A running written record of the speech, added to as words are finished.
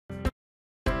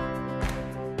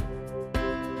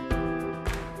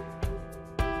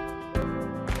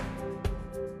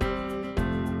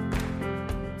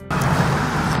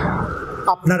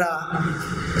আপনারা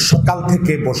সকাল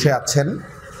থেকে বসে আছেন,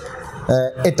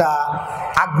 এটা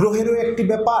আগ্রহেরও একটি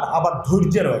ব্যাপার, আবার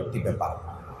ধৈর্যেরও একটি ব্যাপার।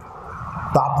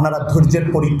 তো আপনারা ধৈর্যের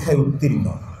পরীক্ষায় উত্তীর্ণ,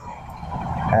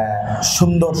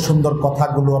 সুন্দর সুন্দর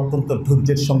কথাগুলো অত্যন্ত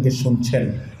ধৈর্যের সঙ্গে শুনছেন।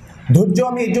 ধৈর্য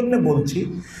আমি এই জন্য বলছি,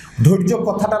 ধৈর্য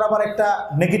কথাটার আবার একটা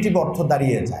নেগেটিভ অর্থ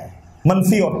দাঁড়িয়ে যায়,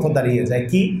 মানফি অর্থ দাঁড়িয়ে যায়।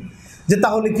 কি যে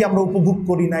তাহলে কি আমরা উপভোগ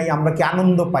করি নাই, আমরা কি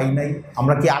আনন্দ পাই নাই,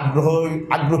 আমরা কি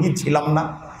আগ্রহী ছিলাম না?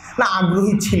 না,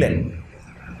 আগ্রহী ছিলেন।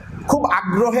 খুব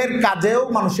আগ্রহের কাজেও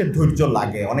মানুষের ধৈর্য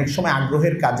লাগে, অনেক সময়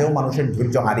আগ্রহের কাজেও মানুষের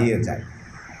ধৈর্য হারিয়ে যায়।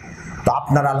 তো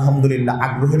আপনারা আলহামদুলিল্লাহ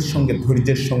আগ্রহের সঙ্গে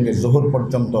ধৈর্যের সঙ্গে জোহর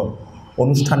পর্যন্ত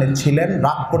অনুষ্ঠানে ছিলেন,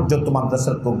 রাত পর্যন্ত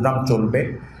মাদ্রাসার প্রোগ্রাম চলবে।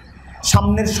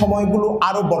 সামনের সময়গুলো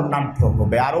আরও বর্ণাঢ্য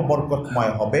হবে, আরও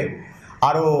বরকতময় হবে,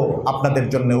 আরও আপনাদের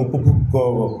জন্য উপভোগ্য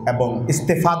এবং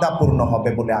ইস্তেফাদাপূর্ণ হবে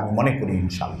বলে আমি মনে করি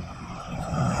ইনশাআল্লাহ।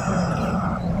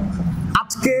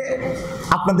 আজকে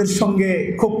আপনাদের সঙ্গে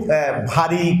খুব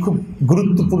ভারী, খুব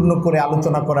গুরুত্বপূর্ণ করে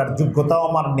আলোচনা করার যোগ্যতাও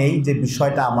আমার নেই, যে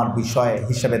বিষয়টা আমার বিষয়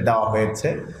হিসেবে দেওয়া হয়েছে।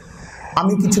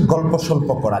 আমি কিছু গল্প সল্প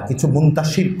করা, কিছু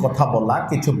মুনতাসির কথা বলা,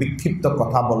 কিছু বিক্ষিপ্ত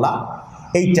কথা বলা,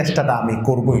 এই চেষ্টাটা আমি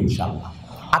করব ইনশাআল্লাহ।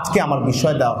 আজকে আমার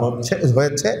বিষয় দেওয়া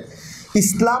হয়েছে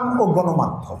ইসলাম ও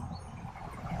গণমাধ্যম।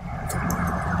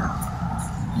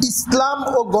 ইসলাম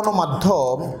ও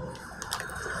গণমাধ্যম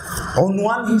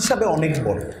অনওয়ান হিসাবে অনেক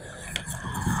বড়,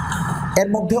 এর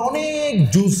মধ্যে অনেক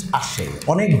জুজ আসে,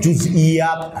 অনেক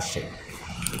জুজইয়াত আসে,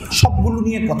 সবগুলো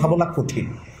নিয়ে কথা বলা কঠিন।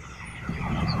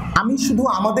 আমি শুধু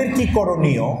আমাদের কি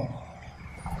করণীয়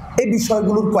এই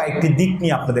বিষয়গুলোর কয়েকটি দিক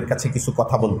নিয়ে আপনাদের কাছে কিছু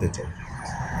কথা বলতে চাই।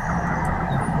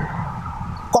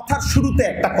 কথার শুরুতে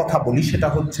একটা কথা বলি, সেটা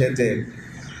হচ্ছে যে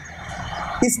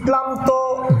ইসলাম তো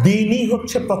দ্বীনই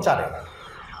হচ্ছে প্রচারে।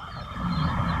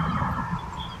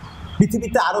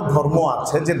 পৃথিবীতে আরো ধর্ম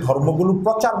আছে যে ধর্মগুলো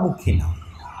প্রচারমুখী না,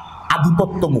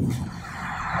 আধিপত্যমুখী,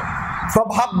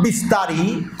 প্রভাব বিস্তারী,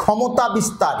 ক্ষমতা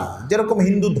বিস্তারী। যেরকম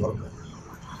হিন্দু ধর্ম,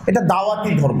 এটা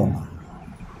দাওয়াতি ধর্ম না,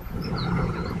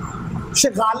 সে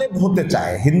গালেব হতে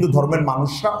চায় হিন্দু ধর্মের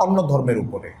মানুষরা অন্য ধর্মের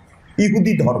উপরে।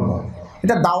 ইহুদি ধর্ম,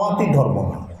 এটা দাওয়াতি ধর্ম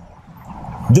না,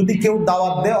 যদি কেউ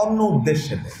দাওয়াত দেয় অন্য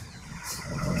উদ্দেশ্যে দেয়।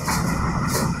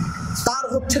 তার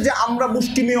হচ্ছে যে আমরা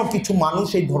মুষ্টিমেয় কিছু মানুষ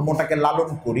এই ধর্মটাকে লালন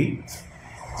করি,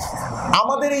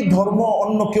 আমাদের এই ধর্ম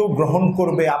অন্য কেউ গ্রহণ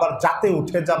করবে, আবার জাতে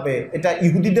উঠে যাবে, এটা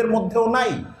ইহুদিদের মধ্যেও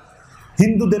নাই,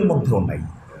 হিন্দুদের মধ্যেও নাই।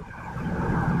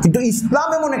 কিন্তু ইসলাম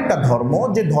এমন একটা ধর্ম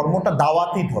যে ধর্মটা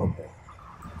দাওয়াতি ধর্ম,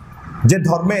 যে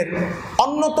ধর্মের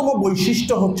অন্যতম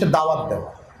বৈশিষ্ট্য হচ্ছে দাওয়াত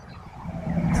দেওয়া।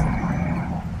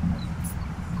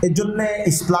 এই জন্যে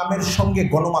ইসলামের সঙ্গে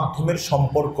গণমাধ্যমের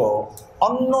সম্পর্ক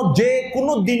অন্য যে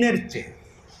কোনো দিনের চেয়ে,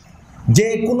 যে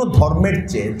কোনো ধর্মের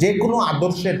চেয়ে, যে কোনো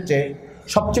আদর্শের চেয়ে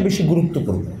সবচেয়ে বেশি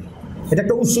গুরুত্বপূর্ণ। এটা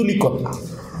একটা উসুলি কথা।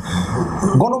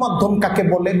 গণমাধ্যম কাকে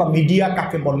বলে বা মিডিয়া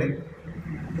কাকে বলে?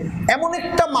 এমন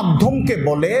একটা মাধ্যমকে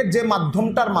বলে যে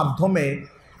মাধ্যমটার মাধ্যমে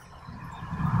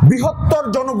বৃহত্তর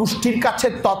জনগোষ্ঠীর কাছে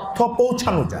তথ্য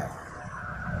পৌঁছানো যায়।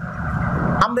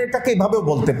 আমরা এটাকে এইভাবেও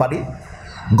বলতে পারি,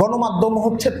 গণমাধ্যম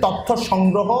হচ্ছে তথ্য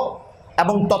সংগ্রহ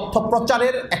এবং তথ্য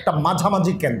প্রচারের একটা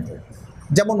মাঝামাঝি কেন্দ্র।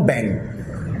 যেমন ব্যাংক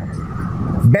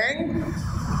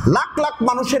লাখ লাখ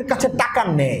মানুষের কাছে টাকা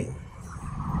নেয়,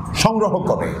 সংগ্রহ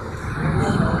করে,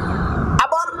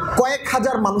 আবার কয়েক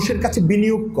হাজার মানুষের কাছে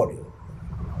বিনিয়োগ করে।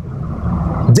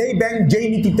 যেই ব্যাংক যেই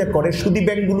নীতিতে করে, সুদী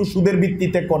ব্যাংকগুলো সুদের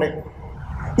ভিত্তিতে করে।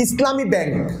 ইসলামী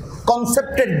ব্যাংক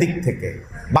কনসেপ্টের দিক থেকে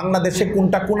বাংলাদেশে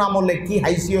কোনটা কোন আমলে কি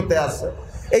হাইসিয়তে আছে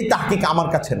এই তাহকিক আমার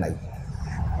কাছে নাই।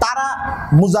 তারা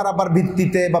মুজারাবার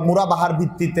ভিত্তিতে বা মুরাবাহার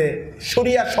ভিত্তিতে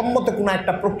শরিয়া সম্মত কোনো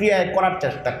একটা প্রক্রিয়ায় করার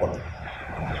চেষ্টা করে।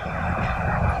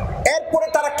 এরপরে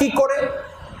তারা কি করে?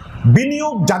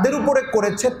 বিনিয়োগ যাদের উপরে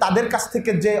করেছে তাদের কাছ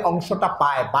থেকে যে অংশটা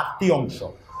পায়, বাড়তি অংশ,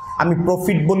 আমি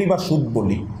প্রফিট বলি বা সুদ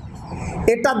বলি,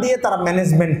 এটা দিয়ে তারা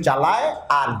ম্যানেজমেন্ট চালায়,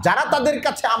 আর যারা তাদের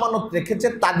কাছে আমানত রেখেছে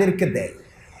তাদেরকে দেয়।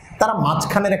 তারা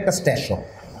মাঝখানের একটা স্টেশন।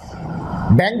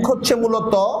 ব্যাংক হচ্ছে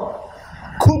মূলত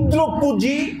ক্ষুদ্র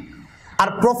পুঁজি আর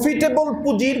প্রফিটেবল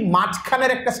পুঁজির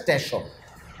মাঝখানের একটা স্টেশন।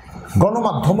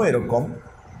 গণমাধ্যমও এরকম।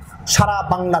 সারা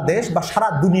বাংলাদেশ বা সারা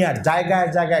দুনিয়ার জায়গায়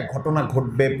জায়গায় ঘটনা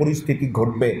ঘটবে, পরিস্থিতি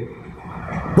ঘটবে,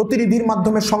 প্রতিনিধির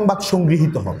মাধ্যমে সংবাদ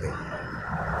সংগৃহীত হবে,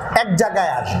 এক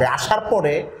জায়গায় আসবে, আসার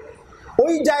পরে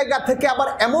ওই জায়গা থেকে আবার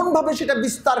এমনভাবে সেটা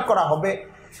বিস্তার করা হবে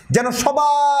যেন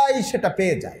সবাই সেটা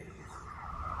পেয়ে যায়।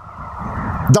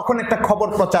 যখন একটা খবর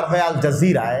প্রচার হয় আল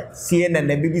জাজিরায়,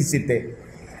 সিএনএনে, বিবিসিতে,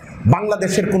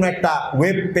 বাংলাদেশের কোনো একটা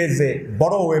ওয়েব পেজে,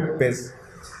 বড় ওয়েব পেজ,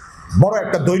 বড়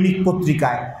একটা দৈনিক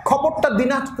পত্রিকায় খবরটা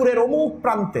দিনাজপুরের অমুক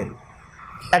প্রান্তে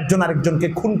একজন আরেকজনকে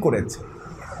খুন করেছে,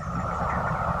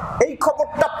 এই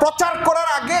খবরটা প্রচার করার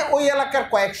আগে ওই এলাকার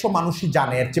কয়েকশো মানুষই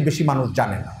জানে, এর চেয়ে বেশি মানুষ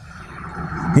জানে না।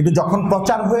 কিন্তু যখন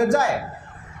প্রচার হয়ে যায়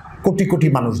কোটি কোটি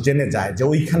মানুষ জেনে যায় যে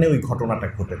ওইখানে ওই ঘটনাটা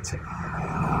ঘটেছে।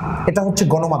 এটা হচ্ছে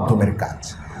গণমাধ্যমের কাজ,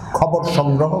 খবর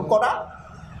সংগ্রহ করা,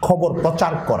 খবর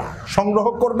প্রচার করা। সংগ্রহ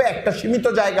করবে একটা সীমিত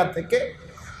জায়গা থেকে,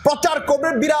 প্রচার করবে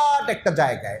বিরাট একটা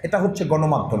জায়গায়। এটা হচ্ছে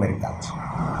গণমাধ্যমের কাজ।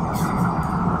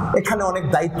 এখানে অনেক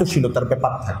দায়িত্বশীলতার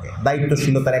ব্যাপার থাকে।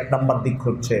 দায়িত্বশীলতার এক নম্বর দিক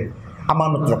হচ্ছে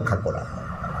আমানত রক্ষা করা,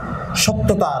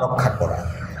 সত্যতা রক্ষা করা,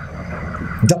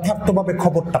 যথার্থভাবে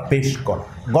খবরটা পেশ করা।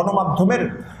 গণমাধ্যমের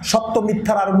সত্য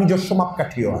মিথ্যার আরো নিজস্ব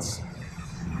মাপকাঠিও আছে।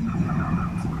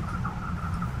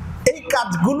 এই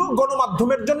কাজগুলো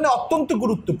গণমাধ্যমের জন্য অত্যন্ত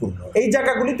গুরুত্বপূর্ণ। এই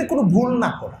জায়গাগুলিতে কোনো ভুল না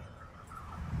করা,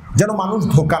 যেন মানুষ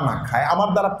ধোঁকা না খায়, আমার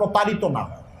দ্বারা প্রতারিত না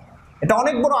হয়। এটা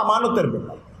অনেক বড় আমানতের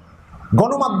ব্যাপার।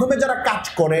 গণমাধ্যমে যারা কাজ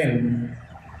করেন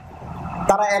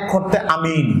তারা এক অর্থে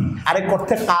আমিন, আরেক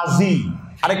অর্থে কাজী,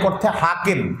 আরেক অর্থে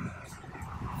হাকিম।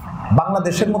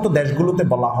 বাংলাদেশের মতো দেশগুলোতে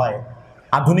বলা হয়,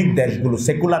 আধুনিক দেশগুলো,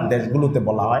 সেকুলার দেশগুলোতে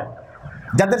বলা হয়,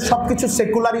 যাদের সবকিছু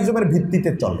সেকুলারিজমের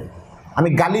ভিত্তিতে চলে, আমি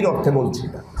গালির অর্থে বলছি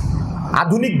না,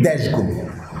 আধুনিক দেশগুলো,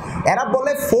 এরা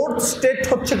বলে ফোর্থ স্টেট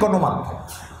হচ্ছে গণমাধ্যম,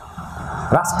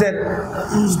 রাষ্ট্রের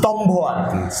স্তম্ভ আর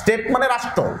কি। স্টেট মানে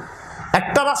রাষ্ট্র,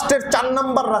 একটা রাষ্ট্রের 4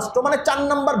 নম্বর রাষ্ট্র মানে 4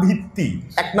 নম্বর ভিত্তি।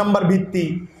 1 নম্বর ভিত্তি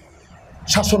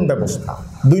শাসন ব্যবস্থা,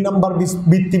 2 নম্বর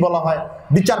ভিত্তি বলা হয়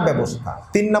বিচার ব্যবস্থা,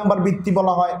 3 নম্বর ভিত্তি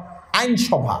বলা হয়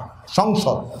আইনসভা,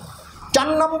 সংসদ, 4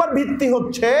 নম্বর ভিত্তি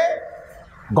হচ্ছে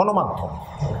গণমাধ্যম,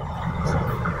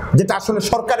 যেটা আসলে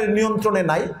সরকারের নিয়ন্ত্রণে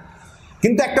নাই,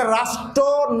 কিন্তু একটা রাষ্ট্র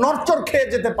নড়চড় খেয়ে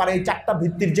যেতে পারে এই 4টা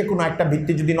ভিত্তির যে কোনো একটা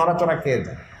ভিত্তি যদি নড়াচড়া খেয়ে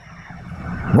যায়।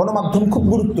 গণমাধ্যম খুব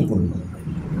গুরুত্বপূর্ণ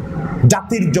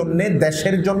জাতির জন্যে,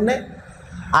 দেশের জন্যে।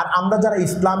 আর আমরা যারা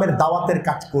ইসলামের দাওয়াতের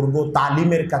কাজ করব,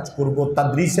 তালিমের কাজ করব,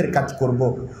 তাদরিসের কাজ করব,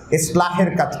 ইসলাহের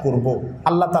কাজ করব,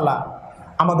 আল্লাহ তাআলা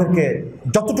আমাদেরকে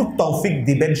যতটুকু তৌফিক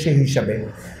দিবেন সেই হিসাবে।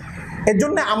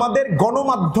 এজন্য আমাদের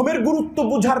গণমাধ্যমের গুরুত্ব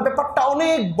বোঝার ব্যাপারটা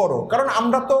অনেক বড়। কারণ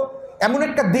আমরা তো এমন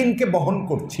একটা দিনকে বহন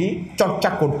করছি, চর্চা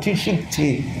করছি, শিখছি,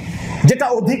 যেটা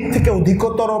অধিক থেকে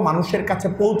অধিকতর মানুষের কাছে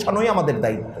পৌঁছানোই আমাদের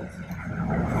দায়িত্ব।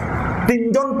 3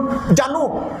 জন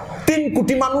জানুক, 3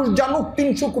 কোটি মানুষ জানুক,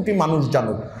 300 কোটি মানুষ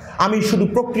জানুক, আমি শুধু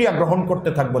প্রক্রিয়া গ্রহণ করতে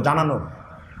থাকবো জানানো।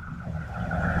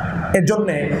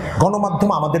 এজন্যে গণমাধ্যম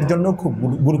আমাদের জন্য খুব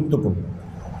গুরুত্বপূর্ণ।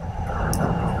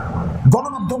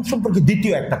 গণমাধ্যম সম্পর্কে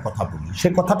দ্বিতীয় একটা কথা বলি, সে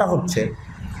কথাটা হচ্ছে,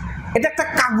 এটা একটা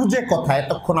কাগুজে কথা,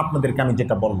 এতক্ষণ আপনাদেরকে আমি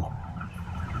যেটা বললাম,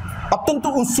 অত্যন্ত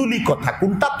উসুলি কথা,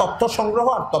 কোনটা তথ্য সংগ্রহ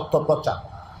আর তথ্য প্রচার।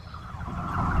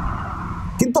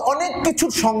 কিন্তু অনেক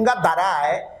কিছুর সংজ্ঞা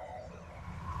দাঁড়ায়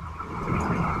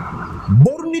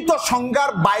বর্ণিত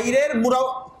সংজ্ঞার বাইরের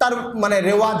তার মানে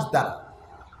রেওয়াজ দ্বারা,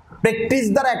 প্র্যাকটিস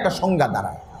দ্বারা একটা সংজ্ঞা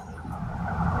দাঁড়ায়।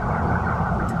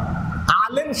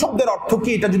 আলেম শব্দের অর্থ কি,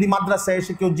 এটা যদি মাদ্রাসায়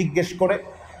এসে কেউ জিজ্ঞেস করে,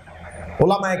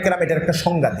 ওলামায়ে কেরাম এটার একটা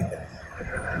সংজ্ঞা দিবেন।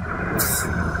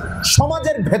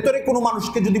 সমাজের ভেতরে কোনো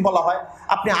মানুষকে যদি বলা হয়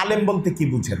আপনি আলেম বলতে কি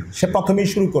বুঝেন, সে প্রথমেই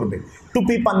শুরু করবে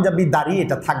টুপি, পাঞ্জাবি, দাড়ি,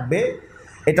 এটা থাকবে,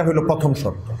 এটা হলো প্রথম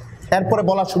শর্ত। এরপরে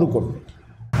বলা শুরু করবে।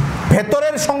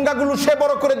 ভেতরের সংজ্ঞাগুলো সে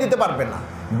বড় করে দিতে পারবে না,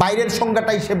 বাইরের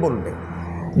সংজ্ঞাটাই সে বলবে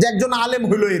যে একজন আলেম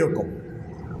হইল এরকম,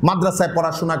 মাদ্রাসায়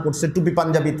পড়াশোনা করছে, টুপি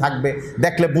পাঞ্জাবি থাকবে,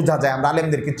 দেখলে বোঝা যায় আমরা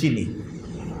আলেমদেরকে চিনি।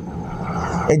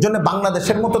 এই জন্য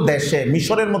বাংলাদেশের মতো দেশে,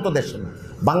 মিশরের মতো দেশে না,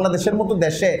 বাংলাদেশের মতো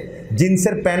দেশে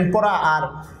জিন্সের প্যান্ট পরা আর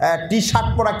টি শার্ট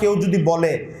পরা কেউ যদি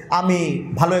বলে আমি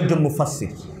ভালো একজন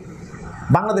মুফাসসির,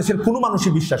 বাংলাদেশের কোনো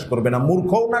মানুষই বিশ্বাস করবে না,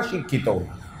 মূর্খও না, শিক্ষিতও।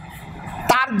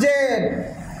 তার যে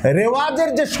রেওয়াজের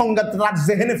যে সংজ্ঞা তার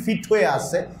জেহেনে ফিট হয়ে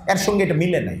আছে, এর সঙ্গে এটা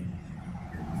মিলে নাই।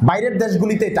 বাইরের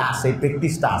দেশগুলিতে এটা আছে, এই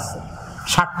প্র্যাকটিসটা আছে।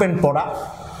 শার্ট প্যান্ট পরা,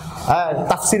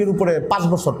 তাফসিরের উপরে 5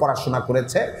 বছর পড়াশোনা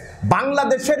করেছে।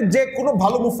 বাংলাদেশের যে কোনো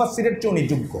ভালো মুফাসসিরের চেয়ে উনি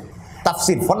যোগ্য,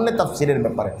 তাফসির, ফন্নে তাফসিরের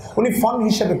ব্যাপারে উনি ফন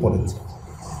হিসেবে পড়েছে।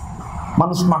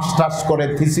 মানুষ মাস্টার্স করে,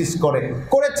 থিসিস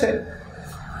করেছে,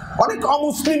 অনেক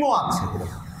অমুসলিমও আছে।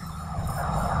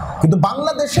 কিন্তু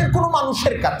বাংলাদেশের কোনো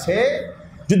মানুষের কাছে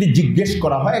যদি জিজ্ঞেস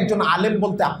করা হয় একজন আলেম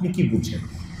বলতে আপনি কি বুঝেন,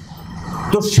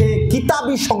 তো সে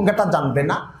কিতাবি সংজ্ঞাটা জানবে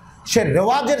না, সে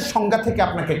রেওয়াজের সংজ্ঞা থেকে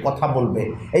আপনাকে কথা বলবে।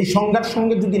 এই সংজ্ঞার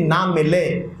সঙ্গে যদি না মেলে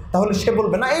তাহলে সে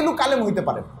বলবে না এই লোক আলেম হইতে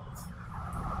পারে।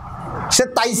 সে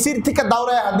তাইসির থেকে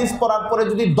দাওরায়ে হাদিস পড়ার পরে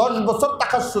যদি 10 বছর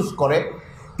তাকাসসুস করে,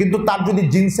 কিন্তু তার যদি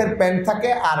জিন্সের প্যান্ট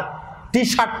থাকে আর টি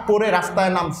শার্ট পরে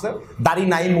রাস্তায় নামছে, দাড়ি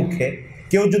নাই মুখে,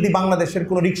 কেউ যদি বাংলাদেশের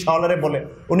কোনো রিক্সাওয়ালারে বলে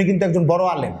উনি কিন্তু একজন বড়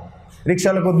আলেম,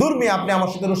 রিক্সাওয়ালাকে দূর মিয়া আপনি আমার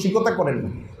সাথে রসিকতা করেন না,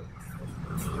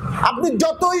 আপনি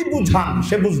যতই বুঝান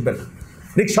সে বুঝবে না।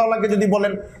 রিক্সাওয়ালাকে যদি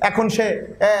বলেন এখন সে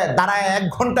দাঁড়ায় 1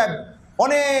 ঘন্টায়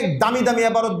অনেক দামি দামি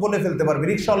ইবারত বলে ফেলতে পারবে,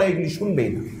 রিক্সাওয়ালা এগুলি শুনবেই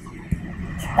না।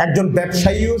 একজন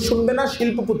ব্যবসায়ীও শুনবে না,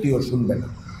 শিল্পপতিও শুনবে না।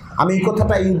 আমি এই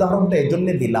কথাটা, এই উদাহরণটা এজন্য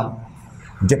দিলাম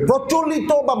যে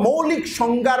প্রচলিত বা মৌলিক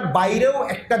সংজ্ঞার বাইরেও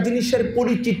একটা জিনিসের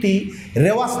পরিচিতি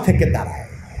রেওয়াজ থেকে দাঁড়ায়।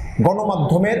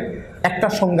 গণমাধ্যমের একটা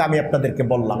সংজ্ঞা আমি আপনাদেরকে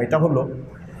বললাম, এটা হলো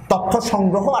তথ্য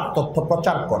সংগ্রহ আর তথ্য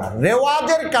প্রচার করা।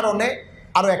 রেওয়াজের কারণে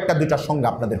আরো একটা দুইটা সংজ্ঞা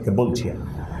আপনাদেরকে বলছি।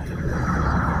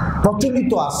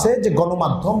 প্রচলিত আছে যে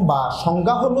গণমাধ্যম বা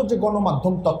সংজ্ঞা হলো যে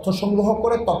গণমাধ্যম তথ্য সংগ্রহ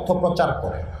করে, তথ্য প্রচার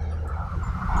করে,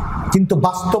 কিন্তু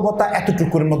বাস্তবতা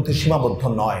এতটুকুর মধ্যে সীমাবদ্ধ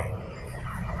নয়।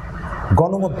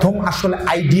 গণমাধ্যম আসলে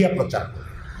আইডিয়া প্রচার করে,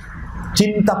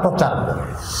 চিন্তা প্রচার করে,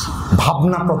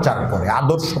 ভাবনা প্রচার করে,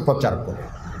 আদর্শ প্রচার করে।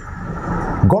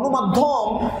 গণমাধ্যম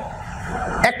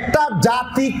একটা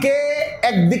জাতিকে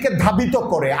একদিকে ধাবিত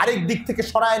করে, আরেক দিক থেকে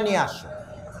সরায় নিয়ে আসে।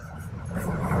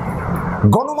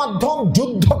 গণমাধ্যম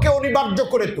যুদ্ধকে অনিবার্য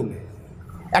করে তোলে।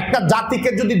 একটা জাতিকে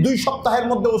যদি 2 সপ্তাহের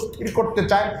মধ্যে অস্থির করতে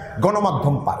চায়,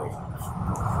 গণমাধ্যম পারে।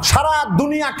 সারা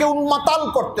দুনিয়াকে উন্মাতাল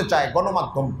করতে চায়,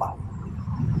 গণমাধ্যম পারে।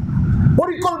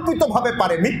 পরিকল্পিতভাবে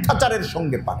পারে, মিথ্যাচারের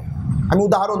সঙ্গে পারে। আমি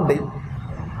উদাহরণ দেই,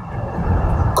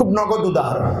 খুব নগদ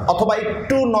উদাহরণ, অথবা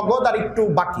একটু নগদ আর একটু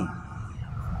বাকি।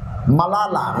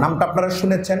 মালালা নামটা আপনারা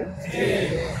শুনেছেন?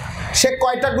 সে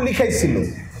কয়টা গুলি খাইছিল?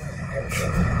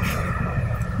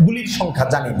 গুলির সংখ্যা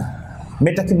জানি না।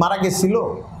 মেয়েটা কি মারা গেছিল?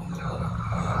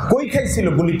 কই খাইছিল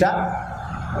গুলিটা?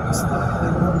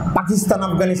 পাকিস্তান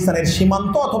আফগানিস্তানের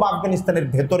সীমান্ত অথবা আফগানিস্তানের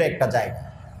ভেতরে একটা জায়গা।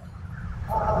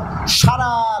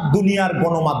 সারা দুনিয়ার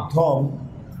গণমাধ্যম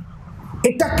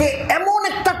এটাকে এমন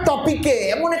একটা টপিকে,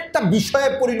 এমন একটা বিষয়ে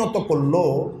পরিণত করলো,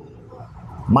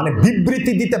 মানে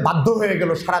বিবৃতি দিতে বাধ্য হয়ে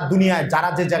গেল সারা দুনিয়ায় যারা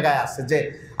যে জায়গায় আছে, যে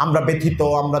আমরা ব্যথিত,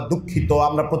 আমরা দুঃখিত,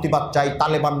 আমরা প্রতিবাদ চাই,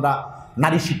 তালেবানরা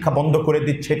নারী শিক্ষা বন্ধ করে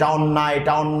দিচ্ছে, এটা অন্যায়,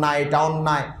 এটা অন্যায়, এটা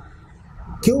অন্যায়।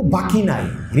 কেউ বাকি নাই,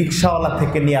 রিক্সাওয়ালা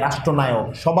থেকে নিয়ে রাষ্ট্রনায়ক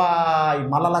সবাই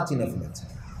মালালা চিনে ফেলেছে।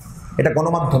 এটা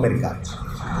গণমাধ্যমের কাজ।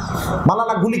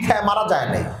 মালালা গুলি খায় মারা যায়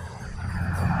নাই,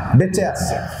 বেঁচে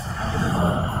আছে।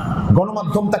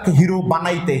 গণমাধ্যম তাকে হিরো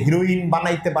বানাইতে, হিরোইন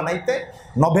বানাইতে বানাইতে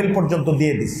নোবেল পর্যন্ত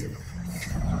দিয়ে দিচ্ছে।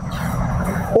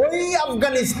 ওই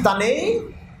আফগানিস্তানে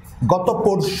গত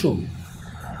পরশু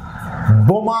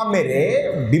বোমা মেরে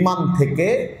বিমান থেকে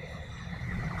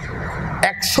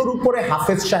 100-র উপরে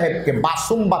হাফেজ সাহেবকে,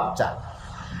 মাসুম বাচ্চা,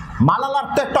 মালালার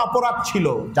তো একটা অপরাধ ছিল,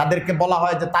 যাদেরকে বলা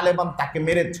হয় যে তালেবান তাকে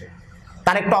মেরেছে,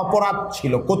 তার একটা অপরাধ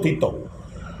ছিল কথিত।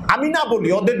 আমি না বলি,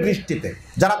 ওদের দৃষ্টিতে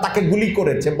যারা তাকে গুলি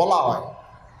করেছে বলা হয়,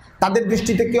 তাদের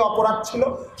দৃষ্টিতে কি অপরাধ ছিল?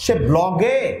 সে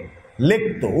ব্লগে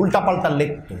লিখতো, উল্টাপাল্টা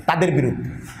লিখতো তাদের বিরুদ্ধে,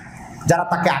 যারা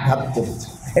তাকে আঘাত করেছে।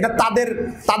 এটা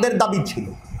তাদের দাবি ছিল,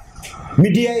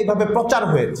 মিডিয়ায় এইভাবে প্রচার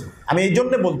হয়েছে। আমি এই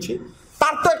জন্য বলছি,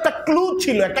 তার তো একটা ক্লু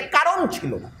ছিল, একটা কারণ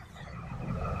ছিল।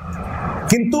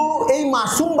 কিন্তু এই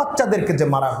মাসুম বাচ্চাদেরকে যে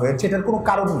মারা হয়েছে, এটার কোনো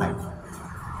কারণ নাই।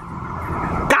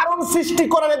 কারণ সৃষ্টি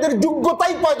করার এদের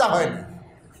যোগ্যতাই পয়দা হয়নি।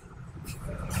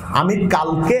 আমি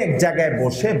কালকে এক জায়গায়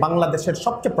বসে বাংলাদেশের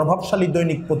সবচেয়ে প্রভাবশালী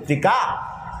দৈনিক পত্রিকা,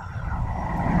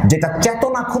 যেটা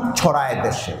চেতনা খুব ছড়ায়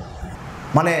দেশে,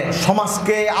 মানে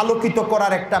সমাজকে আলোকিত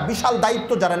করার একটা বিশাল দায়িত্ব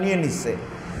যারা নিয়ে নিচ্ছে,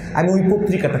 আমি ওই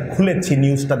পত্রিকাটা খুলেছি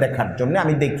নিউজটা দেখার জন্য।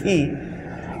 আমি দেখি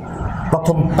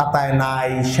প্রথম পাতায় নাই,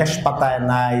 শেষ পাতায়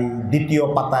নাই, দ্বিতীয়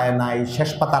পাতায় নাই, শেষ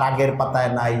পাতার আগের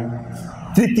পাতায় নাই,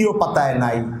 তৃতীয় পাতায়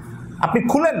নাই। আপনি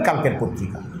খুলেন কালকের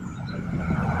পত্রিকা,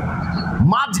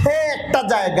 মাঝে একটা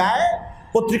জায়গায়,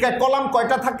 পত্রিকায় কলাম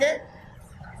কয়টা থাকে?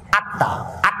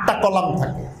 8টা কলাম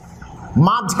থাকে।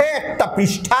 মাঝে একটা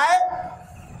পৃষ্ঠায়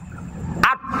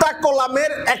 8টা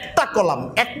কলামের একটা কলাম,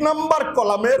 1 নম্বর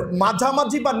কলামের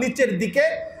মাঝামাঝি বা নিচের দিকে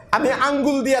আমি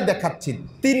আঙ্গুল দিয়ে দেখাচ্ছি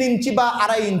 3 ইঞ্চি বা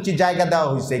 2.5 ইঞ্চি জায়গা দেওয়া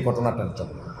হয়েছে এই ঘটনাটার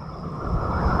জন্য।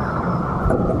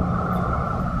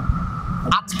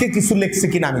 আজকে কিছু লেখছে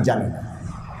কিনা আমি জানি না।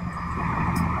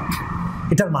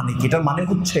 এটার মানে কি? এটার মানে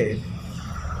হচ্ছে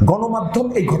গণমাধ্যম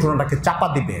এই ঘটনাটাকে চাপা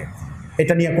দিবে,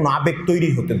 এটা নিয়ে কোনো আবেগ তৈরি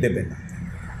হতে দেবে না,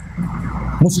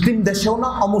 মুসলিম দেশেও না,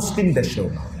 অমুসলিম দেশেও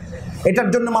না। এটার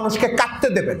জন্য মানুষকে কাটতে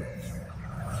দেবে না,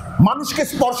 মানুষকে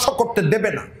স্পর্শ করতে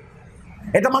দেবে না,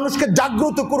 এটা মানুষকে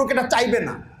জাগ্রত করুক এটা চাইবে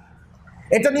না।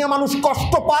 এটা নিয়ে মানুষ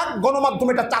কষ্ট পাক, গণমাধ্যম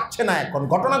এটা চাচ্ছে না। এখন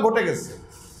ঘটনা ঘটে গেছে,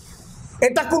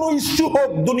 এটা কোনো ইস্যু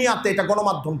হোক দুনিয়াতে, এটা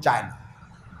গণমাধ্যম চায় না।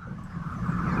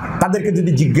 তাদেরকে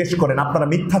যদি জিজ্ঞেস করেন আপনারা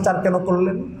মিথ্যাচার কেন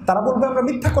করলেন, তারা বলবে আমরা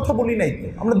মিথ্যা কথা বলি নাই তো,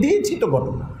 আমরা দিয়েছি তো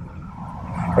ঘটনা।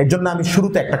 এই জন্য আমি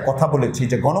শুরুতে একটা কথা বলেছি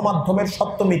যে গণমাধ্যমের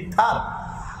সত্য মিথ্যার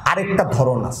আরেকটা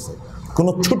ধরন আছে।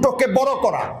 কোনো ছোটকে বড়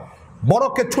করা,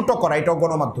 বড়কে ছোট করা, এটাও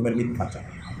গণমাধ্যমের মিথ্যাচার।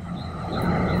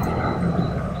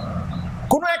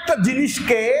 কোনো একটা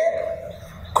জিনিসকে,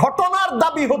 ঘটনার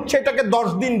দাবি হচ্ছে এটাকে 10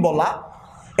 দিন বলা,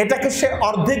 এটাকে সে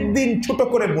অর্ধেক দিন ছোট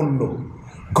করে বলল।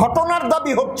 ঘটনার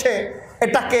দাবি হচ্ছে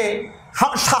এটাকে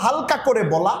হালকা করে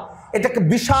বলা, এটাকে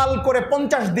বিশাল করে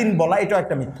 50 দিন বলা, এটাও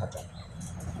একটা মিথ্যাচার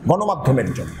গণমাধ্যমের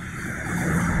জন্য।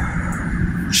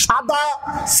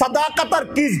 সাদাকাতার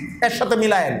কিজ এর সাথে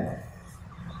মিলায়েন,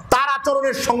 তার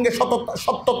আচরণের সঙ্গে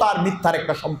সত্যতা আর মিথ্যার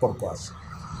একটা সম্পর্ক আছে।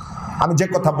 আমি যে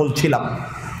কথা বলছিলাম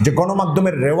যে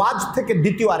গণমাধ্যমের রেওয়াজ থেকে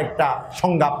দ্বিতীয় আরেকটা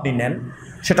সংজ্ঞা আপনি নেন,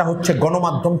 সেটা হচ্ছে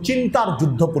গণমাধ্যম চিন্তার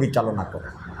যুদ্ধ পরিচালনা করে,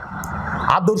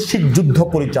 আদর্শিক যুদ্ধ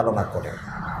পরিচালনা করে,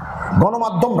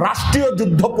 গণমাধ্যম রাষ্ট্রীয়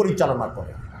যুদ্ধ পরিচালনা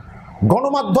করে,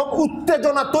 গণমাধ্যম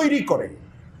উত্তেজনা তৈরি করে,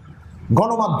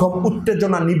 গণমাধ্যম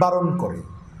উত্তেজনা নিবারণ করে,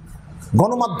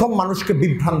 গণমাধ্যম মানুষকে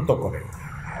বিভ্রান্ত করে,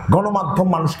 গণমাধ্যম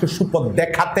মানুষকে সুপথ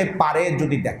দেখাতে পারে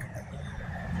যদি দেখায়,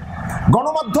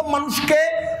 গণমাধ্যম মানুষকে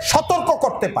সতর্ক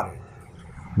করতে পারে,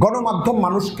 গণমাধ্যম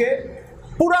মানুষকে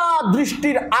পুরা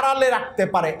দৃষ্টির আড়ালে রাখতে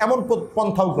পারে, এমন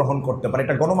পন্থাও গ্রহণ করতে পারে।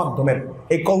 এটা গণমাধ্যমের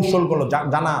এই কৌশলগুলো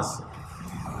জানা আছে।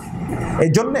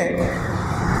 এই জন্যে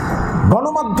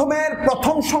গণমাধ্যমের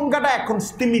প্রথম সংজ্ঞাটা এখন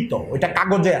স্তীমিত, ওইটা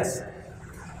কাগজে আছে।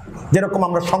 যেরকম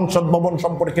আমরা সংসদ ভবন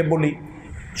সম্পর্কে বলি,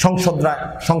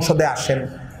 সংসদে আসেন,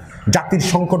 জাতির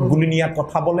সংকটগুলি নিয়ে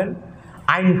কথা বলেন,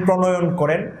 আইন প্রণয়ন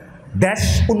করেন, দেশ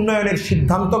উন্নয়নের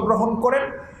সিদ্ধান্ত গ্রহণ করেন।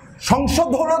 সংসদ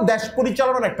হলো দেশ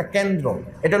পরিচালনার একটা কেন্দ্র,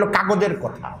 এটা হলো কাগজের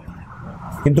কথা।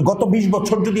 কিন্তু গত 20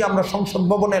 বছর যদি আমরা সংসদ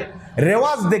ভবনের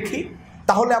রেওয়াজ দেখি,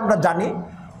 তাহলে আমরা জানি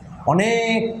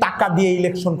অনেক টাকা দিয়ে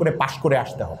ইলেকশন করে পাশ করে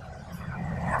আসতে হবে,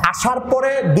 আসার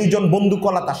পরে 2 জন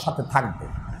বন্ধুকলা তার সাথে থাকবে,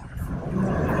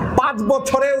 5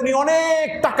 বছরে উনি অনেক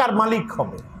টাকার মালিক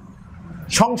হবে।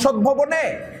 সংসদ ভবনে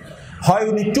হয়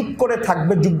উনি চুপ করে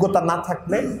থাকবে যোগ্যতা না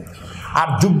থাকলে, আর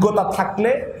যোগ্যতা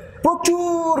থাকলে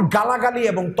প্রচুর গালাগালি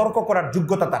এবং তর্ক করার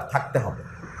যোগ্যতা তার থাকতে হবে,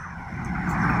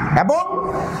 এবং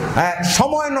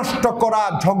সময় নষ্ট করা,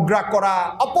 ঝগড়া করা,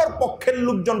 অপর পক্ষের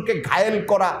লোকজনকে ঘায়েল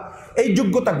করা, এই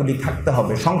যোগ্যতাগুলি থাকতে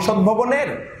হবে সংসদ ভবনের।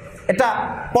 এটা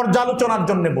পর্যালোচনার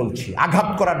জন্য বলছি, আঘাত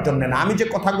করার জন্য না। আমি যে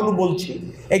কথাগুলো বলছি,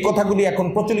 এই কথাগুলি এখন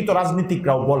প্রচলিত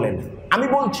রাজনীতিকরাও বলেন, আমি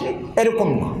বলছি এরকম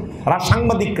না,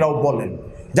 সাংবাদিকরাও বলেন,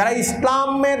 যারা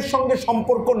ইসলামের সঙ্গে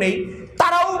সম্পর্ক নেই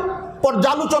তারাও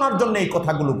পর্যালোচনার জন্য এই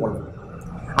কথাগুলো বলেন।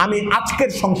 আমি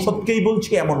আজকের সংসদকেই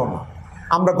বলছি এমনও না,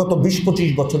 আমরা গত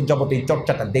 20-25 বছর যাবত এই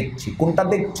চর্চাটা দেখছি। কোনটা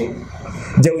দেখছি?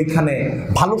 যে ওইখানে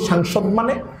ভালো সাংসদ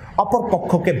মানে অপর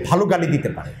পক্ষকে ভালো গালি দিতে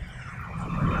পারে,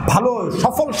 ভালো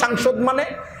সফল সাংসদ মানে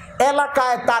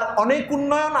এলাকায় তার অনেক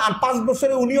উন্নয়ন, আর 5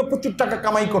 বছরে উনিও প্রচুর টাকা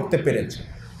কামাই করতে পেরেছে।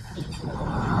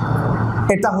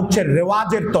 এটা হচ্ছে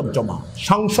রেওয়াজের তর্জমা।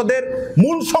 সংসদের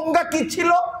মূল সংজ্ঞা কি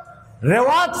ছিল,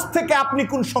 রেওয়াজ থেকে আপনি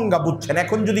কোন সংজ্ঞা বুঝছেন।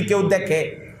 এখন যদি কেউ দেখে,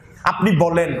 আপনি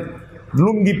বলেন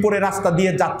লুঙ্গি পরে রাস্তা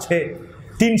দিয়ে যাচ্ছে,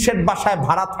 3 শেড বাসায়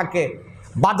ভাড়া থাকে,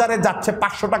 বাজারে যাচ্ছে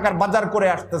 500 টাকার বাজার করে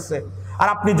আসতেছে, আর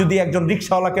আপনি যদি একজন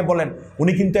রিক্সাওয়ালাকে বলেন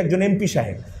উনি কিন্তু একজন এমপি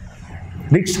সাহেব,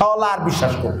 রিক্সাওয়ালা আর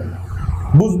বিশ্বাস করবে না,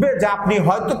 বুঝবে যে আপনি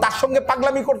হয়তো তার সঙ্গে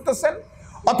পাগলামি করতেছেন,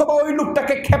 অথবা ওই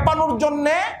লোকটাকে খেপানোর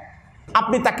জন্যে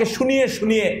আপনি তাকে শুনিয়ে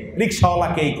শুনিয়ে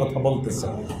রিক্সাওয়ালাকে এই কথা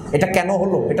বলতেছেন। এটা কেন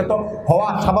হলো? এটা তো হওয়া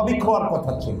স্বাভাবিক হওয়ার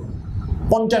কথা ছিল।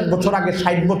 50 বছর আগে,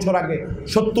 60 বছর আগে,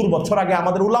 70 বছর আগে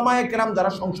আমাদের উলামায়ে কেরাম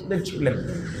যারা সংসদে ছিলেন,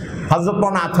 হযরত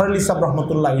মাওলানা আতহার আলী সাহেব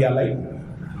রহমতুল্লাহি আলাইহি,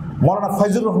 মাওলানা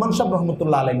ফয়জুর রহমান সাহেব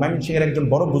রহমতুল্লাহ আলাইহি, ময়মনসিংহের একজন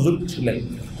বড় বুজুর্গ ছিলেন,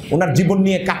 ওনার জীবন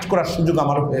নিয়ে কাজ করার সুযোগ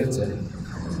আমারও হয়েছে।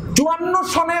 54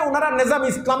 সনে ওনারা নিজাম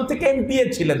ইসলাম থেকে এমপি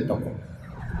ছিলেন, তখন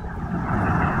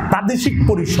প্রাদেশিক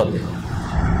পরিষদে।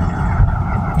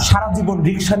 সারা জীবন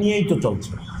রিক্সা নিয়েই তো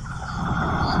চলছে,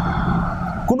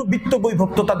 কোনো বিত্ত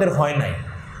বৈভক্ত তাদের হয় নাই,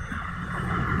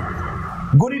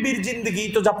 গরিবের জিন্দগি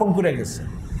তো যাপন করে গেছে।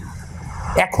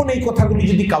 এখন এই কথাগুলি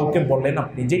যদি কাউকে বলেন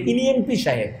আপনি যে ইনি এমপি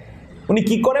সাহেব, উনি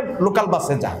কি করে, লোকাল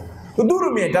বাসে যান, তো দূর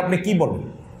মেয়েটা আপনি কি বলেন?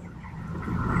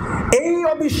 এই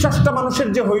অবিশ্বাসটা মানুষের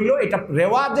যে হইল, এটা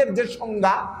রেওয়াজের যে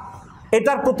সংজ্ঞা,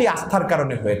 এটার প্রতি আস্থার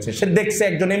কারণে হয়েছে। সে দেখছে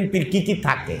একজন এমপির কি কি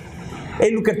থাকে,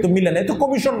 এই লোকের তো মিলে না, তো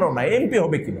কমিশনারও নাই, এমপি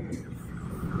হবে কিভাবে?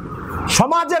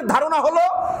 সমাজের ধারণা হলো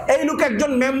এই লোক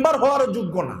একজন মেম্বার হওয়ারও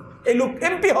যোগ্য না, এই লোক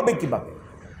এমপি হবে কিভাবে?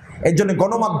 এই জন্য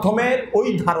গণমাধ্যমের ওই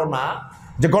ধারণা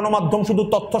যে গণমাধ্যম শুধু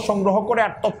তথ্য সংগ্রহ করে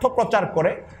আর তথ্য প্রচার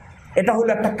করে, এটা হলো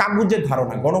একটা কাগুজের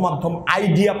ধারণা। গণমাধ্যম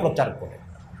আইডিয়া প্রচার করে,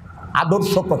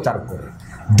 আদর্শ প্রচার করে,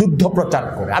 যুদ্ধ প্রচার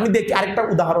করে। আমি দেখি আরেকটা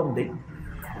উদাহরণ দিই।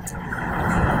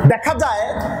 দেখা যায়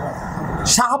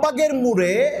শাহবাগের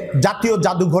মোড়ে জাতীয়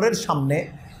জাদুঘরের সামনে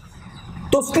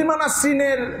তসলিমা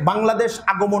নাসরিনের বাংলাদেশ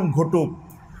আগমন ঘটুক,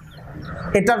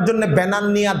 এটার জন্য ব্যানার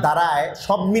নিয়ে দাঁড়ায়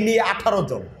সব মিলিয়ে 18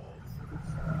 জন,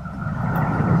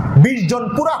 20 জন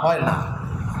পুরা হয় না।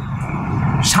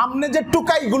 সামনে যে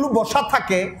টুকাইগুলো বসা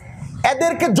থাকে,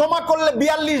 এদেরকে জমা করলে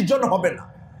 42 জন হবে না।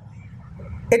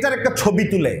 এটার একটা ছবি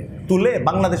তুলে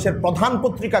বাংলাদেশের প্রধান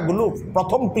পত্রিকাগুলো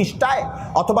প্রথম পৃষ্ঠায়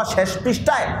অথবা শেষ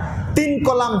পৃষ্ঠায় 3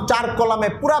 কলাম 4 কলামে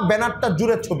পুরা ব্যানারটা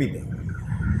জুড়ে ছবি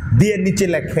দিয়ে নিচে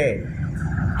লেখে,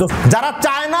 তো যারা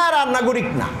চায় না আর নাগরিক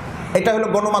না। এটা হলো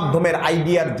গণমাধ্যমের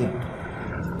আইডিয়ার যুদ্ধ,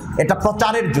 এটা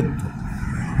প্রচারের যুদ্ধ।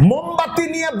 মোমবাতি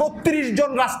নিয়ে 32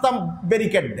 জন রাস্তা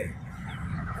ব্যারিকেড দেয়,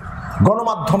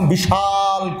 গণমাধ্যম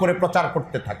বিশাল করে প্রচার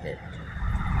করতে থাকে।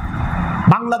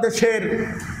 বাংলাদেশের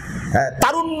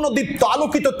তারুণ্যদীপ্ত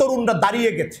আলোকিত তরুণরা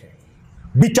দাঁড়িয়ে গেছে,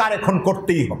 বিচার এখন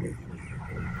করতেই হবে,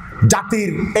 জাতির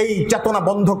এই চেতনা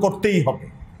বন্ধ করতেই হবে।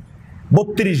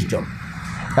 32 জন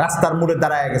রাস্তার মোড়ে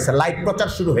দাঁড়ায় গেছে, লাইভ প্রচার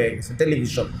শুরু হয়ে গেছে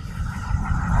টেলিভিশন।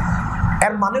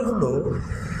 এর মানে হলো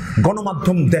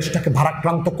গণমাধ্যম দেশটাকে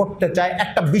ভারাক্রান্ত করতে চায়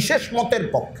একটা বিশেষ মতের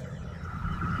পক্ষে।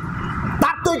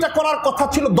 তার তো এটা করার কথা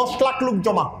ছিল 10 লাখ লোক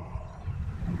জমা,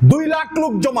 2 লাখ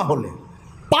লোক জমা হলে,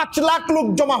 5 লাখ লোক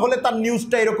জমা হলে তার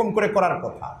নিউজটা এরকম করে করার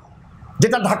কথা,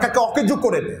 যেটা ঢাকাকে অকেজো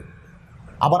করে দেয়।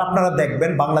 আবার আপনারা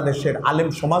দেখবেন বাংলাদেশের আলেম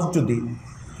সমাজ যদি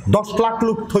 10 লাখ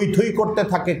লোক থই থই করতে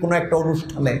থাকে কোনো একটা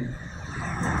অনুষ্ঠানে,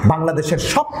 বাংলাদেশের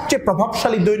সবচেয়ে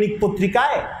প্রভাবশালী দৈনিক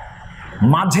পত্রিকায়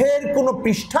মাঝের কোনো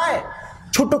পৃষ্ঠায়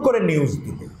ছোট করে নিউজ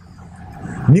দিবে।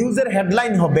 নিউজের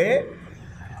হেডলাইন হবে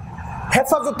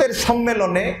হেফাজতের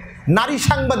সম্মেলনে নারী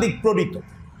সাংবাদিক প্রণীত।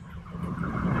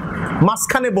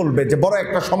 মাঝখানে বলবে যে বড়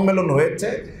একটা সম্মেলন হয়েছে,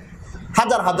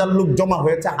 হাজার হাজার লোক জমা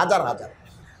হয়েছে, হাজার হাজার,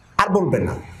 আর বলবে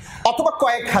না। অথবা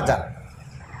কয়েক হাজার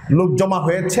লোক জমা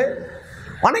হয়েছে,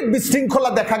 অনেক বিশৃঙ্খলা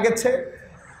দেখা গেছে,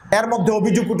 এর মধ্যে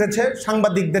অভিযোগ উঠেছে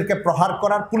সাংবাদিকদেরকে প্রহার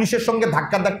করার, পুলিশের সঙ্গে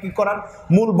ধাক্কাধাক্কি করার,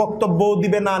 মূল বক্তব্যও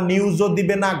দিবে না, নিউজও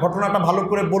দিবে না, ঘটনাটা ভালো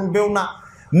করে বলবেও না,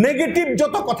 নেগেটিভ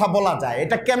যত কথা বলা যায়।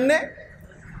 এটা কেমনে?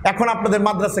 এখন আপনাদের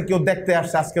মাদ্রাসা কেউ দেখতে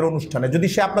আসছে আজকের অনুষ্ঠানে, যদি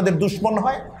সে আপনাদের দুশ্মন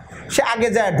হয়, সে আগে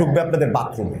যায় ঢুকবে আপনাদের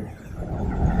বাথরুমে,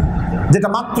 যেটা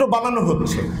মাত্র বানানো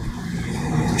হচ্ছে,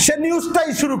 সে নিউজটাই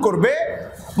শুরু করবে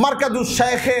মার্কাজুস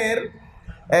শেখের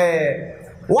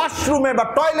ওয়াশরুমে বা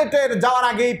টয়লেটের যাওয়ার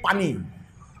আগেই পানি,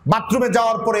 বাথরুমে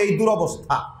যাওয়ার পরে এই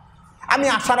দুরবস্থা। আমি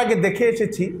আসার আগে দেখে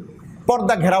এসেছি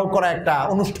পর্দা ঘেরাও করা একটা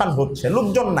অনুষ্ঠান হচ্ছে,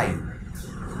 লোকজন নাই,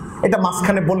 এটা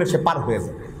মাঝখানে বলে সে পার হয়ে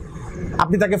যাবে।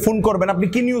 আপনি তাকে ফোন করবেন, আপনি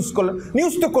কি নিউজ করলেন?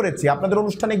 নিউজ তো করেছি, আপনাদের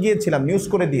অনুষ্ঠানে গিয়েছিলাম, নিউজ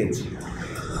করে দিয়েছি।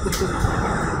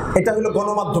 এটা হলো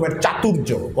গণমাধ্যমের চাতুর্য।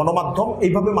 গণমাধ্যম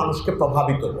এইভাবে মানুষকে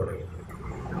প্রভাবিত করে,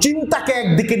 চিন্তাকে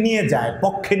একদিকে নিয়ে যায়,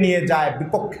 পক্ষে নিয়ে যায়,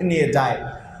 বিপক্ষে নিয়ে যায়,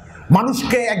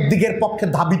 মানুষকে একদিকের পক্ষে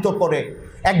ধাবিত করে,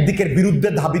 একদিকের বিরুদ্ধে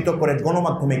ধাবিত করে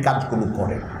গণমাধ্যম এই কাজগুলো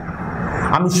করে।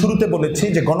 আমি শুরুতে বলেছি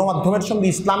যে গণমাধ্যমের সঙ্গে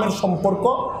ইসলামের সম্পর্ক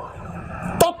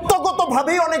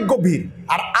তত্ত্বগতভাবেই অনেক গভীর।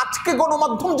 আর আজকে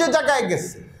গণমাধ্যম যে জায়গায়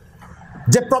গেছে,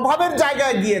 যে প্রভাবের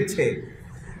জায়গায় গিয়েছে,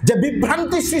 যে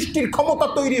বিভ্রান্তি সৃষ্টির ক্ষমতা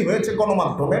তৈরি হয়েছে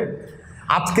গণমাধ্যমের,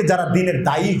 আজকে যারা দিনের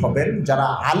দায়ী হবেন, যারা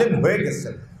আলেম হয়ে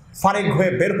গেছেন, ফারেক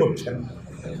হয়ে বের হচ্ছেন,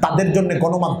 তাদের জন্য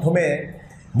গণমাধ্যমে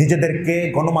নিজেদেরকে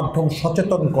গণমাধ্যম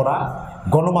সচেতন করা,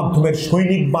 গণমাধ্যমের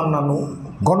সৈনিক বানানো,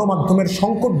 গণমাধ্যমের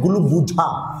সংকটগুলো বোঝা,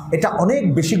 এটা অনেক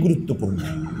বেশি গুরুত্বপূর্ণ।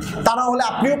 তা না হলে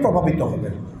আপনিও প্রভাবিত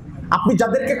হবেন, আপনি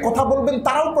যাদেরকে কথা বলবেন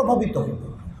তারাও প্রভাবিত হবে,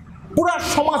 পুরা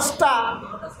সমাজটা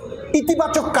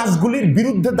ইতিবাচক কাজগুলির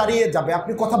বিরুদ্ধে দাঁড়িয়ে যাবে,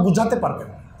 আপনি কথা বুঝাতে পারবেন।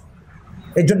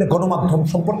 এই জন্য গণমাধ্যম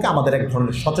সম্পর্কে আমাদের এক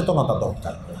ধরনের সচেতনতা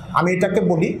দরকার। আমি এটাকে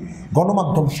বলি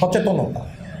গণমাধ্যম সচেতনতা।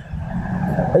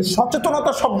 এই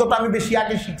সচেতনতা শব্দটা আমি বেশি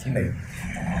আগে শিখি নাই।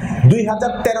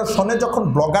 2013 সনে যখন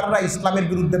ব্লগাররা ইসলামের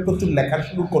বিরুদ্ধে প্রচুর লেখা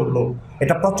শুরু করলো,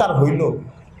 এটা প্রচার হইল,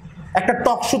 একটা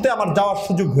টক শোতে আমার যাওয়ার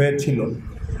সুযোগ হয়েছিল,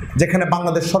 যেখানে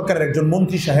বাংলাদেশ সরকারের একজন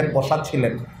মন্ত্রী সাহেব বসা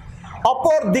ছিলেন,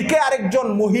 অপর দিকে আরেকজন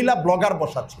মহিলা ব্লগার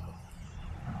বসা ছিল।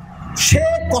 সে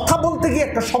কথা বলতে গিয়ে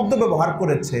একটা শব্দ ব্যবহার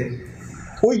করেছে,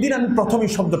 ওই দিন আমি প্রথমে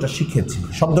শব্দটা শিখেছি।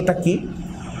 শব্দটা কি?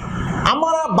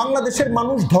 আমরা বাংলাদেশের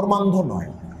মানুষ ধর্মান্ধ নয়,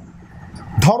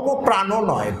 ধর্মপ্রাণও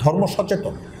নয়, ধর্ম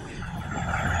সচেতন।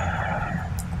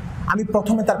 আমি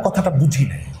প্রথমে তার কথাটা বুঝি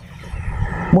নাই।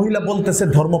 মহিলা বলতেছে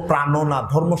ধর্মপ্রাণও না,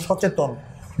 ধর্ম সচেতন।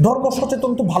 ধর্ম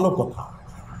সচেতন তো ভালো কথা,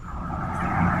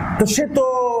 তো সে তো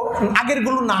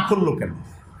আগেরগুলো না করলো কেন?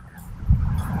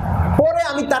 পরে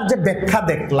আমি তার যে ব্যাখ্যা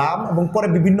দেখলাম এবং পরে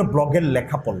বিভিন্ন ব্লগের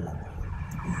লেখা পড়লাম,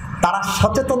 তারা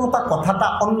সচেতনতা কথাটা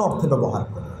অন্য অর্থে ব্যবহার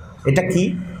করে। এটা কি?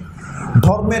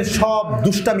 ধর্মের সব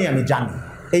দুষ্টামি আমি জানি,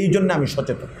 এই জন্য আমি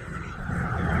সচেতন।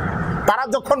 তারা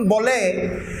যখন বলে,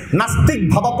 নাস্তিক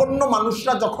ভাবাপন্ন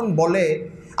মানুষরা যখন বলে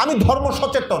আমি ধর্ম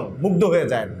সচেতন, মুগ্ধ হয়ে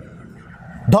যায়।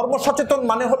 ধর্ম সচেতন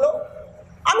মানে হলো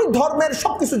আমি ধর্মের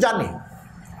সবকিছু জানি।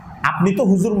 আপনি তো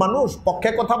হুজুর মানুষ, পক্ষে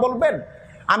কথা বলবেন,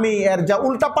 আমি এর যা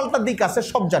উল্টাপাল্টা দিক আছে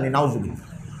সব জানি, নাউজুবিল্লাহ।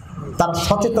 তার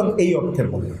সচেতন এই অর্থে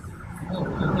বলে।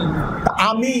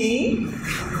 আমি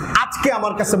আজকে আজকে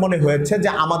আমার কাছে মনে হয়েছে যে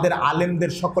আমাদের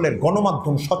আলেমদের সকলের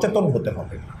গণমাধ্যম সচেতন হতে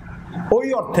হবে, ওই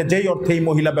অর্থে যেই অর্থে এই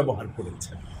মহিলা ব্যবহার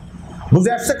করেছে।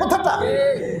 বুঝে আসছে কথাটা?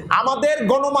 আমাদের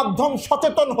গণমাধ্যম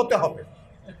সচেতন হতে হবে।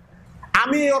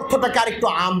 আমি এই অর্থটাকে আরেকটু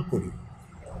আম করি।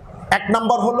 এক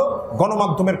নাম্বার হলো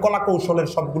গণমাধ্যমের কলা কৌশলের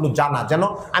সবগুলো জানা, যেন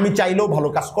আমি চাইলেও ভালো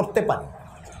কাজ করতে পারি।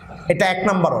 এটা এক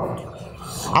নাম্বার অর্থ।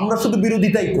 আমরা শুধু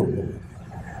বিরোধিতাই করব।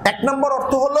 এক নাম্বার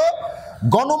অর্থ হলো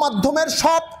গণমাধ্যমের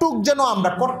সবটুক যেন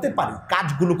আমরা করতে পারি,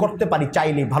 কাজগুলো করতে পারি,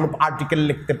 চাইলেই ভালো আর্টিকেল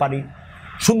লিখতে পারি,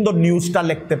 সুন্দর নিউজটা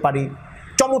লিখতে পারি,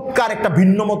 চমৎকার একটা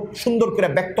ভিন্নমত সুন্দর করে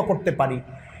ব্যক্ত করতে পারি।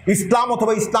 ইসলাম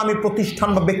অথবা ইসলামী প্রতিষ্ঠান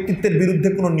বা ব্যক্তিত্বের বিরুদ্ধে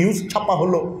কোনো নিউজ ছাপা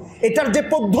হলো, এটার যে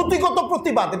পদ্ধতিগত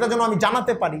প্রতিবাদ, এটা যেন আমি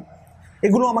জানাতে পারি।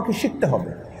 এগুলো আমাকে শিখতে হবে।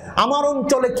 আমার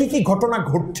অঞ্চলে কি কি ঘটনা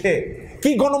ঘটছে,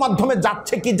 কি গণমাধ্যমে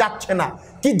যাচ্ছে কি যাচ্ছে না,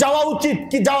 কি যাওয়া উচিত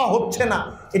কি যাওয়া হচ্ছে না,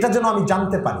 এটা যেন আমি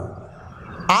জানতে পারি।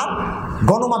 আর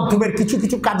গণমাধ্যমের কিছু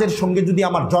কিছু কাজের সঙ্গে যদি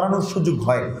আমার জড়ানোর সুযোগ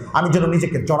হয়, আমি যেন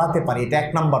নিজেকে জড়াতে পারি। এটা এক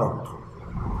নাম্বার অর্থ।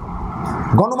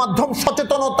 গণমাধ্যম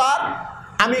সচেতনতার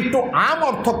আমি একটু আম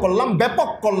অর্থ করলাম, ব্যাপক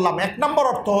করলাম। এক নাম্বার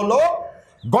অর্থ হলো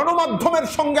গণমাধ্যমের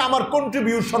সঙ্গে আমার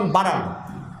কন্ট্রিবিউশন বাড়ানো,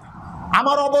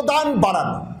 আমার অবদান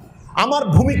বাড়ানো, আমার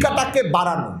ভূমিকাটাকে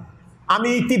বাড়ানো। আমি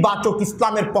ইতিবাচক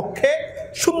ইসলামের পক্ষে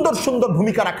সুন্দর সুন্দর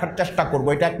ভূমিকা রাখার চেষ্টা করব।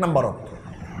 এটা এক নাম্বার অর্থ।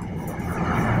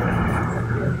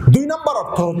 দুই নাম্বার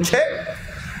অর্থ হচ্ছে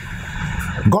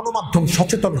গণমাধ্যম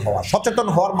সচেতন হওয়া। সচেতন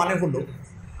হওয়ার মানে হলো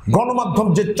গণমাধ্যম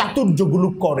যে চাতুর্যগুলো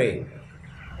করে,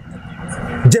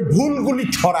 যে ভুলগুলি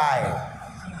ছড়ায়,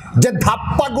 যে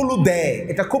ধাপ্পাগুলো দেয়,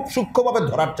 এটা খুব সূক্ষ্মভাবে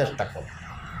ধরার চেষ্টা করে।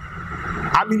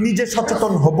 আমি নিজে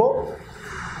সচেতন হব।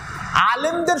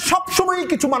 আলেমদের সবসময়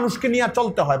কিছু মানুষকে নিয়ে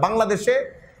চলতে হয়। বাংলাদেশে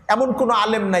এমন কোনো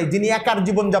আলেম নাই যিনি একার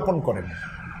জীবনযাপন করেন।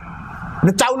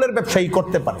 চাউলের ব্যবসায়ী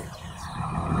করতে পারে,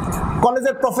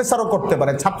 কলেজের প্রফেসরও করতে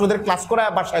পারে, ছাত্রদের ক্লাস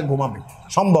করায় বাসায় ঘুমাবে।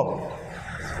 সম্ভব?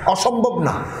 অসম্ভব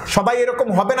না। সবাই এরকম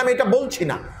হবে না আমি এটা বলছি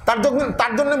না,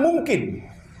 তার জন্য মুমকিন।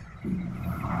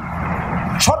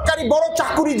 সরকারি বড়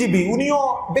চাকুরিজীবী উনিও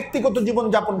ব্যক্তিগত জীবন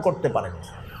যাপন করতে পারেন।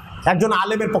 একজন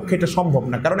আলেমের পক্ষে এটা সম্ভব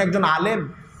না, কারণ একজন আলেম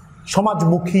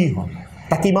সমাজমুখী হয়,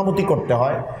 তাকে ইমামতি করতে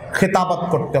হয়, খেতাবাত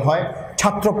করতে হয়,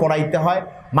 ছাত্র পড়াইতে হয়,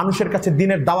 মানুষের কাছে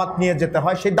দিনের দাওয়াত নিয়ে যেতে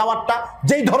হয়। সেই দাওয়াতটা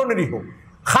যেই ধরনেরই হোক,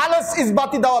 খালেস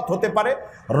ইসবাতি দাওয়াত হতে পারে,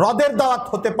 রদের দাওয়াত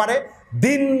হতে পারে,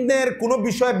 দিনের কোনো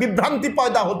বিষয়ে বিভ্রান্তি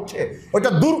পয়দা হচ্ছে ওইটা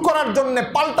দূর করার জন্য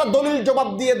পাল্টা দলিল জবাব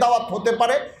দিয়ে দাওয়াত হতে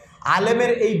পারে।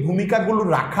 আলেমের এই ভূমিকাগুলো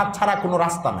রাখা ছাড়া কোনো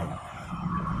রাস্তা নাই।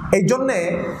 এই জন্যে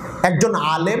একজন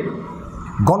আলেম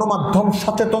গণমাধ্যম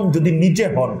সচেতন যদি নিজে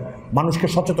হন, মানুষকে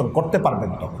সচেতন করতে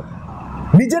পারবেন। তখন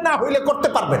নিজে না হইলে করতে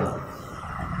পারবেন না।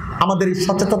 আমাদের এই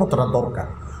সচেতনতাটা দরকার।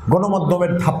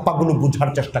 গণমাধ্যমের ধাপ্পাগুলো বুঝার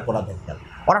চেষ্টা করা দরকার।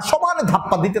 ওরা সমানে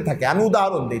ধাপ্পা দিতে থাকে। আমি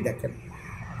উদাহরণ দিই, দেখেন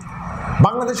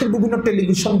বাংলাদেশের বিভিন্ন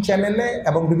টেলিভিশন চ্যানেলে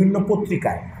এবং বিভিন্ন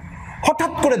পত্রিকায়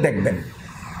হঠাৎ করে দেখবেন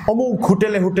অমুক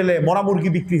হোটেলে হোটেলে মরা মুরগি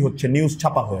বিক্রি হচ্ছে, নিউজ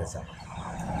ছাপা হয়ে যায়।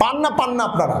 পান না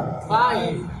আপনারা?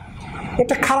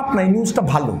 এটা খারাপ না, এই নিউজটা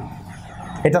ভালো।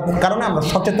 এটার কারণে আমরা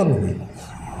সচেতন হই।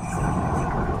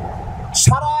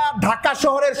 সারা ঢাকা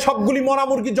শহরের সবগুলি মরা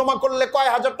মুরগি জমা করলে কয়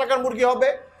হাজার টাকার মুরগি হবে?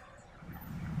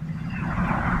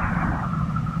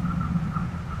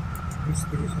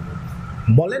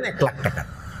 বলেন 1 লাখ টাকা,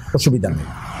 অসুবিধা নেই।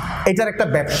 এটার একটা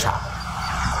ব্যবসা।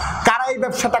 কারা এই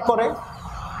ব্যবসাটা করে?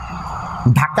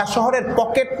 ঢাকা শহরের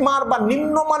পকেটমার বা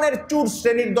নিম্নমানের চুর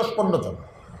শ্রেণীর 10-15 জন।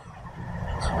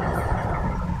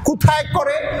 কোথায়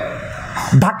করে?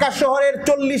 ঢাকা শহরের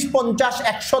 40, 50,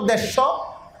 100, 150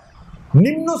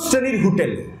 নিম্ন শ্রেণীর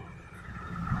হোটেল।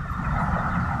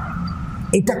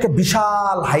 এটাকে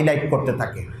বিশাল হাইলাইট করতে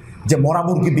থাকে যে মরা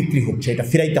মুরগি বিক্রি হচ্ছে, এটা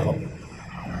ফিরাইতে হবে।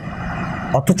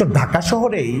 অথচ ঢাকা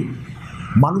শহরেই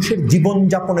মানুষের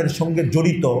জীবনযাপনের সঙ্গে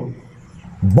জড়িত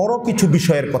বড় কিছু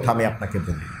বিষয়ের কথা আমি আপনাকে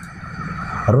বলি।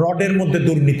 রডের মধ্যে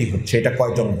দুর্নীতি হচ্ছে, এটা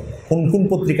কয়জন কোন কোন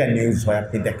পত্রিকায় নিউজ হয়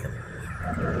আপনি দেখেন।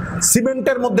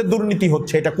 সিমেন্টের মধ্যে দুর্নীতি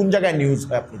হচ্ছে, এটা কোন জায়গায় নিউজ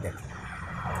হয় আপনি দেখেন।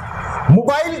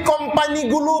 মোবাইল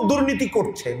কোম্পানিগুলো দুর্নীতি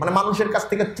করছে, মানে মানুষের কাছ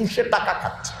থেকে চুষে টাকা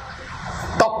খাচ্ছে।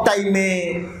 টক টাইমে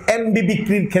এমবি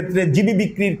বিক্রির ক্ষেত্রে, জিবি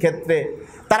বিক্রির ক্ষেত্রে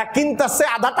তারা কিনতেছে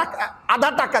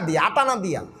আধা টাকা দিয়ে, আটানা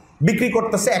দিয়া, বিক্রি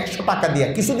করতেছে 100 টাকা দিয়া।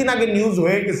 কিছুদিন আগে নিউজ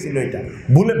হয়ে গেছিল, এটা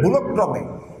ভুলক্রমে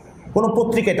কোনো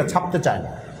পত্রিকা এটা ছাপতে চায়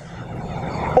না।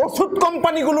 ওষুধ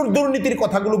কোম্পানিগুলোর দুর্নীতির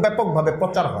কথাগুলো ব্যাপকভাবে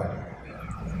প্রচার হয়।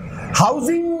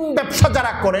 হাউজিং ব্যবসা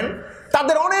যারা করেন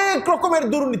তাদের অনেক রকমের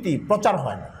দুর্নীতি প্রচার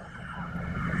হয় না।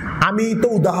 আমি তো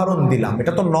উদাহরণ দিলাম,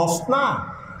 এটা তো নস না,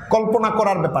 কল্পনা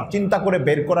করার ব্যাপার, চিন্তা করে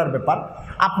বের করার ব্যাপার।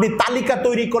 আপনি তালিকা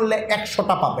তৈরি করলে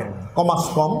 100টা পাবেন কমাস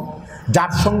কম,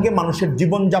 যার সঙ্গে মানুষের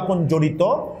জীবনযাপন জড়িত,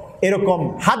 এরকম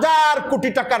হাজার কোটি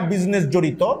টাকার বিজনেস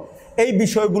জড়িত। এই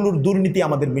বিষয়গুলোর দুর্নীতি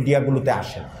আমাদের মিডিয়াগুলোতে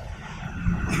আসে।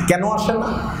 কেন আসে না?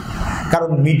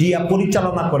 কারণ মিডিয়া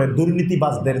পরিচালনা করে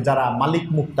দুর্নীতিবাজদের যারা মালিক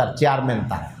মুক্তার চেয়ারম্যান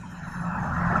তারা।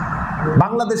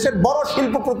 বাংলাদেশের বড়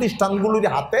শিল্প প্রতিষ্ঠানগুলোর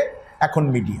হাতে এখন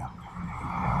মিডিয়া।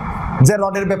 যে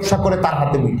রডের ব্যবসা করে তার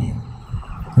হাতে মিডিয়া,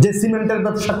 যে সিমেন্টের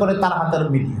ব্যবসা করে তার হাতের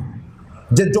মিডিয়া,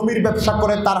 যে জমির ব্যবসা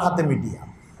করে তার হাতে মিডিয়া,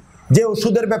 যে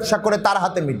ওষুধের ব্যবসা করে তার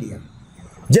হাতে মিডিয়া,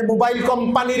 যে মোবাইল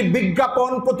কোম্পানির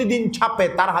বিজ্ঞাপন প্রতিদিন ছাপে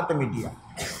তার হাতে মিডিয়া।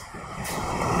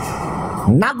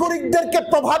 নাগরিকদেরকে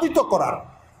প্রভাবিত করার,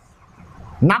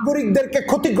 নাগরিকদেরকে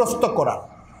ক্ষতিগ্রস্ত করার,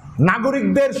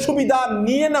 নাগরিকদের সুবিধা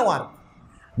নিয়ে নেওয়ার,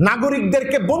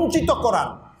 নাগরিকদেরকে বঞ্চিত করার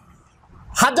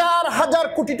হাজার হাজার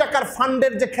কোটি টাকার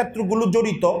ফান্ডের যে ক্ষেত্রগুলো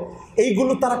জড়িত,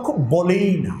 এইগুলো তারা খুব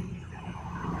বলেই না।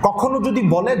 কখনো যদি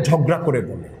বলে ঝগড়া করে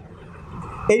বলে,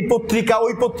 এই পত্রিকা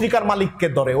ওই পত্রিকার মালিককে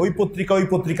ধরে, ওই পত্রিকা ওই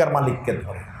পত্রিকার মালিককে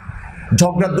ধরে,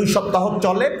 ঝগড়া 2 সপ্তাহ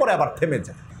চলে, পরে আবার থেমে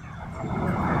যায়।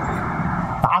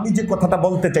 আমি যে কথাটা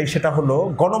বলতে চাই সেটা হলো,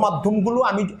 গণমাধ্যমগুলো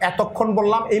আমি এতক্ষণ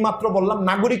বললাম, এইমাত্র বললাম,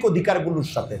 নাগরিক অধিকারগুলোর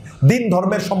সাথে দিন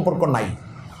ধর্মের সম্পর্ক নাই।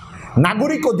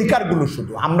 নাগরিক অধিকারগুলো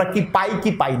শুধু আমরা কি পাই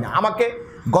কি পাই না। আমাকে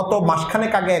গত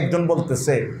মাসখানেক আগে একজন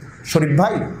বলতেছে, শরীফ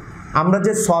ভাই আমরা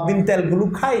যে সয়াবিন তেলগুলো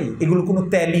খাই এগুলো কোনো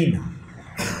তেলই না।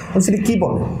 বলছি কি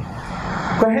বলে?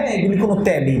 হ্যাঁ এগুলি কোনো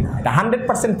তেলই না, এটা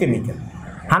 100% কেমিক্যাল,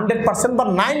 100% বা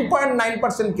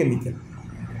 9.9% কেমিক্যাল।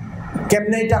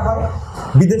 কেমনে এটা হয়?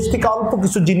 বিদেশ থেকে অল্প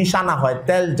কিছু জিনিস আনা হয়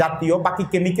তেল জাতীয়, বাকি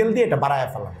কেমিক্যাল দিয়ে এটা বাড়ায়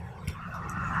ফেলা।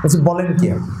 বলেন কি?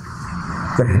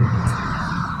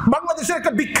 বাংলাদেশের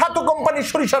একটা বিখ্যাত কোম্পানি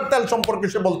সরিষার তেল সম্পর্কে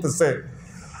সে বলতেছে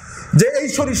যে এই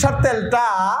সরিষার তেলটা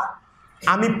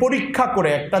আমি পরীক্ষা করে,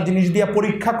 একটা জিনিস দিয়ে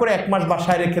পরীক্ষা করে 1 মাস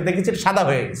বাসায় রেখে দেখেছি সাদা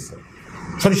হয়ে গেছে,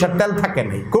 সরিষার তেল থাকে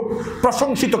নাই। খুব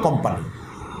প্রশংসিত কোম্পানি,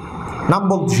 নাম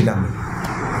বলছি না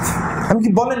আমি। কি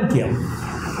বলেন কি?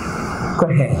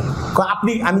 হ্যাঁ।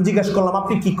 আপনি, আমি জিজ্ঞাসা করলাম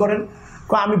আপনি কি করেন?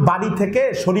 আমি বাড়ি থেকে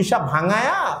সরিষা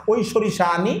ভাঙায়া ওই সরিষা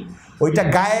আনি, ওইটা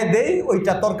গায়ে দেই,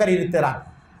 ওইটা তরকারিতে রাখি,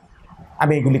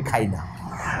 আমি এগুলি খাই না।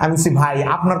 আমি বলছি ভাই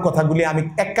আপনার কথাগুলি আমি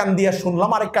এক কান দিয়ে শুনলাম,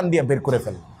 আরেক কান দিয়ে বের করে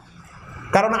ফেললাম,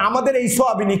 কারণ আমাদের এই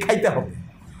সোয়াবিনই খাইতে হবে।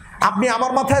 আপনি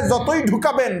আমার মাথায় যতই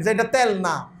ঢুকাবেন যে এটা তেল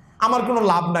না, আমার কোনো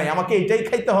লাভ নাই, আমাকে এইটাই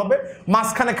খাইতে হবে।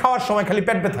 মাঝখানে খাওয়ার সময় খালি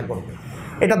পেট ব্যথা করবে,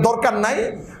 এটা দরকার নাই।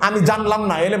 আমি জানলাম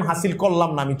না, এলেম হাসিল করলাম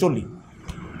না, আমি চলি।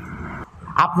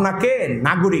 আপনাকে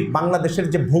নাগরিক, বাংলাদেশের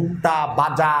যে ভোক্তা,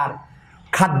 বাজার,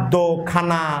 খাদ্য,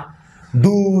 খানা,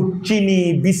 দুধ, চিনি,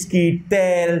 বিস্কিট,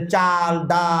 তেল, চাল,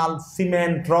 ডাল,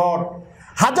 সিমেন্ট, রড,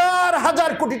 হাজার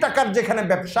হাজার কোটি টাকার যেখানে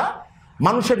ব্যবসা,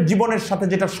 মানুষের জীবনের সাথে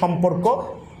যেটা সম্পর্ক,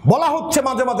 বলা হচ্ছে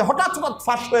মাঝে মাঝে হঠাৎ হঠাৎ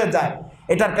ফাঁস হয়ে যায়,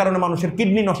 এটার কারণে মানুষের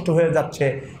কিডনি নষ্ট হয়ে যাচ্ছে,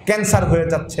 ক্যান্সার হয়ে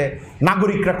যাচ্ছে,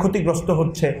 নাগরিকরা ক্ষতিগ্রস্ত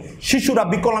হচ্ছে, শিশুরা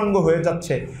বিকলাঙ্গ হয়ে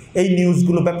যাচ্ছে। এই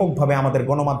নিউজগুলো ব্যাপকভাবে আমাদের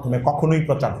গণমাধ্যমে কখনোই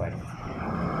প্রচার হয় না,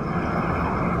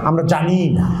 আমরা জানি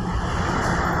না।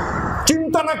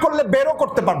 চিন্তা না করলে বেরও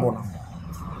করতে পারবো না।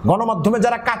 গণমাধ্যমে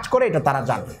যারা কাজ করে এটা তারা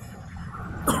জানে,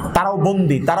 তারাও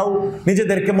বন্দী, তারাও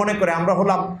নিজেদেরকে মনে করে আমরা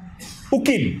হলাম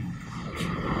উকিল।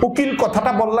 উকিল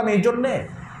কথাটা বললাম এই জন্যে,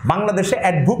 বাংলাদেশে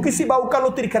অ্যাডভোকেসি বা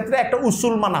উকালতির ক্ষেত্রে একটা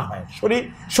উসুল মানা হয়,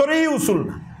 শরীয়ী উসুল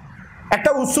না,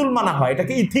 একটা উসুল মানা হয়,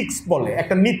 এটাকে ইথিক্স বলে,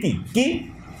 একটা নীতি। কি?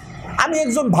 আমি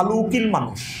একজন ভালো উকিল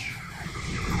মানুষ,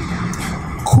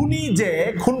 খুনি যে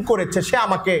খুন করেছে সে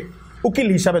আমাকে উকিল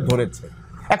হিসাবে ধরেছে,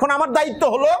 এখন আমার দায়িত্ব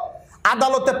হলো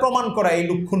আদালতে প্রমাণ করা এই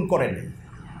লোক খুন করেন।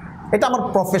 এটা আমার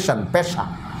প্রফেশন, পেশা,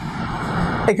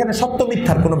 এখানে সত্য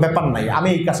মিথ্যার কোনো ব্যাপার নাই, আমি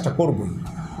এই কাজটা করবই,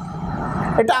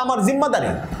 এটা আমার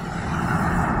জিম্মাদারি,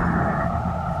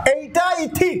 এইটা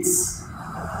ইথিক্স।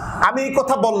 আমি এই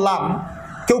কথা বললাম,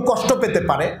 কেউ কষ্ট পেতে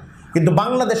পারে, কিন্তু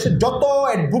বাংলাদেশে যত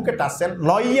অ্যাডভোকেট আছেন,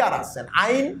 লয়ার আছেন,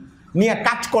 আইন নিয়ে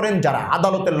কাজ করেন, যারা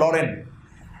আদালতে লড়েন,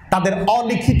 তাদের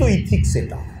অলিখিত ইথিক্স,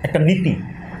 এটা একটা নীতি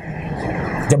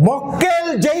যে মক্কেল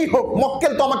যেই হোক,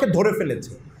 মক্কেল তো আমাকে ধরে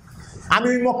ফেলেছে, আমি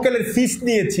ওই মক্কেলের ফিস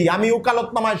নিয়েছি, আমি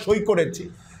ওকালতনামায় সই করেছি,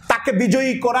 তাকে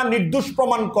বিজয়ী করা, নির্দোষ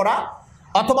প্রমাণ করা,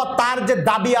 অথবা তার যে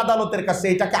দাবি আদালতের কাছে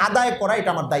এটাকে আদায় করা, এটা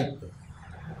আমার দায়িত্ব,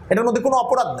 এটার মধ্যে কোনো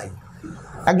অপরাধ নাই।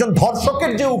 একজন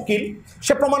ধর্ষকের যে উকিল,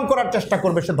 সে প্রমাণ করার চেষ্টা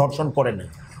করবে সে ধর্ষণ করে নাই,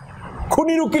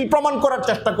 খুনির উকিল প্রমাণ করার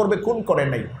চেষ্টা করবে খুন করে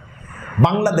নাই।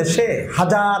 বাংলাদেশে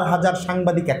হাজার হাজার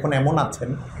সাংবাদিক এখন এমন আছেন,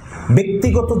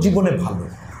 ব্যক্তিগত জীবনে ভালো,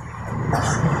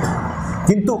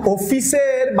 কিন্তু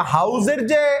অফিসের বা হাউজের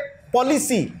যে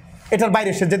পলিসি এটার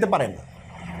বাইরে সে যেতে পারে না।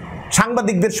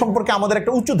 সাংবাদিকদের সম্পর্কে আমাদের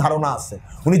একটা উঁচু ধারণা আছে,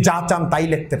 উনি যা চান তাই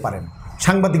লিখতে পারেন,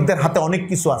 সাংবাদিকদের হাতে অনেক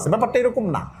কিছু আছে, ব্যাপারটা এরকম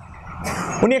না,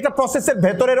 উনি একটা প্রসেসের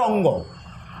ভেতরের অঙ্গ।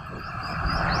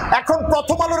 এখন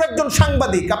প্রথম আলোর একজন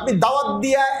সাংবাদিক, আপনি দাওয়াত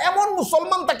দিয়া এমন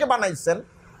মুসলমান তাকে বানাইছেন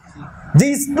যে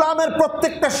ইসলামের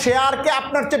প্রত্যেকটা শেয়ারকে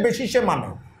আপনার চেয়ে বেশি সে মানে,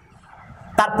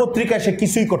 তার পত্রিকায় সে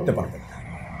কিছুই করতে পারবে না,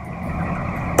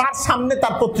 তার সামনে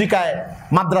তার পত্রিকায়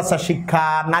মাদ্রাসা শিক্ষা,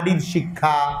 নারীর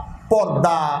শিক্ষা,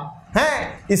 পর্দা, হ্যাঁ,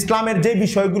 ইসলামের যে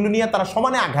বিষয়গুলো নিয়ে তারা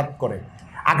সমানে আঘাত করে,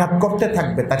 আঘাত করতে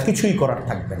থাকবে, তার কিছুই করার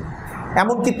থাকবে না।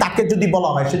 এমনকি তাকে যদি বলা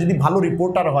হয়, সে যদি ভালো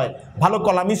রিপোর্টার হয়, ভালো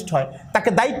কলামিস্ট হয়, তাকে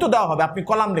দায়িত্ব দেওয়া হবে, আপনি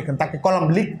কলাম লেখেন, তাকে কলাম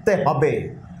লিখতে হবে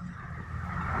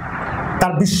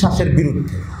তার বিশ্বাসের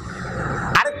বিরুদ্ধে।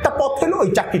 আরেকটা পথ হলো ওই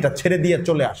চাকরিটা ছেড়ে দিয়ে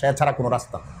চলে আসা, এছাড়া কোনো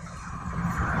রাস্তা।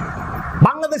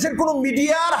 বাংলাদেশের কোনো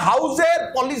মিডিয়ার হাউসের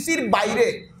পলিসির বাইরে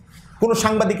কোনো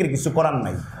সাংবাদিকের কিছু করার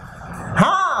নাই।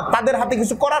 হ্যাঁ, তাদের হাতে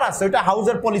কিছু করার আছে, ওইটা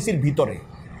হাউসের পলিসির ভিতরে।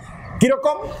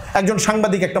 কিরকম? একজন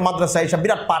সাংবাদিক একটা মাদ্রাসায় এসে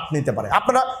বিরাট পাঠ নিতে পারে।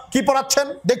 আপনারা কি পড়াচ্ছেন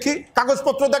দেখি,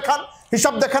 কাগজপত্র দেখান,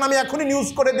 হিসাব দেখান, আমি এখনই নিউজ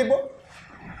করে দেব।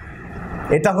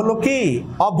 এটা হলো কি?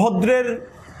 অভদ্রের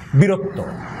বীরত্ব,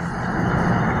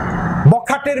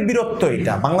 বখাটের বীরত্ব।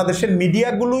 এটা বাংলাদেশের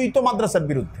মিডিয়াগুলোই তো মাদ্রাসার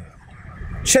বিরুদ্ধে।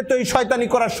 সে তো এই শয়তানি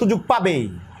করার সুযোগ পাবেই।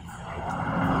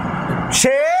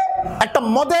 সে একটা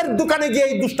মদের দোকানে গিয়ে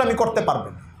এই দুষ্টামি করতে পারবে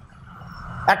না,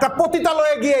 একটা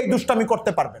পতিতালয়ে গিয়ে এই দুষ্টামি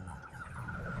করতে পারবে না,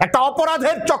 একটা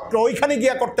অপরাধের চক্র ওইখানে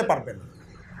গিয়ে করতে পারবে না।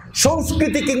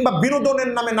 সংস্কৃতি কিংবা বিনোদনের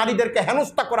নামে নারীদেরকে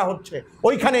হেনস্থা করা হচ্ছে,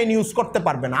 ওইখানে এই নিউজ করতে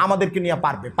পারবে না। আমাদেরকে নিয়ে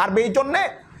পারবে। পারবে এই জন্যে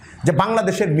যে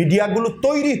বাংলাদেশের মিডিয়াগুলো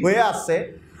তৈরি হয়ে আছে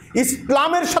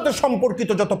ইসলামের সাথে সম্পর্কিত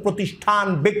যত প্রতিষ্ঠান,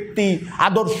 ব্যক্তি,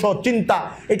 আদর্শ, চিন্তা,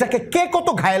 এটাকে কে কত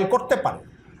ঘায়েল করতে পারে।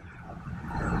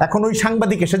 এখন ওই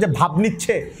সাংবাদিক এসে যে ভাব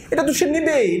নিচ্ছে, এটা তো সে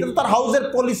নিবেই, এটা তো তার হাউসের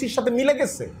পলিসির সাথে মিলে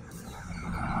গেছে,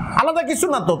 আলাদা কিছু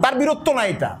না, তো তার বীরত্ব না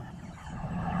এটা।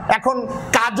 এখন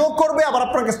কাজও করবে, আবার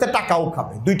আপনার কাছ থেকে টাকাও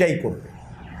খাবে, দুইটাই করবে।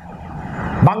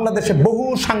 বাংলাদেশে বহু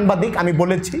সাংবাদিক, আমি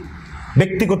বলেছি,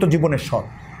 ব্যক্তিগত জীবনে সৎ,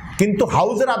 কিন্তু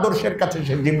হাউসের আদর্শের কাছে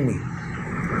সে জিম্মি।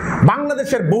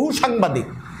 বাংলাদেশের বহু সাংবাদিক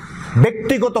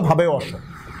ব্যক্তিগতভাবে অসৎ,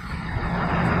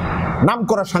 নাম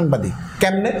করা সাংবাদিক।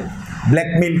 কেমনে?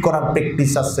 ব্ল্যাকমেইল করার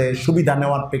প্র্যাকটিস আছে, সুবিধা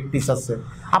নেওয়ার প্র্যাকটিস আছে।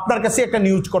 আপনার কাছে একটা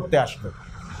নিউজ করতে আসবে,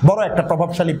 বড় একটা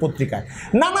প্রভাবশালী পত্রিকায়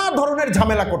নানা ধরনের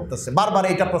ঝামেলা করতেছে, বারবার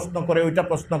এইটা প্রশ্ন করে, ওইটা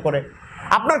প্রশ্ন করে।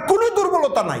 আপনার কোনো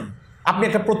দুর্বলতা নাই, আপনি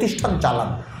একটা প্রতিষ্ঠান চালান।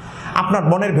 আপনার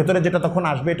মনের ভেতরে যেটা তখন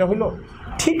আসবে, এটা হইলো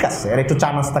ঠিক আছে, আর একটু চা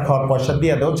নাস্তা খাওয়ার পয়সা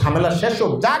দিয়ে দাও, ঝামেলা শেষ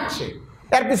হোক, যাচ্ছে,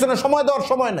 এর পিছনে সময় দেওয়ার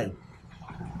সময় নাই।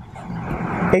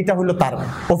 এইটা হইলো তার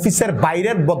অফিসের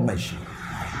বাইরের বদমাইশি।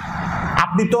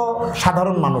 আপনি তো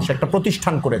সাধারণ মানুষ, একটা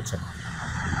প্রতিষ্ঠান করেছেন,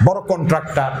 বড়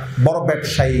কন্ট্রাক্টর, বড়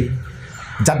ব্যবসায়ী,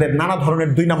 যাদের নানা ধরনের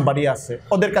দুই নাম্বারই আছে,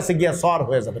 ওদের কাছে গিয়ে সওয়ার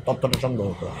হয়ে যাবে তথ্যটা সংগ্রহ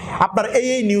করে। আপনার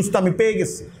এই নিউজটা আমি পেয়ে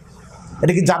গেছি,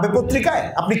 এটা কি যাবে পত্রিকায়?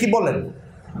 আপনি কি বলেন?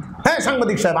 হ্যাঁ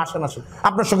সাংবাদিক সাহেব আসেন, আসেন,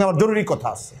 আপনার সঙ্গে আমার জরুরি কথা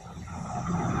আছে।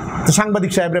 তো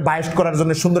সাংবাদিক সাহেবরে বায়াস করার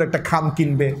জন্য সুন্দর একটা খাম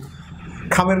কিনবে,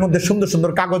 খামের মধ্যে সুন্দর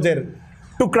সুন্দর কাগজের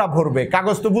টুকরা ভরবে।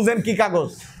 কাগজ তো বুঝেন কি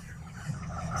কাগজ,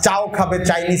 চাও খাবে,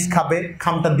 চাইনিজ খাবে,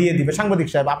 খামটা দিয়ে দিবে। সাংবাদিক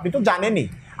সাহেব আপনি তো জানেনই,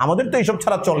 আমাদের তো এইসব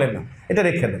ছাড়া চলে না, এটা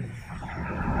রেখে দেন।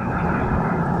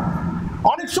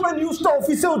 অনেক সময় নিউজটা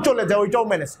অফিসেও চলে যায়, ওইটাও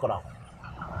ম্যানেজ করা হয়।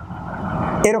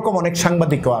 এরকম অনেক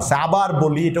সাংবাদিকও আছে। আবার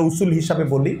বলি, এটা উসুল হিসাবে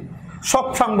বলি, সব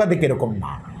সাংবাদিক এরকম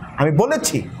না। আমি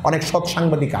বলেছি অনেক সৎ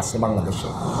সাংবাদিক আছে বাংলাদেশে।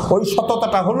 ওই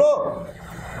সততাটা হলো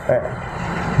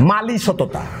মালি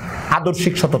সততা,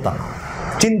 আদর্শিক সততা,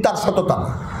 চিন্তার সততা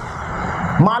না,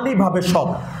 মালি ভাবে সৎ।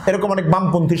 এরকম অনেক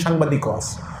বামপন্থী সাংবাদিকও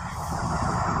আছে,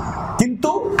 কিন্তু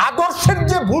আদর্শের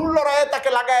যে ভুল লড়াইয়ে তাকে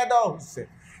লাগায় দেওয়া হচ্ছে,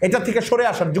 এটা থেকে সরে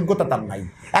আসার যোগ্যতা তার নাই।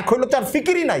 এক হইলো তার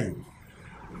ফিকিরই নাই,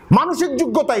 মানসিক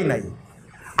যোগ্যতাই নাই।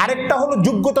 আরেকটা হলো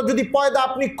যোগ্যতা যদি পয়দা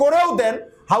আপনি করেও দেন,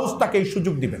 হাউস তাকে এই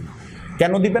সুযোগ দিবে না।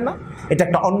 কেন দিবে না? এটা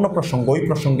একটা অন্য প্রসঙ্গ, ওই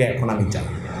প্রসঙ্গে এখন আমি চাই।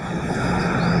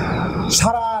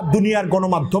 সারা দুনিয়ার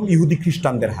গণমাধ্যম ইহুদি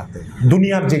খ্রিস্টানদের হাতে,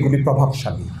 দুনিয়ার যেগুলি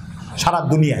প্রভাবশালী সারা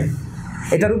দুনিয়ায়,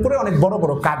 এটার উপরে অনেক বড়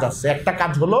বড় কাজ আছে। একটা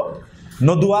কাজ হলো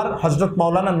নদুয়ার হজরত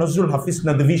মাওলানা নজরুল হাফিজ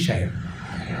নদভী সাহেব,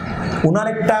 ওনার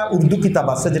একটা উর্দু কিতাব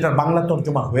আছে যেটার বাংলা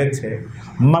তর্জমা হয়েছে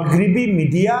মাগরিবি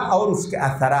মিডিয়া আর উসকে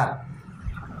আসারাত।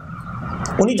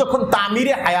 উনি যখন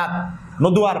তামিরে হায়াত,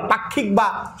 নদুয়ার পাক্ষিক বা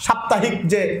সাপ্তাহিক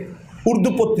যে উর্দু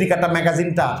পত্রিকাটা,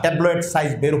 ম্যাগাজিনটা ট্যাবলয়েড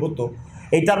সাইজ বের হতো,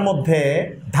 এইটার মধ্যে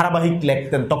ধারাবাহিক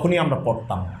লেখতেন, তখনই আমরা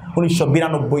পড়তাম।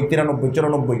 1992, 93,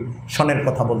 94 সনের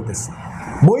কথা বলতেছি।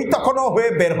 বই তখনও হয়ে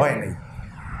বের হয় নাই।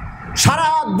 সারা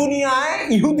দুনিয়ায়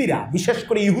ইহুদিরা, বিশেষ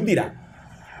করে ইহুদিরা,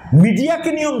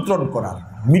 মিডিয়াকে নিয়ন্ত্রণ করার,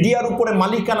 মিডিয়ার উপরে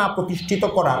মালিকানা প্রতিষ্ঠিত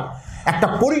করার একটা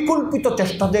পরিকল্পিত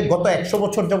চেষ্টা যে গত 100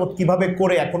 বছর যাবৎ কিভাবে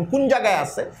করে এখন কোন জায়গায়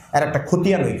আছে, এর একটা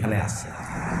খতিয়ান ওইখানে আছে।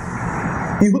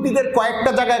 ইহুদিদের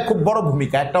কয়েকটা জায়গায় খুব বড়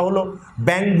ভূমিকা। একটা হলো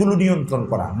ব্যাংকগুলো নিয়ন্ত্রণ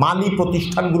করা, মালি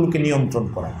প্রতিষ্ঠানগুলোকে নিয়ন্ত্রণ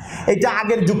করা। এটা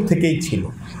আগের যুগ থেকেই ছিল।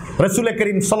 রাসূল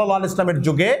করিম সাল্লাল্লাহু আলাইহি ওয়াসাল্লামের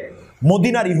যুগে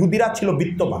মদিনার ইহুদিরা ছিল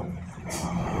বিত্তবান,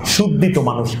 সুদ দিত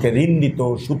মানুষকে, ঋণ দিত,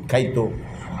 সুদ খাইত।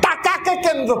 টাকাকে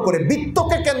কেন্দ্র করে,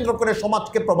 বিত্তকে কেন্দ্র করে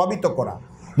সমাজকে প্রভাবিত করা,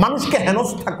 মানুষকে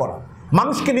হেনস্থা করা,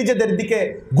 মানুষকে নিজেদের দিকে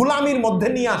গোলামির মধ্যে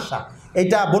নিয়ে আসা,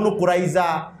 এটা বনু কুরাইজা,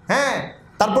 হ্যাঁ,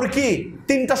 তারপর কি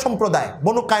 3টা সম্প্রদায়,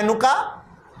 বনু কায়নুকা,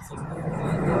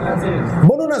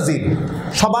 বনু নাজির,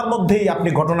 সবার মধ্যেই আপনি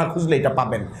ঘটনা খুঁজলে এটা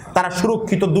পাবেন। তারা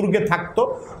সুরক্ষিত দুর্গে থাকতো।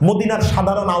 মদিনার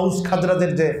সাধারণ আউস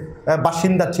খাজরাজের যে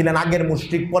বাসিন্দা ছিলেন, আগের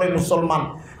মুশরিক পরে মুসলমান,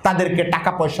 তাদেরকে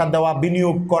টাকা পয়সা দেওয়া,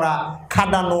 বিনিয়োগ করা,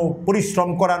 খাটানো, পরিশ্রম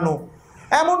করানো,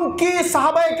 এমনকি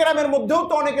সাহাবায়ে কেরামের মধ্যেও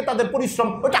তো অনেকে তাদের পরিশ্রম,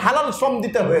 ওইটা হালাল শ্রম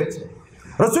দিতে হয়েছে।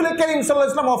 রাসূল করিম সাল্লাল্লাহু আলাইহি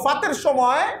ওয়াসাল্লাম ওয়াফাতের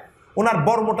সময় ওনার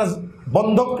বর্মটা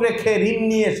বন্ধক রেখে ঋণ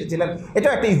নিয়ে এসেছিলেন,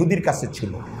 এটাও একটা ইহুদির কাছে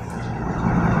ছিল।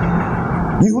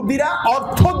 ইহুদিরা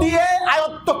অর্থ দিয়ে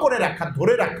আয়ত্ত করে রাখা,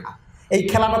 ধরে রাখা, এই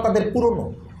খেলাটা তাদের পুরনো।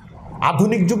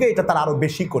 আধুনিক যুগে এটা তারা আরো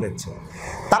বেশি করেছে।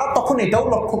 তারা তখন এটাও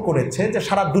লক্ষ্য করেছে যে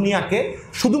সারা দুনিয়াকে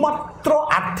শুধুমাত্র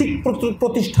আর্থিক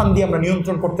প্রতিষ্ঠান দিয়ে আমরা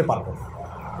নিয়ন্ত্রণ করতে পারবো না।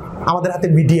 আমাদের হাতে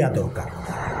মিডিয়া দরকার,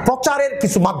 প্রচারের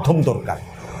কিছু মাধ্যম দরকার।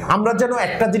 আমরা যেন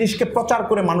একটা জিনিসকে প্রচার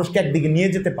করে মানুষকে একদিকে নিয়ে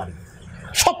যেতে পারি,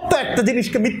 সত্য একটা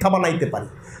জিনিসকে মিথ্যা বানাইতে পারি,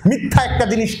 মিথ্যা একটা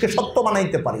জিনিসকে সত্য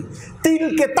বানাইতে পারি,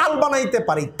 তিলকে তাল বানাইতে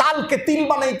পারি, তালকে তিল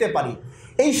বানাইতে পারি।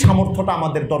 এই সামর্থ্যটা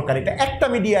আমাদের দরকার। এটা একটা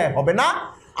মিডিয়ায় হবে না,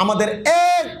 আমাদের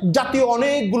এক জাতীয়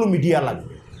অনেকগুলো মিডিয়া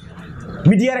লাগবে।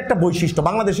 মিডিয়ার একটা বৈশিষ্ট্য,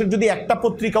 বাংলাদেশের যদি একটা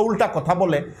পত্রিকা উল্টা কথা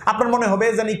বলে আপনার মনে হবে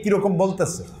জানি কিরকম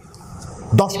বলতেছে।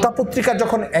 10টা পত্রিকা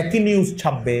যখন একই নিউজ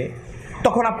ছাপবে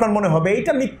তখন আপনার মনে হবে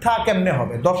এটা মিথ্যা কেমনে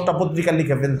হবে। 10টা পত্রিকা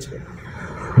লিখে ফেলছে,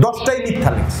 10টাই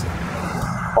মিথ্যা লিখছে।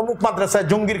 অমুক মাদ্রাসায়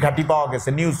জঙ্গির ঘাঁটি পাওয়া গেছে,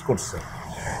 নিউজ করছে,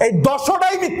 এই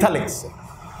 10টাই মিথ্যা লিখছে।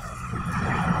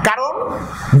 কারণ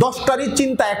 10টারই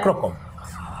চিন্তা একরকম,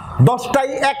 10টাই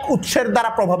এক উৎসের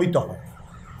দ্বারা প্রভাবিত হয়,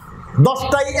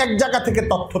 10টাই এক জায়গা থেকে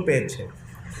তথ্য পেয়েছে,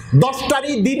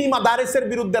 10টারই দ্বীনি মাদারেসের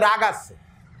বিরুদ্ধে রাগ আছে,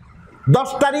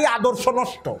 10টারই আদর্শ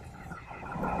নষ্ট।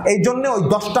 এই জন্য ওই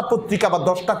 10টা পত্রিকা বা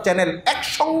 10টা চ্যানেল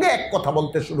একসঙ্গে এক কথা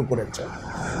বলতে শুরু করেছে।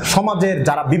 সমাজের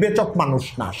যারা বিবেচক মানুষ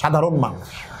না, সাধারণ মানুষ,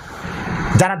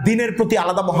 যারা দিনের প্রতি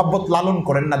আলাদা মহাব্বত লালন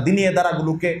করেন না, দিনী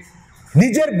এদারাগুলোকে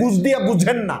নিজের বুঝ দিয়ে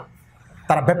বুঝেন না,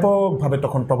 তারা ব্যাপকভাবে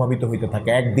তখন প্রভাবিত হইতে থাকে।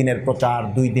 1 দিনের প্রচার,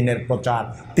 2 দিনের প্রচার,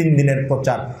 3 দিনের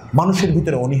প্রচার, মানুষের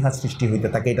ভিতরে অনীহা সৃষ্টি হইতে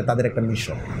থাকে। এটা তাদের একটা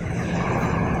মিশন।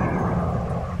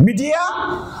 মিডিয়া,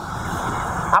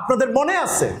 আপনাদের মনে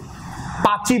আছে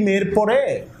 5ই মের পরে,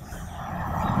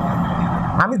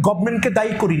 আমি গভর্নমেন্টকে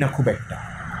দায়ী করি না খুব একটা,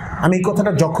 আমি এই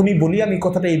কথাটা যখনই বলি আমি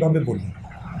কথাটা এইভাবে বলি,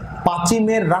 5ই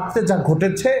মের রাত্রে যা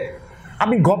ঘটেছে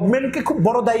আমি গভর্নমেন্টকে খুব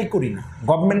বড় দায়ী করি না।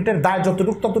 গভর্নমেন্টের দায়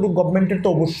যতটুকু ততটুকু গভর্নমেন্টের তো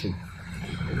অবশ্যই।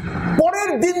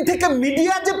 পরের দিন থেকে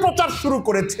মিডিয়া যে প্রচার শুরু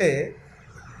করেছে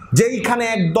যে এইখানে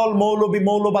একদল মৌলবী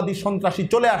মৌলবাদী সন্ত্রাসী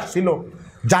চলে আসছিল,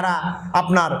 যারা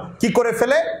আপনার কি করে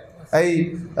ফেলে, এই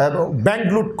ব্যাংক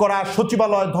লুট করা,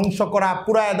 সচিবালয় ধ্বংস করা,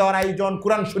 পুরায় দেওয়ার আয়োজন,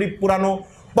 কোরআন শরীফ পুরানো,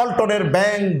 পল্টনের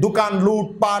ব্যাংক দোকান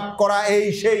লুটপাট করা, এই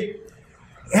সেই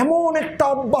এমন একটা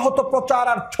অব্যাহত প্রচার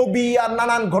আর ছবি আর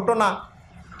নানান ঘটনা।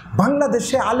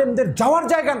 বাংলাদেশে আলেমদের যাওয়ার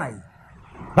জায়গা নাই,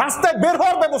 রাস্তায় বের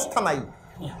হওয়ার ব্যবস্থা নাই।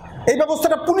 এই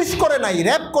ব্যবস্থাটা পুলিশ করে নাই,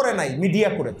 র্যাব করে নাই, মিডিয়া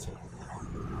করেছে।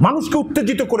 মানুষকে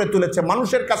উত্তেজিত করে তুলেছে।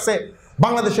 মানুষের কাছে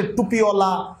বাংলাদেশের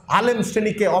টুপিওয়ালা আলেম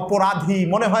শ্রেণীকে অপরাধী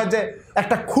মনে হয়, যে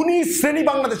একটা খুনি শ্রেণী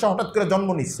বাংলাদেশে হঠাৎ করে জন্ম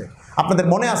নিচ্ছে। আপনাদের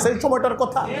মনে আছে এই সময়টার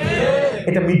কথা?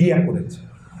 এটা মিডিয়া করেছে।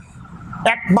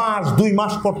 1 মাস 2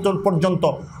 মাস পর্যন্ত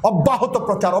অব্যাহত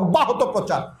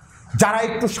প্রচার। যারা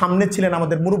একটু সামনে ছিলেন,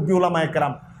 আমাদের মুরব্বী উলামায়ে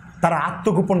কেরাম, তারা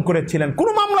আত্মগোপন করেছিলেন।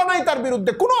 কোনো মামলা নাই তার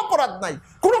বিরুদ্ধে, কোনো অপরাধ নাই,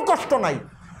 কোনো কষ্ট নাই,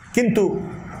 কিন্তু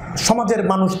সমাজের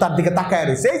মানুষ তার দিকে তাকায়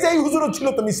রয়েছে। এই যে এই হুজুরও ছিল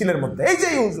তো মিছিলের মধ্যে, এই যে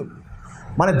এই হুজুর,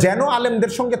 মানে যেন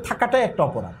আলেমদের সঙ্গে থাকাটাই একটা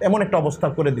অপরাধ, এমন একটা অবস্থা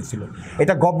করে দিছিল।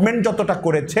 এটা গভর্নমেন্ট যতটা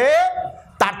করেছে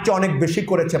তার চেয়ে অনেক বেশি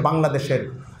করেছে বাংলাদেশের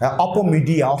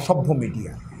অপমিডিয়া, অসভ্য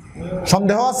মিডিয়া।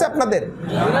 সন্দেহ আছে আপনাদের?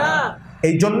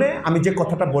 এই জন্যে আমি যে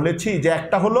কথাটা বলেছি, যে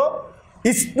একটা হলো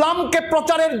ইসলামকে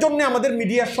প্রচারের জন্য আমাদের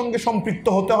মিডিয়ার সঙ্গে সম্পৃক্ত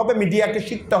হতে হবে, মিডিয়াকে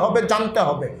শিখতে হবে, জানতে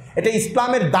হবে। এটা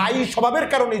ইসলামের দায়ী স্বভাবের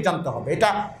কারণেই জানতে হবে। এটা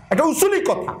একটা উসুলি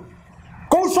কথা।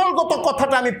 কৌশলগত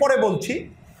কথাটা আমি পরে বলছি,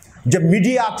 যে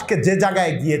মিডিয়া আজকে যে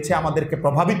জায়গায় গিয়েছে আমাদেরকে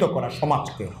প্রভাবিত করা,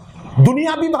 সমাজকে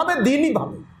দুনিয়াবিভাবে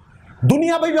দ্বীনিভাবে,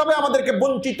 দুনিয়াবিভাবে আমাদেরকে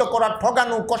বঞ্চিত করা,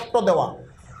 ঠগানো, কষ্ট দেওয়া,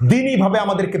 দ্বীনিভাবে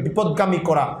আমাদেরকে বিপদগামী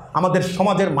করা, আমাদের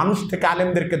সমাজের মানুষ থেকে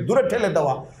আলেমদেরকে দূরে ঠেলে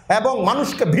দেওয়া, এবং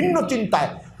মানুষকে ভিন্ন চিন্তায়,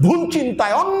 ভুল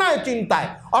চিন্তায়, অন্যায় চিন্তায়,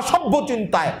 অসভ্য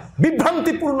চিন্তায়,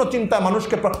 বিভ্রান্তিপূর্ণ চিন্তায়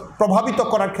মানুষকে প্রভাবিত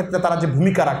করার ক্ষেত্রে তারা যে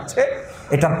ভূমিকা রাখছে,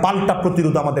 এটার পাল্টা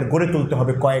প্রতিরোধ আমাদের গড়ে তুলতে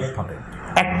হবে কয়েকভাবে।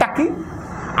 একটা কি,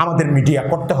 আমাদের মিডিয়া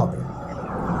করতে হবে,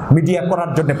 মিডিয়া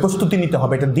করার জন্য প্রস্তুতি নিতে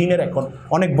হবে। এটা দিনের এখন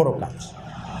অনেক বড় কাজ।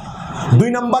 2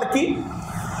 নাম্বার কি,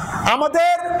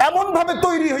 আমাদের এমনভাবে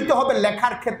তৈরি হইতে হবে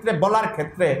লেখার ক্ষেত্রে, বলার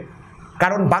ক্ষেত্রে।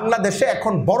 কারণ বাংলাদেশে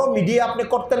এখন বড় মিডিয়া আপনি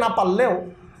করতে না পারলেও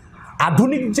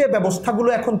আধুনিক যে ব্যবস্থাগুলো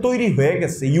এখন তৈরি হয়ে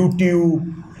গেছে, YouTube,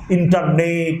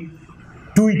 internet,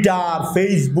 Twitter,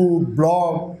 Facebook,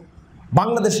 blog,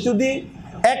 বাংলাদেশে যদি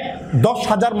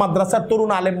 10,000 মাদ্রাসার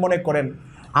তরুণ আলেম মনে করেন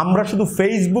আমরা শুধু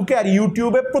ফেসবুকে আর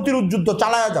ইউটিউবে প্রতিরোধ যুদ্ধ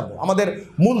চালায়া যাব, আমাদের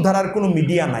মূলধারার কোনো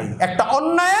মিডিয়া নাই, একটা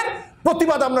অন্যায়ের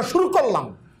প্রতিবাদ আমরা শুরু করলাম,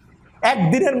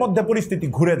 একদিনের মধ্যে পরিস্থিতি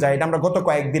ঘুরে যায়। এটা আমরা গত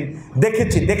কয়েকদিন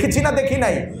দেখেছি না দেখি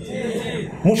নাই?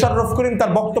 মুশাররফ করিম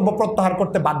তার বক্তব্য প্রত্যাহার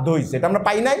করতে বাধ্য হয়েছে, এটা আমরা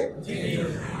পাই নাই?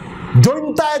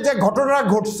 জৈন্তায় যে ঘটনা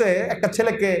ঘটছে, একটা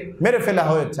ছেলেকে মেরে ফেলা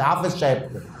হয়েছে, হাফেজ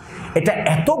সাহেবকে, এটা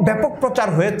এত ব্যাপক প্রচার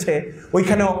হয়েছে,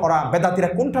 ওইখানে ওরা বেদাতিরা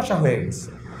কোণঠাসা হয়ে গেছে।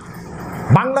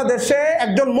 বাংলাদেশে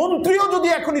একজন মন্ত্রীও যদি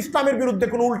এখন ইসলামের বিরুদ্ধে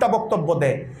কোনো উল্টা বক্তব্য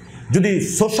দেয়, যদি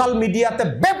সোশ্যাল মিডিয়াতে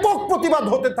ব্যাপক প্রতিবাদ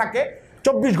হতে থাকে,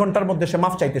 24 ঘন্টার মধ্যে সে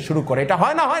মাফ চাইতে শুরু করে। এটা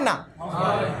হয় না? হয় না?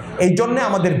 এই জন্য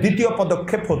আমাদের দ্বিতীয়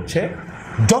পদক্ষেপ হচ্ছে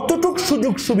যতটুক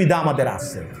সুযোগ সুবিধা আমাদের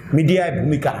আছে মিডিয়ায়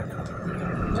ভূমিকা রাখা,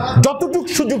 যতটুক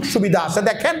সুযোগ সুবিধা আছে।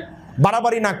 দেখেন,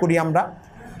 বাড়াবাড়ি না করি, আমরা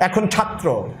এখন ছাত্র,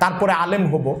 তারপরে আলেম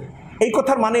হব, এই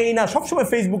কথার মানে এই না সবসময়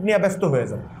ফেসবুক নিয়ে ব্যস্ত হয়ে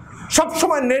যাবো,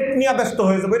 সবসময় নেট নিয়ে ব্যস্ত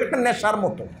হয়ে যাবো, এটা একটা নেশার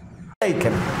মতো।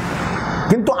 এইখানে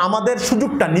কিন্তু আমাদের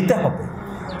সুযোগটা নিতে হবে।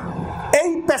 এই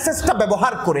প্যাসেজটা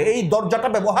ব্যবহার করে, এই দরজাটা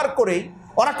ব্যবহার করেই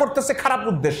ওরা করতেছে খারাপ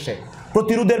উদ্দেশ্যে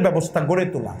প্রতিরোধের ব্যবস্থা গড়ে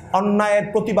তোলা, অন্যায়ের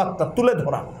প্রতিবাদটা তুলে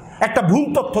ধরা, একটা ভুল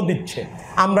তথ্য দিচ্ছে,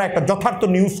 আমরা একটা যথার্থ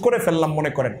নিউজ করে ফেললাম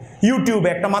মনে করেন, ইউটিউবে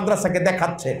একটা মাদ্রাসাকে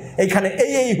দেখাচ্ছে এইখানে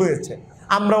এই হয়েছে,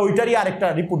 আমরা ওইটারই আরেকটা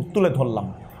রিপোর্ট তুলে ধরলাম,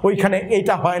 ওইখানে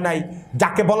এইটা হয় নাই,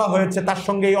 যাকে বলা হয়েছে তার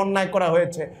সঙ্গে এই অন্যায় করা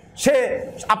হয়েছে, সে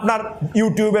আপনার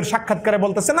ইউটিউবের সাক্ষাৎকারে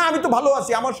বলতেছে না আমি তো ভালো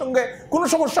আছি, আমার সঙ্গে কোনো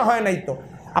সমস্যা হয় নাই। তো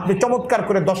আপনি চমৎকার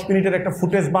করে 10 মিনিটের একটা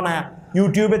ফুটেজ বানায়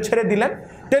ইউটিউবে ছেড়ে দিলেন,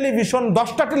 টেলিভিশন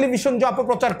 10টা টেলিভিশন যে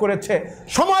অপপ্রচার করেছে,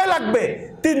 সময় লাগবে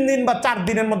 3 দিন বা 4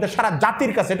 দিনের মধ্যে সারা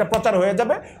জাতির কাছে এটা প্রচার হয়ে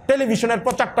যাবে। টেলিভিশনের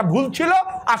প্রচারটা ভুল ছিল,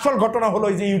 আসল ঘটনা হলো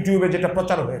এই যে ইউটিউবে যেটা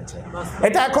প্রচার হয়েছে।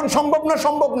 এটা এখন সম্ভব না?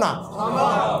 সম্ভব না?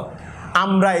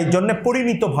 আমরা এই জন্য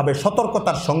পরিমিতভাবে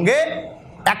সতর্কতার সঙ্গে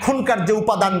এখনকার যে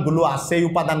উপাদানগুলো আছে এই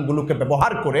উপাদানগুলোকে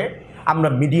ব্যবহার করে আমরা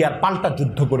মিডিয়ার পাল্টা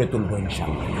যুদ্ধ করে তুলব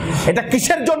ইনশাআল্লাহ। এটা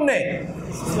কিসের জন্যে?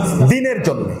 দিনের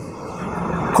জন্যে।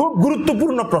 খুব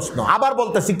গুরুত্বপূর্ণ প্রশ্ন, আবার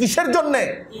বলতেছি, কিসের জন্যে?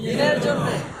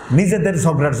 নিজেদের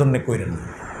ঝগড়ার জন্য কইরেন না।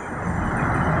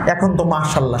 এখন তো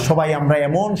মাশাআল্লাহ সবাই আমরা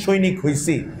এমন সৈনিক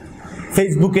হইছি,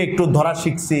 ফেসবুকে একটু ধরা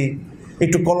শিখছি,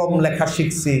 একটু কলম লেখা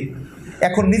শিখছি,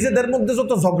 এখন নিজেদের মধ্যে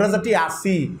যত ঝগড়াঝাটি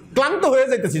আসি ক্লান্ত হয়ে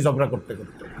যাইতেছি ঝগড়া করতে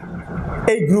করতে,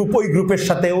 এই গ্রুপ ওই গ্রুপের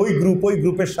সাথে, ওই গ্রুপ ওই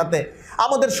গ্রুপের সাথে,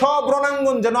 আমাদের সব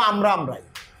রণাঙ্গন যেন আমরাই।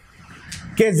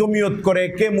 কে জমিয়ত করে,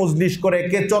 কে মজলিস করে,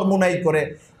 কে চরমুনাই করে,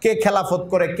 কে খেলাফত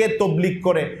করে, কে তবলিগ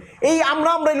করে, এই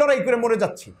আমরাই লড়াই করে মরে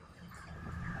যাচ্ছি।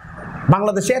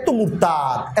 বাংলাদেশে এত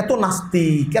মুরতাদ, এত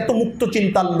নাস্তিক, এত মুক্ত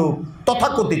চিন্তার লোক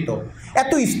তথাকথিত,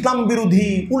 এত ইসলাম বিরোধী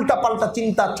উল্টাপাল্টা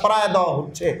চিন্তা ছড়ায় দেওয়া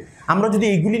হচ্ছে। আমরা যদি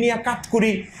এইগুলি নিয়ে কাজ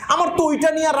করি, আমার তো ওইটা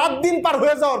নিয়ে রাত দিন পার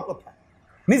হয়ে যাওয়ার কথা,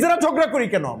 নিজেরা ঝগড়া করি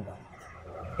কেন আমরা?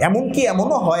 এমনকি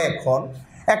এমনও হয়, এখন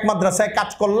এক মাদ্রাসায় কাজ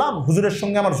করলাম, হুজুরের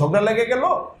সঙ্গে আমার ঝগড়া লেগে গেল,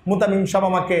 মুতামিম সাহেব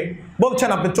আমাকে বলছেন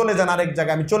আপনি চলে যান আরেক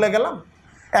জায়গায়, আমি চলে গেলাম,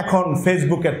 এখন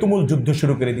ফেসবুকে তুমুল যুদ্ধ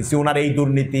শুরু করে দিছি, ওনার এই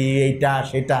দুর্নীতি, এইটা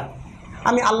সেটা।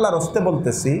 আমি আল্লাহর হস্তে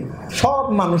বলতেছি, সব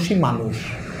মানুষই মানুষ,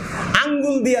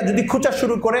 আঙ্গুল দিয়া যদি খোঁচা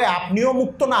শুরু করে আপনিও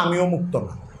মুক্ত না, আমিও মুক্ত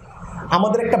না।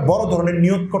 আমাদের একটা বড় ধরনের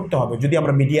নিয়ত করতে হবে যদি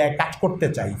আমরা মিডিয়ায় কাজ করতে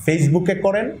চাই। ফেসবুকে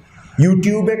করেন,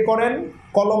 ইউটিউবে করেন,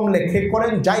 কলম লেখে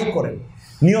করেন, যাই করেন,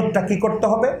 নিয়তটা কি করতে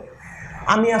হবে?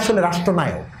 আমি আসলে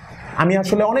রাষ্ট্রনায়ক, আমি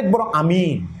আসলে অনেক বড়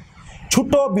আমিন,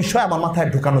 ছোট বিষয় আমার মাথায়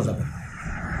ঢুকানো যাবে।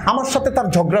 আমার সাথে তার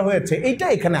ঝগড়া হয়েছে, এইটা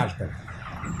এখানে আসবে না।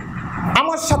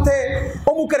 আমার সাথে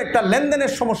অমুকের একটা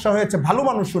লেনদেনের সমস্যা হয়েছে, ভালো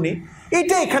মানুষ উনি,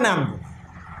 এইটা এখানে আনবো।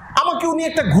 আমাকে উনি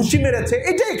একটা ঘুষি মেরেছে,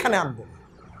 এইটা এখানে আনবো।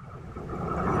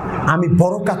 আমি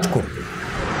বড় কাজ করব,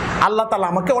 আল্লাহ তাআলা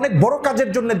আমাকে অনেক বড় কাজের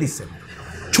জন্য দিচ্ছেন।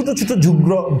 ছোট ছোট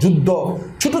যুদ্ধ,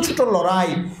 ছোট ছোট লড়াই,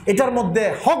 এটার মধ্যে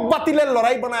হক বাতিলের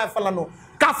লড়াই বানায় ফেলানো,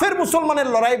 কাফের মুসলমানের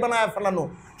লড়াই বানায় ফেলানো,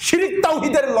 শিরিক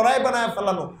তাওহীদের লড়াই বানায়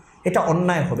ফেলানো, এটা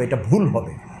অন্যায় হবে, এটা ভুল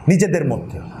হবে নিজেদের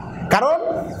মধ্যে। কারণ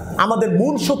আমাদের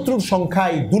মূল শত্রুর সংখ্যা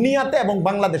এই দুনিয়াতে এবং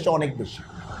বাংলাদেশে অনেক বেশি।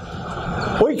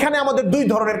 ওইখানে আমাদের দুই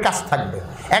ধরনের কাজ থাকবে।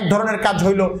 এক ধরনের কাজ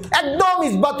হইল একদম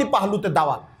ইসবাতি পাহলুতে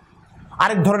দাওয়াত,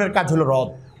 আরেক ধরনের কাজ হলো রদ।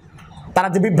 তারা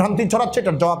যে বিভ্রান্তি ছড়াচ্ছে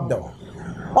এটার জবাব দেওয়া।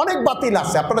 অনেক বাতিল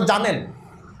আছে, আপনারা জানেন,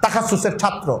 তাখাসুসের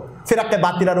ছাত্র ফিরাকে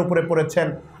বাতিলার উপরে পড়েছেন,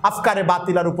 আফকারে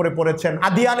বাতিলার উপরে পড়েছেন,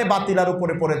 আদিয়ানে বাতিলার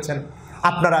উপরে পড়েছেন।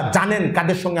 আপনারা জানেন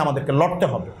কাদের সঙ্গে আমাদেরকে লড়তে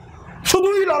হবে।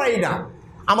 শুধুই লড়াই না,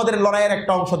 আমাদের লড়াইয়ের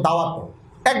একটা অংশ দাওয়াত,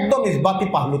 একদম ইসবাতি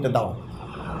পাহলুতে দাওয়াত,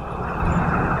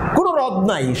 কোনো রদ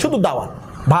নাই, শুধু দাওয়াত।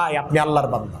 ভাই আপনি আল্লাহর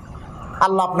বান্দা,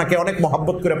 আল্লাহ আপনাকে অনেক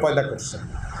মহব্বত করে পয়দা করছেন,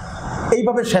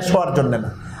 এইভাবে শেষ হওয়ার জন্য না।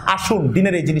 আসুন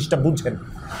দিনের এই জিনিসটা বুঝেন,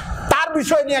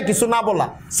 বিষয় নিয়ে কিছু না বলা,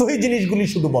 সহি জিনিসগুলি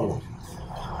শুধু বলা।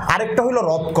 আরেকটা হলো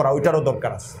রদ করা, ওইটারও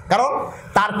দরকার আছে, কারণ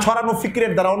তার ছড়ানো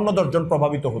ফিকিরের দ্বারা অন্য দশজন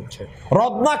প্রভাবিত হচ্ছে।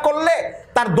 রদ না করলে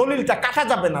তার দলিলটা কাটা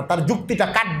যাবে না, তার যুক্তিটা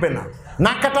কাটবে না।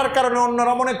 না কাটার কারণে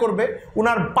অন্যরা মনে করবে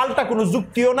উনার পাল্টা কোনো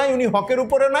যুক্তিও নাই, উনি হকের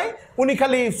উপরে নাই, উনি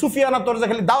খালি সুফিয়ানা তরজা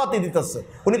খালি দাওয়াতি দিতেছে,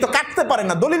 উনি তো কাটতে পারে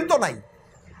না, দলিল তো নাই।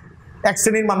 এক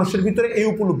শ্রেণীর মানুষের ভিতরে এই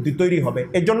উপলব্ধি তৈরি হবে।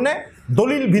 এই জন্যে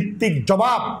দলিল ভিত্তিক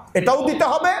জবাব এটাও দিতে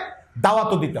হবে,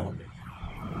 দাওয়াতও দিতে হবে।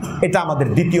 এটা আমাদের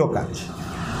দ্বিতীয় কাজ।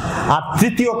 আর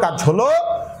তৃতীয় কাজ হলো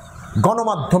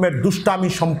গণমাধ্যমের দুষ্টামি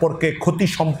সম্পর্কে, ক্ষতি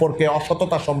সম্পর্কে,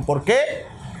 অসততা সম্পর্কে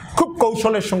খুব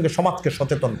কৌশলের সঙ্গে সমাজকে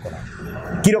সচেতন করা।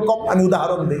 কিরকম আমি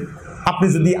উদাহরণ দিই। আপনি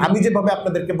যদি, আমি যেভাবে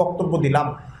আপনাদেরকে বক্তব্য দিলাম,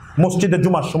 মসজিদে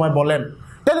জুমার সময় বলেন,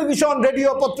 টেলিভিশন, রেডিও,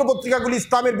 পত্রপত্রিকাগুলি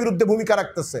ইসলামের বিরুদ্ধে ভূমিকা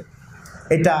রাখতেছে,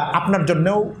 এটা আপনার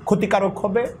জন্যও ক্ষতিকারক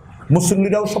হবে।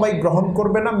 মুসল্লিরাও সবাই গ্রহণ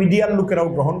করবে না, মিডিয়ার লোকেরাও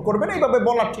গ্রহণ করবে না। এইভাবে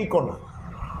বলা ঠিকও না।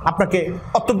 আপনাকে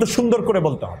অত্যন্ত সুন্দর করে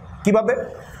বলতে হবে। কিভাবে?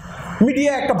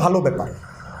 মিডিয়া একটা ভালো ব্যাপার,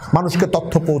 মানুষকে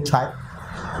তথ্য পৌঁছায়,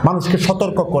 মানুষকে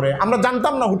সতর্ক করে। আমরা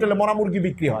জানতাম না হোটেলে মরা মুরগি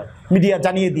বিক্রি হয়, মিডিয়া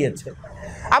জানিয়ে দিয়েছে।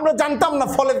 আমরা জানতাম না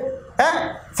ফলে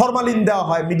ফরমালিন দেওয়া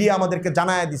হয়, মিডিয়া আমাদেরকে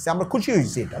জানায় দিছে, আমরা খুশি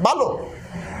হয়েছি, এটা ভালো।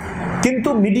 কিন্তু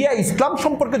মিডিয়া ইসলাম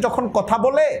সম্পর্কে যখন কথা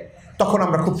বলে তখন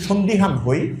আমরা খুব সন্দিহান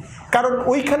হই, কারণ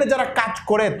ওইখানে যারা কাজ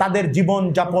করে তাদের জীবন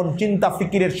যাপন, চিন্তা,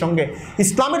 ফিকিরের সঙ্গে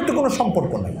ইসলামের তো কোনো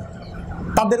সম্পর্ক নেই।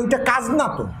 তাদের ওইটা কাজ না।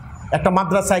 তো একটা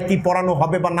মাদ্রাসায় কি পড়ানো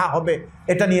হবে বা না হবে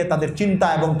এটা নিয়ে তাদের চিন্তা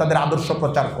এবং তাদের আদর্শ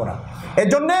প্রচার করা।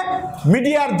 এজন্যে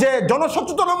মিডিয়ার যে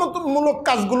জনসচেতনতামূলক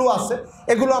কাজগুলো আছে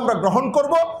এগুলো আমরা গ্রহণ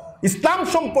করব। ইসলাম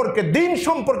সম্পর্কে, দিন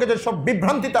সম্পর্কে যেসব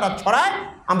বিভ্রান্তি তারা ছড়ায়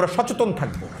আমরা সচেতন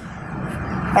থাকব।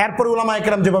 এরপরে উলামায়ে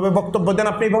কেরাম যেভাবে বক্তব্য দেন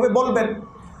আপনি এইভাবে বলবেন।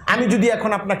 আমি যদি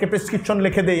এখন আপনাকে প্রেসক্রিপশন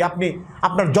লিখে দেই, আপনি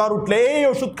আপনার জ্বর উঠলে এই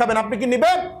ওষুধ খাবেন, আপনি কি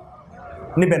নেবেন?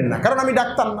 নেবেন না, কারণ আমি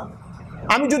ডাক্তার না।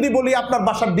 আমি যদি বলি আপনার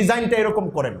বাসার ডিজাইনটা এরকম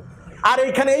করেন, আর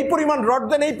এইখানে এই পরিমাণ রড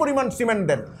দেন, এই পরিমাণ সিমেন্ট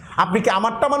দেন, আপনি কি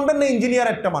আমারটা মানবেন না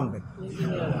ইঞ্জিনিয়ারেরটা মানবেন?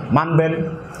 মানবেন।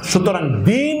 সুতরাং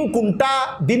দিন কোনটা,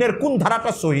 দিনের কোন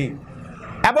ধারাটা সহি,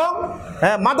 এবং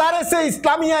মাদারেসে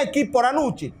ইসলামিয়ায় কি পড়ানো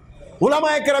উচিত,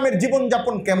 উলামায়ে কেরামের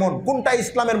জীবনযাপন কেমন, কোনটা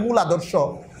ইসলামের মূল আদর্শ,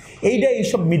 এইটা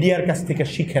এইসব মিডিয়ার কাছ থেকে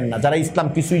শিখেন না, যারা ইসলাম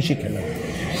কিছুই শিখেন না।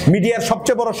 মিডিয়ার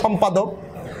সবচেয়ে বড় সম্পাদক,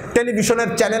 টেলিভিশনের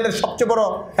চ্যানেলের সবচেয়ে বড়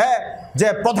যে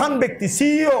প্রধান ব্যক্তি,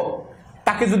 সিইও,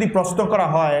 তাকে যদি প্রশ্ন করা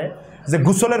হয় যে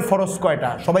গোসলের ফরজ কয়টা,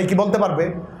 সবাই কি বলতে পারবে?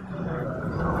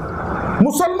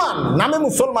 মুসলমান, নামে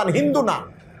মুসলমান, হিন্দু না,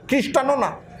 খ্রিস্টানও না।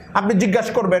 আপনি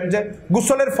জিজ্ঞাসা করবেন যে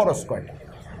গোসলের ফরজ কয়টা?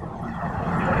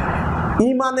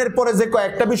 ঈমানের পরে যে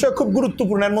কয়েকটা বিষয় খুব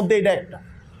গুরুত্বপূর্ণ, এর মধ্যে এটা একটা।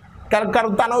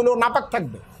 কারণ তা না হলেও নাপাক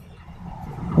থাকবে,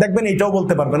 দেখবেন এইটাও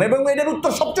বলতে পারবেন, এবং এটার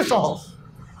উত্তর সবচেয়ে সহজ,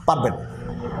 পারবেন।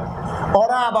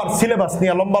 ওরা আবার সিলেবাস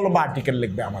নিয়ে লম্বা লম্বা আর্টিকেল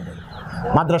লিখবে। আমাদের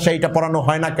মাদ্রাসায় এইটা পড়ানো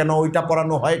হয় না কেন, ওইটা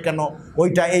পড়ানো হয় কেন,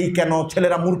 ওইটা এই কেন,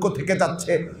 ছেলেরা মূর্খ থেকে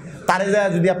যাচ্ছে। তারে যায়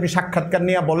যদি আপনি সাক্ষাৎকার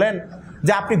নিয়ে বলেন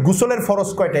যে আপনি গোসলের ফরজ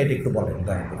কয়টা, এটা একটু বলেন,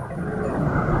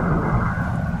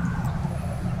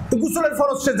 তো গোসলের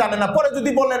ফরজ সে জানে না। পরে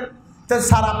যদি বলেন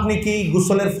স্যার আপনি কি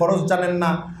গোসলের ফরজ জানেন না,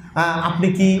 আপনি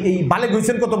কি এই বালেগ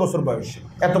হয়েছেন কত বছর বয়সে?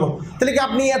 এত বছর। তাহলে কি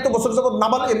আপনি এত বছর যাবত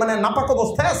মানে নাপাক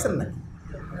অবস্থায় আছেন নাকি?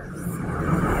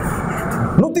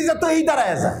 নতিজা তো এই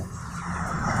দাঁড়ায় যায়।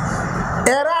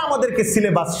 এরা আমাদেরকে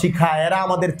সিলেবাস শিখায়, এরা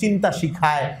আমাদের চিন্তা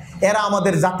শিখায়, এরা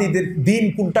আমাদের জাতিদের দিন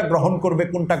কোনটা গ্রহণ করবে,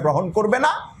 কোনটা গ্রহণ করবে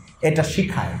না, এটা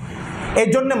শিখায়। এই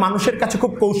জন্য মানুষের কাছে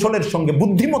খুব কৌশলের সঙ্গে,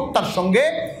 বুদ্ধিমত্তার সঙ্গে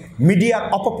মিডিয়ার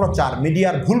অপপ্রচার,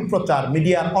 মিডিয়ার ভুল প্রচার,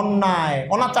 মিডিয়ার অন্যায়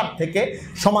অনাচার থেকে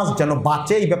সমাজ যেন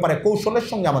বাঁচে, এই ব্যাপারে কৌশলের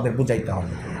সঙ্গে আমাদের বুঝাইতে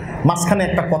হবে। মাঝখানে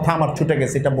একটা কথা আমার ছুটে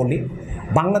গেছে, এটা বলি।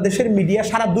 বাংলাদেশের মিডিয়া,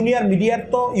 সারা দুনিয়ার মিডিয়ার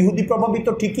তো ইহুদি প্রভাবিত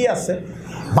ঠিকই আছে।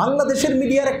 বাংলাদেশের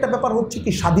মিডিয়ার একটা ব্যাপার হচ্ছে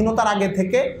কি, স্বাধীনতার আগে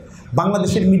থেকে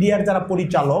বাংলাদেশের মিডিয়ার যারা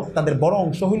পরিচালক তাদের বড়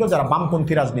অংশ হইল যারা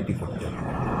বামপন্থী রাজনীতি করত,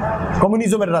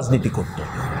 কমিউনিজমের রাজনীতি করত।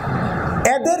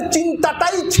 এদের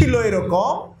চিন্তাটাই ছিল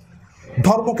এরকম,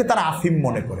 ধর্মকে তারা আফিম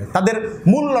মনে করে। তাদের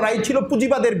মূল লড়াই ছিল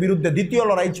পুঁজিবাদের বিরুদ্ধে, দ্বিতীয়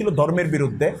লড়াই ছিল ধর্মের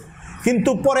বিরুদ্ধে।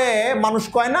 কিন্তু পরে মানুষ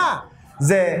কয় না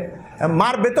যে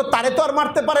মারবে তো, তারে তো আর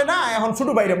মারতে পারে না, এখন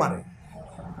শুধু বাইরে মারে।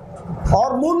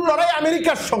 ওর মূল লড়াই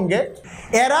আমেরিকার সঙ্গে।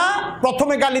 এরা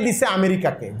প্রথমে গালি দিছে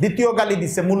আমেরিকাকে, দ্বিতীয় গালি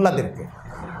দিছে মোল্লাদেরকে।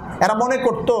 এরা মনে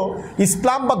করত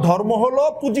ইসলাম বা ধর্ম হলো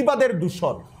পুঁজিবাদের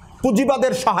দূষণ,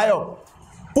 পুঁজিবাদের সহায়ক।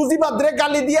 পুঁজিবাদরে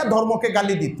গালি দিয়া ধর্মকে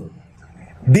গালি দিত।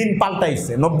 দিন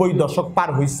পাল্টাইছে, 90 দশক পার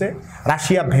হইছে,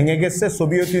 রাশিয়া ভেঙে গেছে,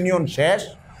 সোভিয়েত ইউনিয়ন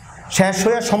শেষ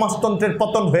হয়ে সমাজতন্ত্রের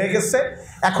পতন হয়ে গেছে।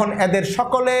 এখন এদের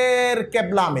সকলের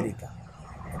কেবলা আমেরিকা,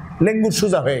 লেঙ্গুর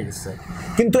সোজা হয়ে গেছে।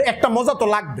 কিন্তু একটা মজা তো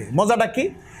লাগবে। মজাটা কি?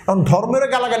 এখন ধর্মের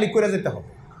গালাগালি করে যেতে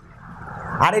হবে।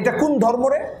 আর এটা কোন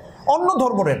ধর্মরে? অন্য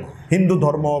ধর্মের না, হিন্দু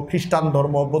ধর্ম, খ্রিস্টান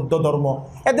ধর্ম, বৌদ্ধ ধর্ম,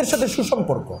 এদের সাথে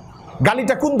সুসম্পর্ক।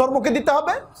 গালিটা কোন ধর্মকে দিতে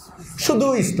হবে? শুধু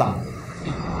ইসলাম।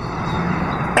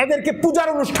 এদেরকে পূজার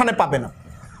অনুষ্ঠানে পাবেন,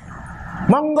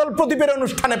 মঙ্গল প্রদীপের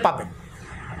অনুষ্ঠানে পাবেন,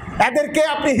 এদেরকে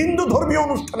আপনি হিন্দু ধর্মীয়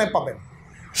অনুষ্ঠানে পাবেন,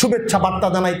 শুভেচ্ছা বার্তা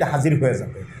জানাইতে হাজির হয়ে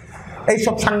যাবে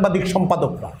এইসব সাংবাদিক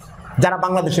সম্পাদকরা যারা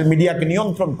বাংলাদেশের মিডিয়াকে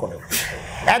নিয়ন্ত্রণ করে।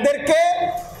 এদেরকে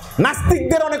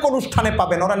নাস্তিকদের অনেক অনুষ্ঠানে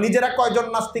পাবেন। ওরা নিজেরা কয়জন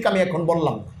নাস্তিক আমি এখন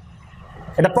বললাম,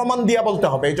 এটা প্রমাণ দিয়া বলতে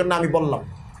হবে, এই জন্য আমি বললাম।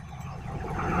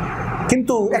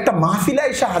 কিন্তু একটা মাহফিলে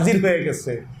এসে হাজির হয়ে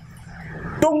গেছে,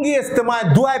 টঙ্গী ইজতেমায়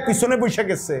দুয়ায় পিছনে বসে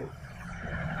গেছে,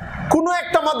 কোনো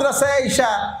একটা মাদ্রাসায় আইসা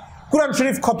কুরআন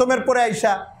শরীফ খতমের পরে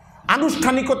আইসা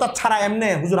আনুষ্ঠানিকতা ছাড়া এমনি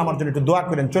হুজুর আমার জন্য একটু দোয়া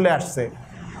করেন চলে আসছে,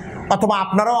 অথবা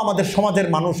আপনারাও আমাদের সমাজের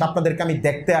মানুষ, আপনাদেরকে আমি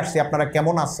দেখতে আসছি, আপনারা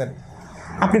কেমন আছেন,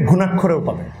 আপনি ঘুণাক্ষরেও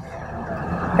পাবেন।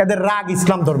 এদের রাগ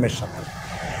ইসলাম ধর্মের সাথে,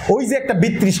 ওই যে একটা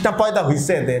বিতৃষ্ণা পয়দা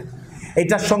হয়েছে এদের,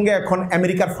 এটার সঙ্গে এখন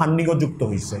আমেরিকার ফান্ডিংও যুক্ত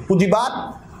হয়েছে। পুঁজিবাদ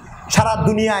সারা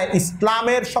দুনিয়ায়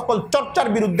ইসলামের সকল চর্চার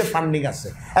বিরুদ্ধে ফান্ডিং আছে।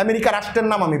 আমেরিকা রাষ্ট্রের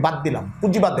নাম আমি বাদ দিলাম,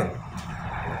 পুঁজিবাদের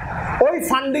ওই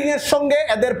ফান্ডিং এর সঙ্গে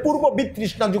এদের পূর্ব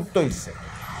বিতৃষ্ণা যুক্ত হয়েছে।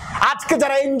 আজকে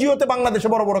যারা এনজিওতে বাংলাদেশে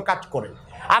বড় বড় কাজ করে,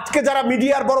 আজকে যারা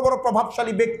মিডিয়ার বড় বড়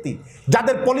প্রভাবশালী ব্যক্তি,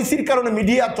 যাদের পলিসির কারণে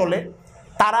মিডিয়া চলে,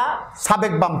 তারা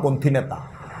সাবেক বামপন্থী নেতা,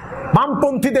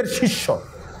 বামপন্থীদের শিষ্য,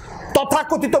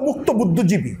 তথাকথিত মুক্ত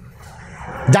বুদ্ধিজীবী।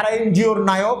 যারা এনজিওর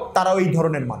নায়ক তারা ওই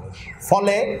ধরনের মানুষ।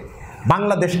 ফলে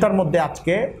বাংলাদেশটার মধ্যে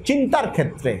আজকে চিন্তার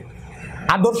ক্ষেত্রে,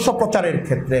 আদর্শ প্রচারের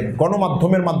ক্ষেত্রে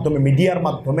গণমাধ্যমের মাধ্যমে, মিডিয়ার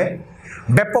মাধ্যমে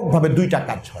ব্যাপকভাবে দুইটা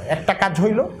কাজ হয়। একটা কাজ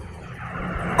হইল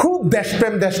খুব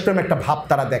দেশপ্রেম দেশপ্রেম একটা ভাব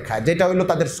তারা দেখায়, যেটা হইল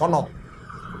তাদের সনদ,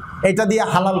 এটা দিয়ে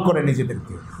হালাল করে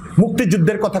নিজেদেরকে।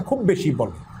 মুক্তিযুদ্ধের কথা খুব বেশি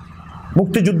বলে,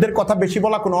 মুক্তিযুদ্ধের কথা বেশি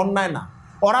বলা কোনো অন্যায় না,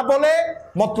 ওরা বলে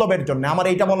মতলবের জন্য। আমার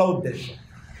এইটা বলা উদ্দেশ্য,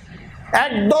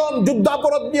 একদম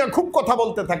যুদ্ধাপরাধ নিয়ে খুব কথা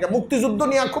বলতে থাকে, মুক্তিযুদ্ধ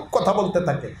নিয়ে খুব কথা বলতে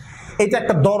থাকে। এটা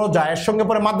একটা দরজা, এর সঙ্গে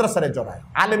পরে মাদ্রাসারে জড়ায়,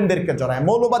 আলেমদেরকে জড়ায়,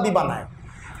 মৌলবাদী বানায়,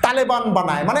 তালেবান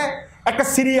বানায়, মানে একটা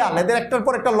সিরিয়াল, এদের একটার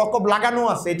পর একটা লকব লাগানো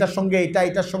আছে। এটার সঙ্গে এটা,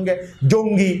 এটার সঙ্গে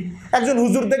জঙ্গি। একজন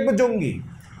হুজুর দেখবে জঙ্গি,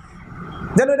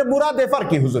 যেন এটা মুরাদ এফার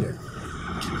কি হুজুরের,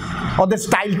 ওদের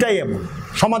স্টাইলটাই এমন,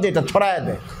 সমাজে এটা ছড়ায়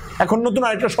দেয়। এখন নতুন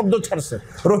আরেকটা শব্দ ছাড়ছে,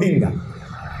 রোহিঙ্গা।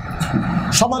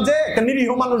 সমাজে একটা নিরীহ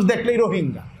মানুষ দেখলেই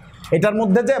রোহিঙ্গা। এটার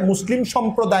মধ্যে যে মুসলিম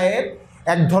সম্প্রদায়ের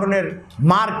এক ধরনের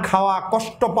মার খাওয়া,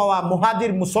 কষ্ট পাওয়া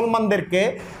মুহাজির মুসলমানদেরকে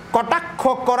কটাক্ষ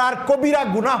করার কবিরা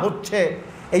গুনাহ হচ্ছে,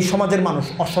 এই সমাজের মানুষ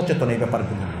অসচেতন এই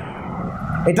ব্যাপারগুলো।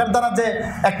 এটার দ্বারা যে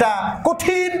একটা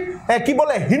কঠিন কি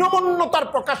বলে হীনমন্যতার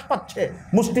প্রকাশ পাচ্ছে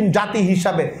মুসলিম জাতি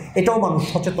হিসাবে, এটাও মানুষ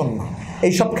সচেতন না।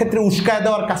 এইসব ক্ষেত্রে উস্কায়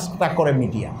দেওয়ার কাজটা করে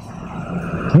মিডিয়া।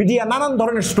 মিডিয়া নানান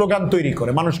ধরনের স্লোগান তৈরি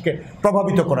করে মানুষকে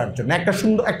প্রভাবিত করার জন্য। একটা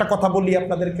সুন্দর একটা কথা বলি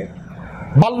আপনাদেরকে,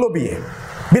 বাল্য বিয়ে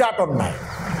বিরাট অন্যায়,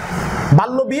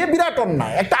 বাল্য বিয়ে বিরাট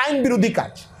অন্যায়, একটা আইন বিরোধী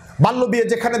কাজ। বাল্য বিয়ে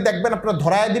যেখানে দেখবেন আপনারা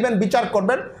ধরায় দিবেন, বিচার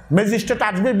করবেন, ম্যাজিস্ট্রেট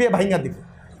আসবে, বিয়ে ভাঙা দিবে।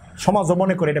 সমাজও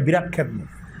মনে করে এটা বিরাট খেদমত,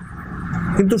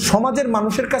 কিন্তু সমাজের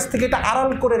মানুষের কাছ থেকে এটা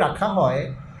আড়াল করে রাখা হয়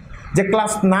যে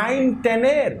ক্লাস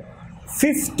 9-10-এর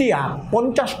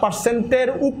 50%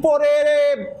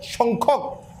 উপরের সংখ্যক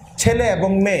ছেলে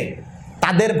এবং মেয়ে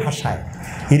তাদের ভাষায়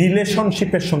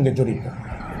রিলেশনশিপের সঙ্গে জড়িত।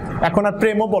 এখন আর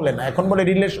প্রেমও বলে না, এখন বলে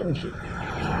রিলেশনশিপ।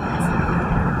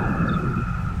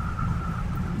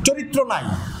 চরিত্র নাই,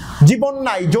 জীবন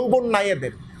নাই, যৌবন নাই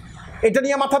এদের, এটা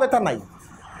নিয়ে মাথা ব্যথা নাই।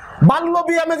 বাল্য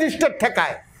বিয়ে ম্যাজিস্ট্রেট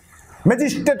ঠেকায়,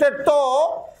 ম্যাজিস্ট্রেটের তো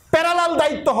প্যারালাল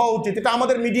দায়িত্ব হওয়া উচিত। এটা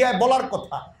আমাদের মিডিয়ায় বলার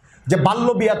কথা যে বাল্য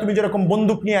বিয়া তুমি যেরকম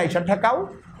বন্দুক নিয়ে আইসা ঠেকাও,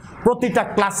 প্রতিটা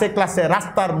ক্লাসে ক্লাসে,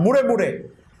 রাস্তার মুড়ে মুড়ে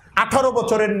 18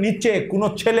 বছরের নিচে কোনো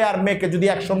ছেলে আর মেয়েকে যদি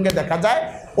একসঙ্গে দেখা যায়,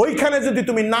 ওইখানে যদি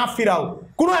তুমি না ফিরাও,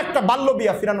 কোনো একটা বাল্য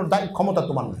বিয়া ফিরানোর ক্ষমতা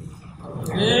তোমার নেই।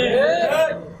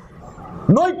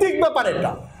 নৈতিক ব্যাপার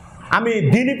এটা। আমি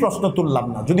দিনই প্রশ্ন তুললাম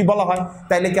না। যদি বলা হয়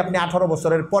তাইলে কি আপনি 18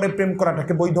 বছরের পরে প্রেম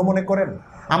করাটাকে বৈধ মনে করেন?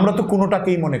 আমরা তো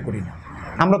কোনোটাকেই মনে করি না।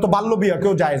 আমরা তো বাল্য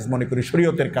বিয়াকেও জায়েজ মনে করি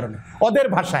শরীয়তের কারণে। ওদের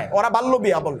ভাষায় ওরা বাল্য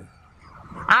বিয়া বলে।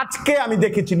 আজকে আমি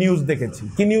দেখেছি, নিউজ দেখেছি।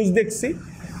 কি নিউজ দেখছি?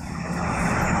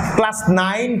 ক্লাস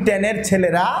 9-10-এর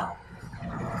ছেলেরা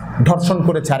ধর্ষণ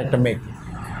করেছে আরেকটা মেয়েকে।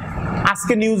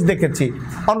 আজকে নিউজ দেখেছি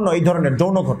অন্য এই ধরনের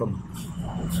যৌন ঘটনা।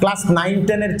 ক্লাস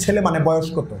 9-10-এর ছেলে মানে বয়স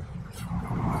কত?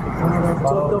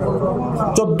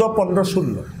 14, 15,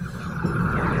 16।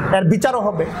 এর বিচারও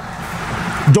হবে।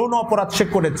 যৌন অপরাধ সে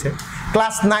করেছে।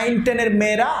 ক্লাস 9-10-এর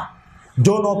মেয়েরা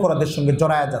যৌন অপরাধের সঙ্গে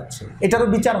জড়ায়া যাচ্ছে, এটারও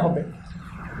বিচার হবে।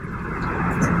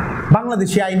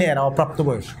 বাংলাদেশি আইনে এরা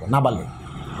অপ্রাপ্তবয়স্ক, নাবালিগ।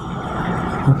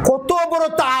 কত বড়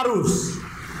তারুস!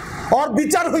 ওর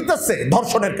বিচার হইতেছে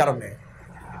ধর্ষণের কারণে।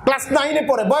 ক্লাস 9-এ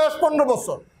পড়ে, বয়স 15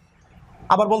 বছর,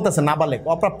 আবার বলতেছে নাবালিগ,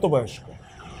 অপ্রাপ্তবয়স্ক।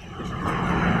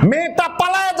 মেয়েটা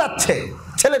পালায়া যাচ্ছে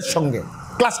ছেলের সঙ্গে,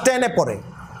 ক্লাস 10-এ পড়ে।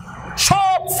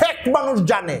 সব ফ্যাক্ট মানুষ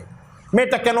জানে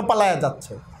মেয়েটা কেন পালায়া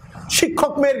যাচ্ছে।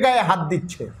 শিক্ষক মেয়ের গায়ে হাত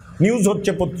দিচ্ছে, নিউজ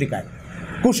হচ্ছে পত্রিকায়।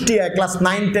 কুষ্টিয়ায় ক্লাস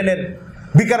 9-10-এর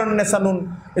বিকারুন্নেসানুন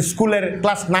স্কুলের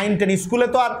ক্লাস 9-10, স্কুলে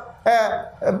তো আর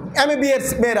MABS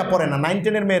মেয়েরা পড়ে না,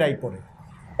 9-10-এর মেয়েরাই পড়ে।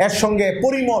 এর সঙ্গে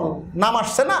পরিমল নাম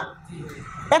আসছে না,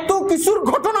 এত কিছুর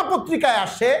ঘটনা পত্রিকায়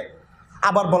আসে,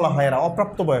 আবার বলা হয় এরা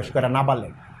অপ্রাপ্তবয়স্ক, এরা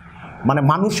নাবালেগ। মানে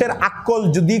মানুষের আক্কল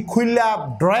যদি খুইলা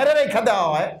ড্রয়ারে রেখা দেওয়া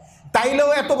হয় তাইলেও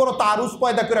এত বড় তারুজ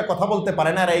পয়দা করে কথা বলতে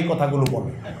পারে না, এরা এই কথাগুলো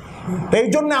বলে। এই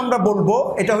জন্য আমরা বলবো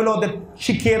এটা হলো ওদের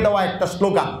শিখিয়ে দেওয়া একটা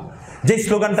স্লোগান, যে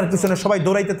স্লোগানটার পিছনে সবাই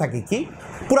দৌড়াইতে থাকে, কি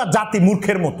পুরা জাতি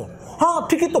মূর্খের মতো। হ্যাঁ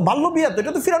ঠিকই তো, বাল্য বিয়া তো,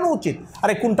 এটা তো ফিরানো উচিত।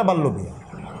 আরে কোনটা বাল্য বিয়া?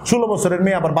 16 বছরের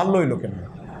মেয়ে আবার বাল্য হইল কেন?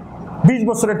 20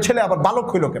 বছরের ছেলে আবার বালক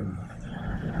হইল কেন?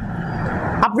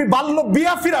 আপনি বাল্য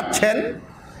বিয়া ফিরাচ্ছেন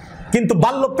কিন্তু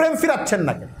বাল্য প্রেম ফিরাচ্ছেন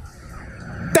না কেন?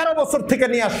 13 বছর থেকে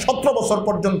নিয়ে 17 বছর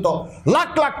পর্যন্ত লাখ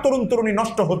লাখ তরুণ তরুণী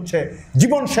নষ্ট হচ্ছে,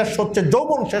 জীবন শেষ হচ্ছে,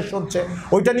 যৌবন শেষ হচ্ছে।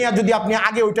 ওইটা নিয়ে যদি আপনি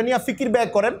আগে ওইটা নিয়ে ফিকির ব্যয়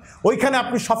করেন, ওইখানে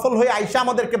আপনি সফল হয়ে আইসা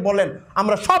আমাদেরকে বলেন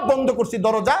আমরা সব বন্ধ করছি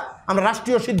দরজা, আমরা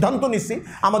রাষ্ট্রীয় সিদ্ধান্ত নিছি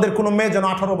আমাদের কোনো মেয়ে যেন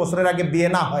 18 বছরের আগে বিয়ে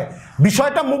না হয়,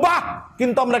 বিষয়টা মুবাহ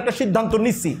কিন্তু আমরা একটা সিদ্ধান্ত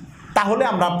নিছি, তাহলে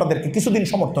আমরা আপনাদেরকে কিছুদিন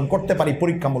সমর্থন করতে পারি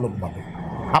পরীক্ষামূলকভাবে।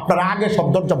 আপনারা আগে সব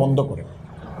দরজা বন্ধ করেন,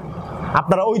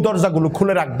 আপনারা ওই দরজাগুলো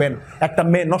খুলে রাখবেন। একটা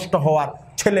মেয়ে নষ্ট হওয়ার,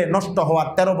 ছেলে নষ্ট হওয়ার,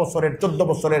 13 বছরের, 14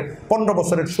 বছরের, 15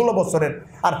 বছরের, 16 বছরের,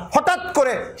 আর হঠাৎ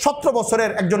করে 17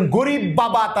 বছরের একজন গরিব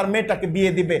বাবা তার মেয়েটাকে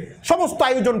বিয়ে দিবে, সমস্ত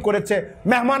আয়োজন করেছে,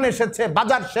 মেহমান এসেছে,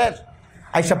 বাজার শেষ,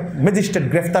 আইসা ম্যাজিস্ট্রেট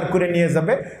গ্রেফতার করে নিয়ে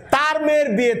যাবে, তার মেয়ের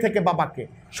বিয়ে থেকে বাবাকে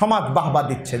সমাজ বাহবা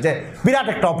দিচ্ছে যে বিরাট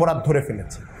একটা অপরাধ ধরে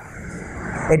ফেলেছে।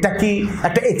 এটা কি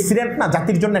একটা অ্যাক্সিডেন্ট না?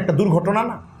 জাতির জন্য একটা দুর্ঘটনা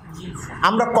না?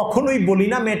 আমরা কখনোই বলি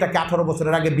না মেয়েটাকে 18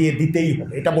 বছরের আগে বিয়ে দিতেই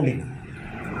হবে, এটা বলি না।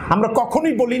 আমরা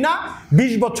কখনোই বলি না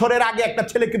 20 বছরের আগে একটা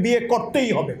ছেলেকে বিয়ে করতেই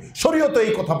হবে, শরীয়ত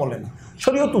এই কথা বলে না।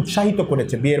 শরীয়ত উৎসাহিত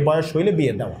করেছে বিয়ের বয়স হইলে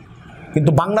বিয়ে দেওয়া,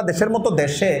 কিন্তু বাংলাদেশের মতো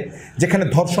দেশে যেখানে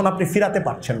ধর্ষণ আপনি ফিরাতে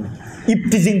পারছেন না,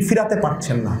 ইপটিজিং ফিরাতে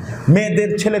পারছেন না, মেয়েদের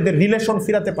ছেলেদের রিলেশন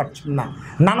ফিরাতে পারছেন না,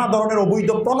 নানা ধরনের অবৈধ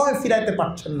প্রণয় ফিরাইতে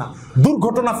পারছেন না,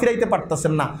 দুর্ঘটনা ফিরাইতে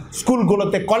পারতেছেন না,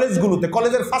 স্কুলগুলোতে, কলেজগুলোতে,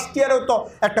 কলেজের ফার্স্ট ইয়ারেও তো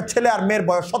একটা ছেলে আর মেয়ের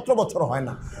বয়স 17 বছর হয়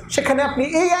না, সেখানে আপনি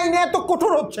এই আইনে এত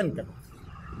কঠোর হচ্ছেন কেন?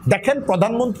 দেখেন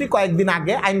প্রধানমন্ত্রী কয়েকদিন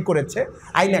আগে আইন করেছে,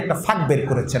 আইনে একটা ফাঁক বের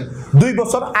করেছেন, 2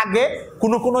 বছর আগে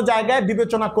কোনো কোনো জায়গায়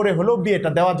বিবেচনা করে হলেও বিয়েটা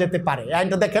দেওয়া যেতে পারে,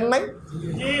 আইনটা দেখেন নাই?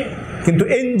 কিন্তু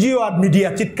এনজিও আর মিডিয়া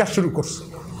চিৎকার শুরু করছে,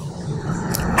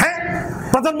 হ্যাঁ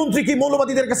প্রধানমন্ত্রী কি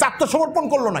মৌলবাদীদের কাছে আত্মসমর্পণ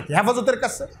করলো নাকি হেফাজতের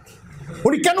কাছে?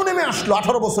 উনি কেন নেমে আসলো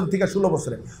 18 বছর থেকে 16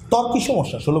 বছরে? তোর কি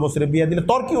সমস্যা 16 বছরে বিয়ে দিলে?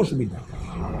 তোর কি অসুবিধা?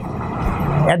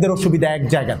 এদের অসুবিধা এক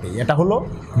জায়গাতেই, এটা হলো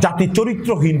জাতি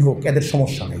চরিত্রহীন হোক, এদের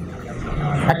সমস্যা নেই।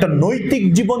 একটা নৈতিক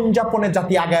জীবনযাপনে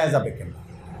জাতি আগায় যাবে কেন?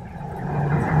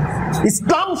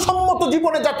 ইসলাম সম্মত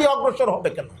জীবনে জাতি অগ্রসর হবে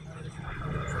কেন?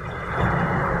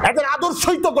 এদের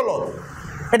আদর্শই তো গলত,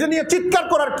 এটা নিয়ে চিৎকার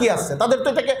করার কি আছে? তাদের তো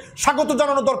এটাকে স্বাগত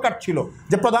জানানো দরকার ছিল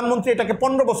যে প্রধানমন্ত্রী এটাকে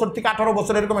 15 বছর থেকে 18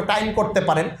 বছর এরকম একটা আইন করতে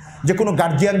পারেন, যে কোনো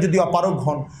গার্জিয়ান যদি অপারগ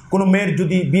হন, কোনো মেয়ের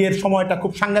যদি বিয়ের সময়টা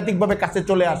খুব সাংঘাতিকভাবে কাছে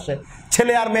চলে আসে,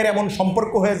 ছেলে আর মেয়ের এমন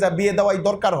সম্পর্ক হয়ে যায় বিয়ে দেওয়াই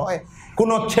দরকার হয়,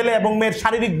 কোনো ছেলে এবং মেয়ের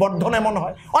শারীরিক বর্ধন এমন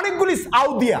হয়, অনেকগুলি আউ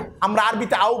দিয়া, আমরা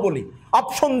আরবিতে আউ বলি,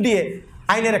 অপশন দিয়ে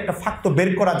আইনের একটা ফাঁক তো বের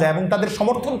করা যায়, এবং তাদের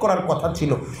সমর্থন করার কথা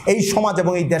ছিল। এই সমাজ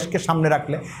এবং এই দেশকে সামনে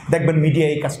রাখলে দেখবেন মিডিয়া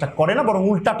এই কাজটা করে না, বরং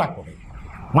উল্টাটা করে,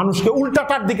 মানুষকে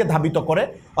উল্টাটার দিকে ধাবিত করে,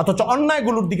 অথচ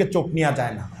অন্যায়গুলোর দিকে চোখ নেওয়া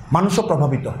যায় না, মানুষও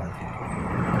প্রভাবিত হয়,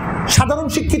 সাধারণ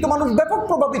শিক্ষিত মানুষ ব্যাপক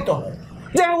প্রভাবিত হয়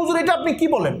যে হুজুর এটা আপনি কি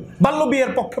বলেন, বাল্য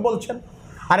বিয়ের পক্ষে বলছেন।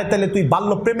 আরে তাহলে তুই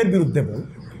বাল্য প্রেমের বিরুদ্ধে বল,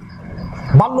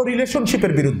 বাল্য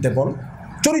রিলেশনশিপের বিরুদ্ধে বল,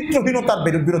 চরিত্রহীনতার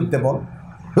বিরুদ্ধে বল,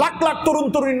 লাখ লাখ তরুণ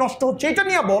তরুণী নষ্ট হচ্ছে এটা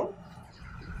নিয়ে বল,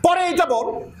 পরে এটা বল,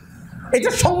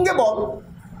 এটা সঙ্গে বল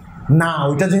না।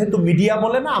 ওইটা যেহেতু মিডিয়া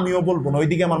বলে না, আমিও বলবো না,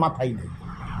 ওইদিকে আমার মাথাই নেই।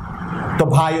 তো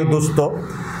ভাই ও দোস্ত,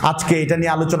 আজকে এটা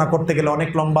নিয়ে আলোচনা করতে গেলে অনেক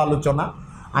লম্বা আলোচনা।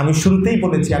 আমি শুরুতেই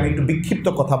বলেছি আমি একটু বিক্ষিপ্ত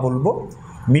কথা বলবো।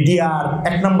 মিডিয়ার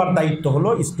 1 নম্বর দায়িত্ব হলো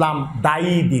ইসলাম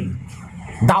দায়ী দিন,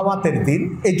 দাওয়াতের দিন,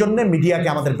 এই জন্য মিডিয়াকে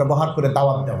আমাদের ব্যবহার করে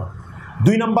দাওয়াত দেওয়া।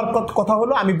 2 নম্বর কথা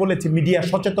হলো আমি বলেছি মিডিয়া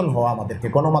সচেতন হওয়া, আমাদেরকে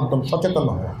গণমাধ্যম সচেতন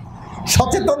হওয়া।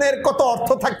 সচেতনের কত অর্থ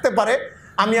থাকতে পারে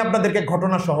আমি আপনাদেরকে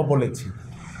ঘটনা সহ বলেছি।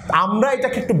 আমরা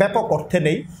এটাকে একটু ব্যাপক অর্থে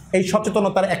নেই। এই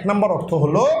সচেতনতার 1 নম্বর অর্থ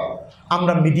হলো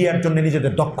আমরা মিডিয়ার জন্য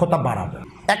নিজেদের দক্ষতা বাড়াবো।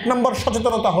 1 নম্বর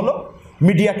সচেতনতা হলো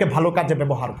মিডিয়াকে ভালো কাজে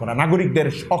ব্যবহার করা, নাগরিকদের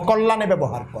অকল্যাণে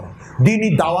ব্যবহার করা, দ্বীনি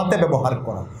দাওয়াতে ব্যবহার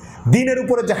করা, দ্বীনের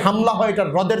উপরে যে হামলা হয় এটা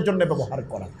রদের জন্য ব্যবহার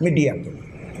করা মিডিয়াকে।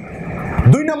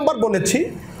 2 নম্বর বলেছি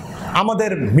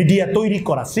আমাদের মিডিয়া তৈরি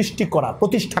করা, সৃষ্টি করা,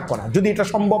 প্রতিষ্ঠা করা, যদি এটা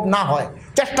সম্ভব না হয়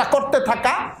চেষ্টা করতে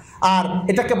থাকা, আর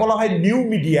এটাকে বলা হয় নিউ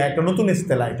মিডিয়া, একটা নতুন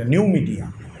ইস্তেলা, এটা নিউ মিডিয়া।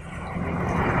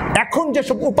 এখন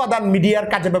যেসব উপাদান মিডিয়ার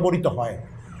কাজে ব্যবহৃত হয়,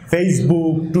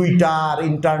 ফেসবুক, টুইটার,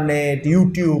 ইন্টারনেট,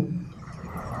 ইউটিউব,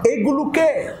 এইগুলোকে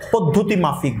পদ্ধতি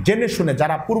মাফিক জেনে শুনে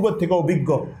যারা পূর্ব থেকে অভিজ্ঞ,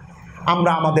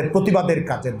 আমরা আমাদের প্রতিবাদের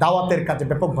কাজে, দাওয়াতের কাজে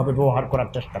ব্যাপকভাবে ব্যবহার করার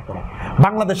চেষ্টা করা।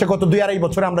 বাংলাদেশে গত 2-2.5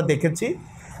 বছরে আমরা দেখেছি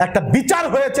একটা বিচার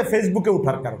হয়েছে ফেসবুকে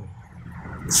ওঠার কারণে।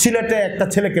 সিলেটে একটা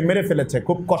ছেলেকে মেরে ফেলেছে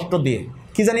খুব কষ্ট দিয়ে,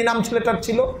 কি জানি নাম ছেলেটার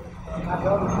ছিল,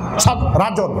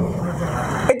 রাজন।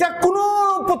 এটা কোনো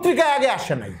পত্রিকায় আগে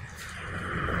আসে নাই,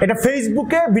 এটা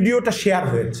ফেসবুকে ভিডিওটা শেয়ার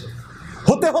হয়েছে,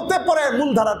 হতে হতে পরে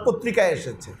মূলধারার পত্রিকায়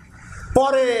এসেছে।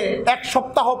 পরে 1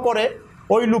 সপ্তাহ পরে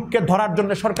ওই লোককে ধরার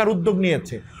জন্য সরকার উদ্যোগ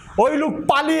নিয়েছে। ওই লোক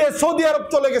পালিয়ে সৌদি আরব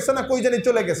চলে গেছে না কই জানি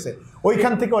চলে গেছে,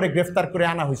 ওইখান থেকে ওরে গ্রেফতার করে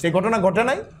আনা হয়েছে। এই ঘটনা ঘটে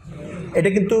নাই। এটা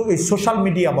কিন্তু এই সোশ্যাল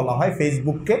মিডিয়া বলা হয়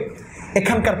ফেসবুককে,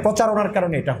 এখানকার প্রচারণার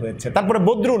কারণে এটা হয়েছে। তারপরে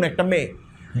বদরুন, একটা মেয়ে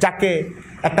যাকে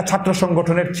একটা ছাত্র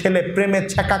সংগঠনের ছেলে প্রেমে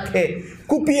ছেঁকা খেয়ে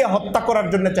কুপিয়ে হত্যা করার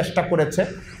জন্য চেষ্টা করেছে,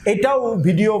 এটাও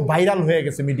ভিডিও ভাইরাল হয়ে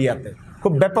গেছে মিডিয়াতে,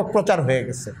 খুব ব্যাপক প্রচার হয়ে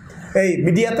গেছে। এই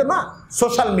মিডিয়াতে না,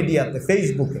 সোশ্যাল মিডিয়াতে,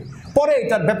 ফেসবুকে। পরে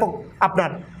এটার ব্যাপক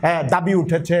আপনার দাবি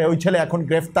উঠেছে, ওই ছেলে এখন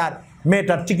গ্রেফতার,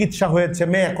 মেয়েটার চিকিৎসা হয়েছে,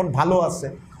 মেয়ে এখন ভালো আছে।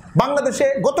 বাংলাদেশে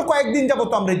গত কয়েকদিন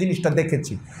যাবত আমরা এই জিনিসটা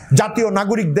দেখেছি, জাতীয়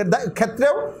নাগরিকদের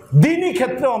ক্ষেত্রেও, দিনই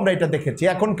ক্ষেত্রেও আমরা এটা দেখেছি।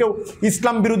 এখন কেউ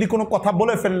ইসলাম বিরোধী কোনো কথা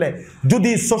বলে ফেললে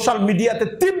যদি সোশ্যাল মিডিয়াতে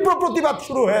তীব্র প্রতিবাদ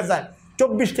শুরু হয়ে যায়,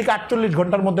 24 থেকে 48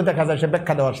 ঘন্টার মধ্যে দেখা যায় সে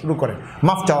ব্যাখ্যা দেওয়া শুরু করে,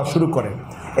 মাফ চাওয়া শুরু করে।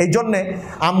 এই জন্যে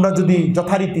আমরা যদি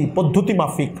যথারীতি পদ্ধতি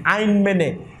মাফিক আইন মেনে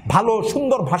ভালো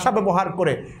সুন্দর ভাষা ব্যবহার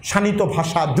করে, শানিত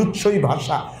ভাষা, জুৎসই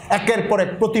ভাষা, একের পর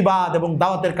এক প্রতিবাদ এবং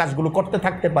দাওয়াতের কাজগুলো করতে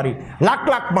থাকতে পারি লাখ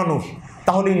লাখ মানুষ,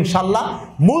 তাহলে ইনশাল্লাহ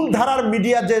মূলধারার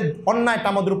মিডিয়া যে অন্যায়টা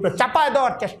আমাদের উপরে চাপায়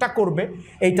দেওয়ার চেষ্টা করবে,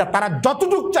 এইটা তারা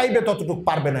যতটুক চাইবে ততটুক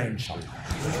পারবে না ইনশাল্লাহ।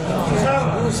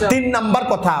 3 নাম্বার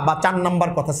কথা বা 4 নাম্বার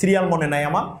কথা, সিরিয়াল মনে নাই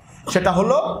আমার, সেটা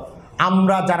হলো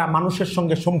আমরা যারা মানুষের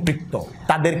সঙ্গে সম্পৃক্ত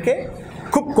তাদেরকে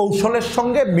খুব কৌশলের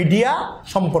সঙ্গে মিডিয়া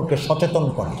সম্পর্কে সচেতন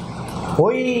করা।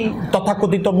 ওই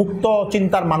তথাকথিত মুক্ত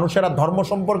চিন্তার মানুষেরা ধর্ম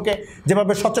সম্পর্কে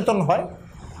যেভাবে সচেতন হয়,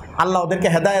 আল্লাহ ওদেরকে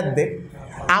হেদায়েত দে,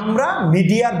 আমরা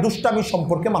মিডিয়ার দুষ্টামি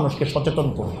সম্পর্কে মানুষকে সচেতন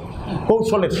করি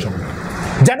কৌশলের সঙ্গে,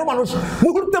 যেন মানুষ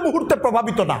মুহূর্তে মুহূর্তে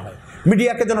প্রভাবিত না হয়,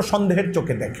 মিডিয়াকে যেন সন্দেহের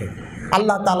চোখে দেখে।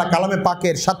 আল্লাহ তাআলা কালামে পাকে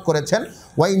ইরশাদ করেছেন,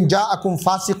 ওয়াইন জাআকুম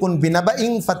ফাসিকুন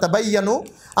বিনাবাইন ফাতাবায়ানু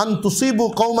আন তুসিবু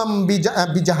কওমান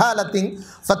বিজাহালাতিন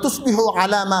ফাতুসবিহু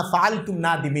আলা মা ফাআলতুম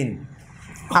নাদিমিন।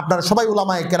 আপনারা সবাই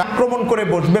উলামায়ে কেরাম আক্রমণ করে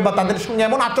বসবে বা তাদের সঙ্গে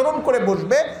এমন আচরণ করে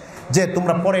বসবে যে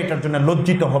তোমরা পরে এটার জন্য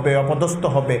লজ্জিত হবে, অপদস্থ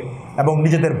হবে এবং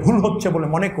নিজেদের ভুল হচ্ছে বলে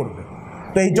মনে করবে।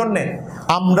 তো এই জন্যে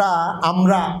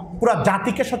আমরা পুরা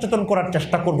জাতিকে সচেতন করার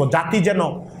চেষ্টা করব, জাতি যেন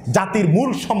জাতির মূল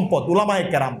সম্পদ উলামায়ে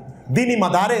কেরাম, দ্বীনি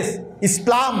মাদারেস,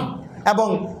 ইসলাম এবং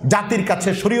জাতির কাছে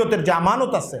শরীয়তের যে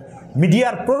আমানত আছে,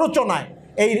 মিডিয়ার প্ররোচনায়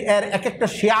এর এক একটা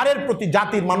শেয়ারের প্রতি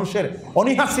জাতির মানুষের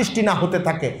অনীহা সৃষ্টি না হতে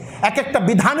থাকে, এক একটা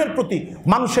বিধানের প্রতি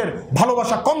মানুষের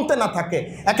ভালোবাসা কমতে না থাকে,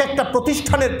 এক একটা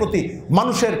প্রতিষ্ঠানের প্রতি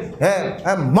মানুষের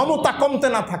মমতা কমতে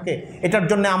না থাকে। এটার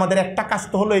জন্য আমাদের একটা কাজ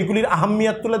তো হলো এইগুলির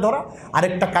আহাম্মিয়াত তুলে ধরা,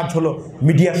 আরেকটা কাজ হলো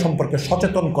মিডিয়া সম্পর্কে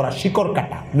সচেতন করা, শিকড়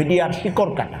কাটা, মিডিয়ার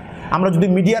শিকড় কাটা। আমরা যদি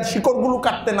মিডিয়ার শিকড়গুলো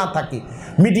কাটতে না থাকি,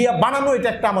 মিডিয়া বানানো এটা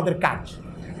একটা আমাদের কাজ।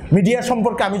 মিডিয়া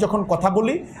সম্পর্কে আমি যখন কথা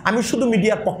বলি, আমি শুধু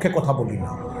মিডিয়ার পক্ষে কথা বলি না,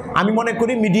 আমি মনে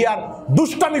করি মিডিয়ার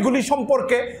দুষ্টামিগুলি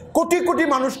সম্পর্কে কোটি কোটি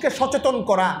মানুষকে সচেতন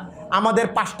করা আমাদের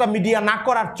 5টা মিডিয়া না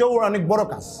করার চেয়েও অনেক বড়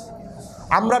কাজ।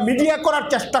 আমরা মিডিয়া করার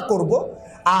চেষ্টা করব,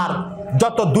 আর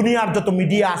যত দুনিয়ার যত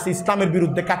মিডিয়া আছে ইসলামের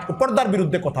বিরুদ্ধে কাজ করে, পর্দার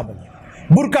বিরুদ্ধে কথা বলে,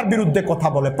 বুরকার বিরুদ্ধে কথা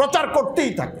বলে, প্রচার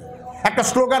করতেই থাকে, একটা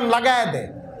স্লোগান লাগায় দেয়,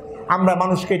 আমরা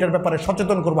মানুষকে এটার ব্যাপারে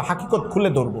সচেতন করব, হাকিকত খুলে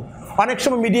ধরবো। অনেক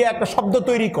সময় মিডিয়া একটা শব্দ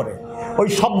তৈরি করে, ওই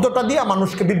শব্দটা দিয়ে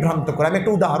মানুষকে বিভ্রান্ত করে। আমি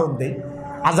একটা উদাহরণ দিই,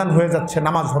 আজান হয়ে যাচ্ছে,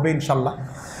 নামাজ হবে ইনশাল্লাহ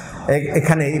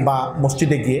এখানেই বা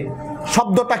মসজিদে গিয়ে,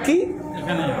 শব্দটা কি?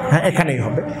 হ্যাঁ, এখানেই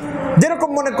হবে। যেরকম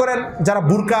মনে করেন যারা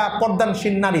বুরকা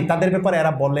পর্দানশীল নারী, তাদের ব্যাপারে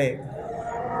এরা বলে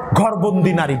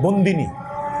ঘরবন্দি নারী, বন্দিনী,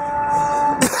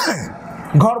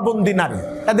 ঘরবন্দি নারী,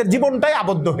 তাদের জীবনটাই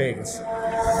আবদ্ধ হয়ে গেছে।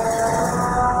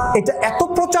 এটা এত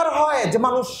প্রচার হয় যে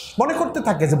মানুষ মনে করতে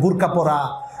থাকে যে বুরকা পরা,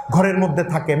 ঘরের মধ্যে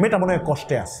থাকে, মেয়েটা মনে হয়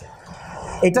কষ্টে আছে।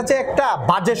 এটা যে একটা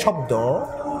বাজে শব্দ,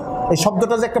 এই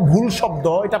শব্দটা যে একটা ভুল শব্দ,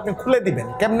 এটা আপনি খুলে দিবেন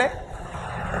কেমনে?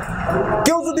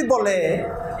 কেউ যদি বলে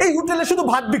এই হোটেলে শুধু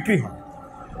ভাত বিক্রি হয়,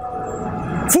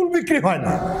 ফুল বিক্রি হয়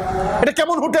না, এটা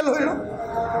কেমন হোটেল হইল?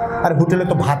 আর হোটেলে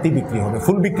তো ভাতই বিক্রি হবে,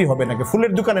 ফুল বিক্রি হবে নাকি?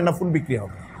 ফুলের দোকানে না ফুল বিক্রি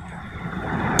হবে?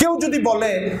 কেউ যদি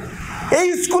বলে এই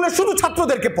স্কুলে শুধু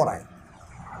ছাত্রদেরকে পড়ায়,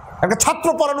 একটা ছাত্র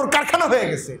পড়ানোর কারখানা হয়ে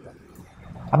গেছে, এটা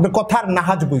আপনি কথার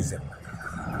নাহাজ বুঝছেন।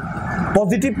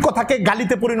 পজিটিভ কথাকে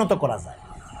গালিতে পরিণত করা যায়,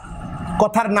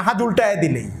 কথার নাহাজ উল্টায়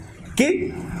দিলেই কি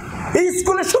এই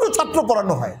স্কুলে শুধু ছাত্র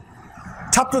পড়ানো হয়,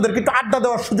 ছাত্রদেরকে একটু আড্ডা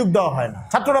দেওয়ার সুযোগ দেওয়া হয় না,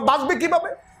 ছাত্ররা বাঁচবে কিভাবে?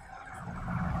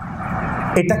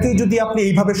 এটাকেই যদি আপনি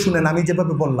এইভাবে শুনেন, আমি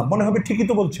যেভাবে বললাম, মনে হবে ঠিকই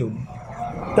তো বলছে উনি।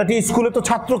 স্কুলে তো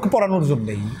ছাত্রকে পড়ানোর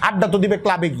জন্যই, আড্ডা তো দিবে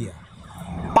ক্লাবে গিয়া,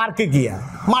 পার্কে গিয়া,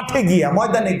 মাঠে গিয়া,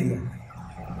 ময়দানে গিয়া।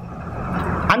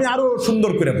 আমি আরো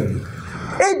সুন্দর করে বলি,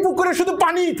 এই পুকুরে শুধু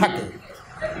পানিই থাকে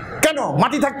কেন?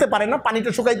 মাটি থাকতে পারে না? পানিটা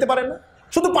শুকাইতে পারে না?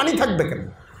 শুধু পানি থাকবে কেন?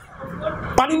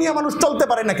 পানি নিয়ে মানুষ চলতে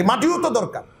পারে নাকি? মাটিও তো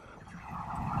দরকার।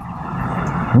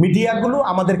 মিডিয়াগুলো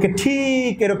আমাদেরকে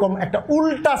ঠিক এরকম একটা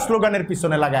উল্টা স্লোগানের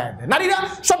পিছনে লাগায় দেয়। নারীরা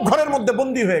সব ঘরের মধ্যে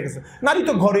বন্দী হয়ে গেছে। নারী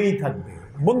তো ঘরেই থাকবে,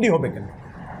 বন্দী হবে কেন?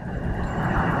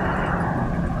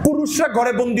 পুরুষরা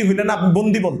ঘরে বন্দী হইলে না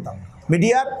বন্দী বলতাম।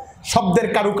 মিডিয়ার শব্দের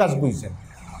কারুকাজ বুঝছেন,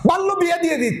 বাল্য বিয়ে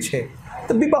দিয়ে দিচ্ছে,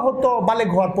 তো বিবাহ তো বালেগ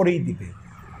হওয়ার পরেই দিবে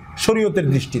শরীয়তের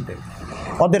দৃষ্টিতে।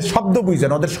 ওদের শব্দ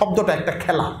বুঝছেন, ওদের শব্দটা একটা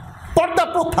খেলা। পর্দা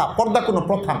প্রথা, পর্দা কোনো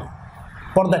প্রথা না,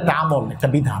 পর্দা একটা আমল, একটা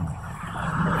বিধান,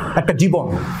 একটা জীবন,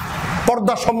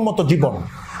 পর্দা সম্মত জীবন।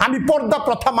 আমি পর্দা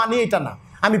প্রথা মানি এটা না,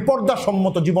 আমি পর্দা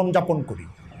সম্মত জীবন যাপন করি।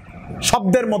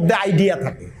 শব্দের মধ্যে আইডিয়া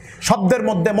থাকে, শব্দের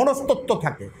মধ্যে মনস্তত্ব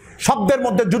থাকে, শব্দের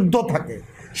মধ্যে যুদ্ধ থাকে,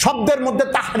 শব্দের মধ্যে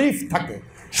তাহরিফ থাকে,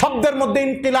 শব্দের মধ্যে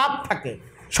ইনকিলাব থাকে,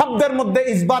 শব্দের মধ্যে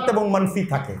ইসবাত এবং মানফি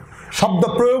থাকে। শব্দ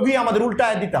প্রয়োগই আমাদের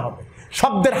উল্টায় দিতে হবে,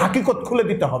 শব্দের হাকিকত খুলে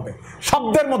দিতে হবে,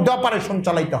 শব্দের মধ্যে অপারেশন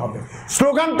চালাইতে হবে,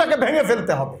 স্লোগানটাকে ভেঙে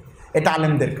ফেলতে হবে। এটা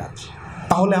আলেমদের কাজ।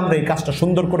 তাহলে আমরা এই কাজটা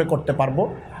সুন্দর করে করতে পারবো,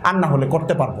 আর না হলে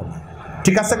করতে পারবো না।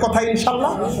 ঠিক আছে কথা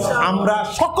ইনশাল্লাহ? আমরা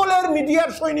সকলের মিডিয়ার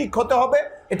সৈনিক হতে হবে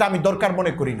এটা আমি দরকার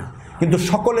মনে করি না, কিন্তু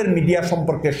সকলের মিডিয়া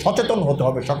সম্পর্কে সচেতন হতে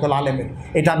হবে সকল আলেমের,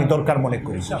 এটা আমি দরকার মনে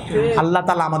করি। আল্লাহ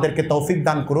তাআলা আমাদেরকে তৌফিক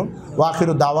দান করুন। ওয়া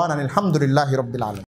আখিরু দাওয়ানা আলহামদুলিল্লাহি রাব্বিল আলামিন।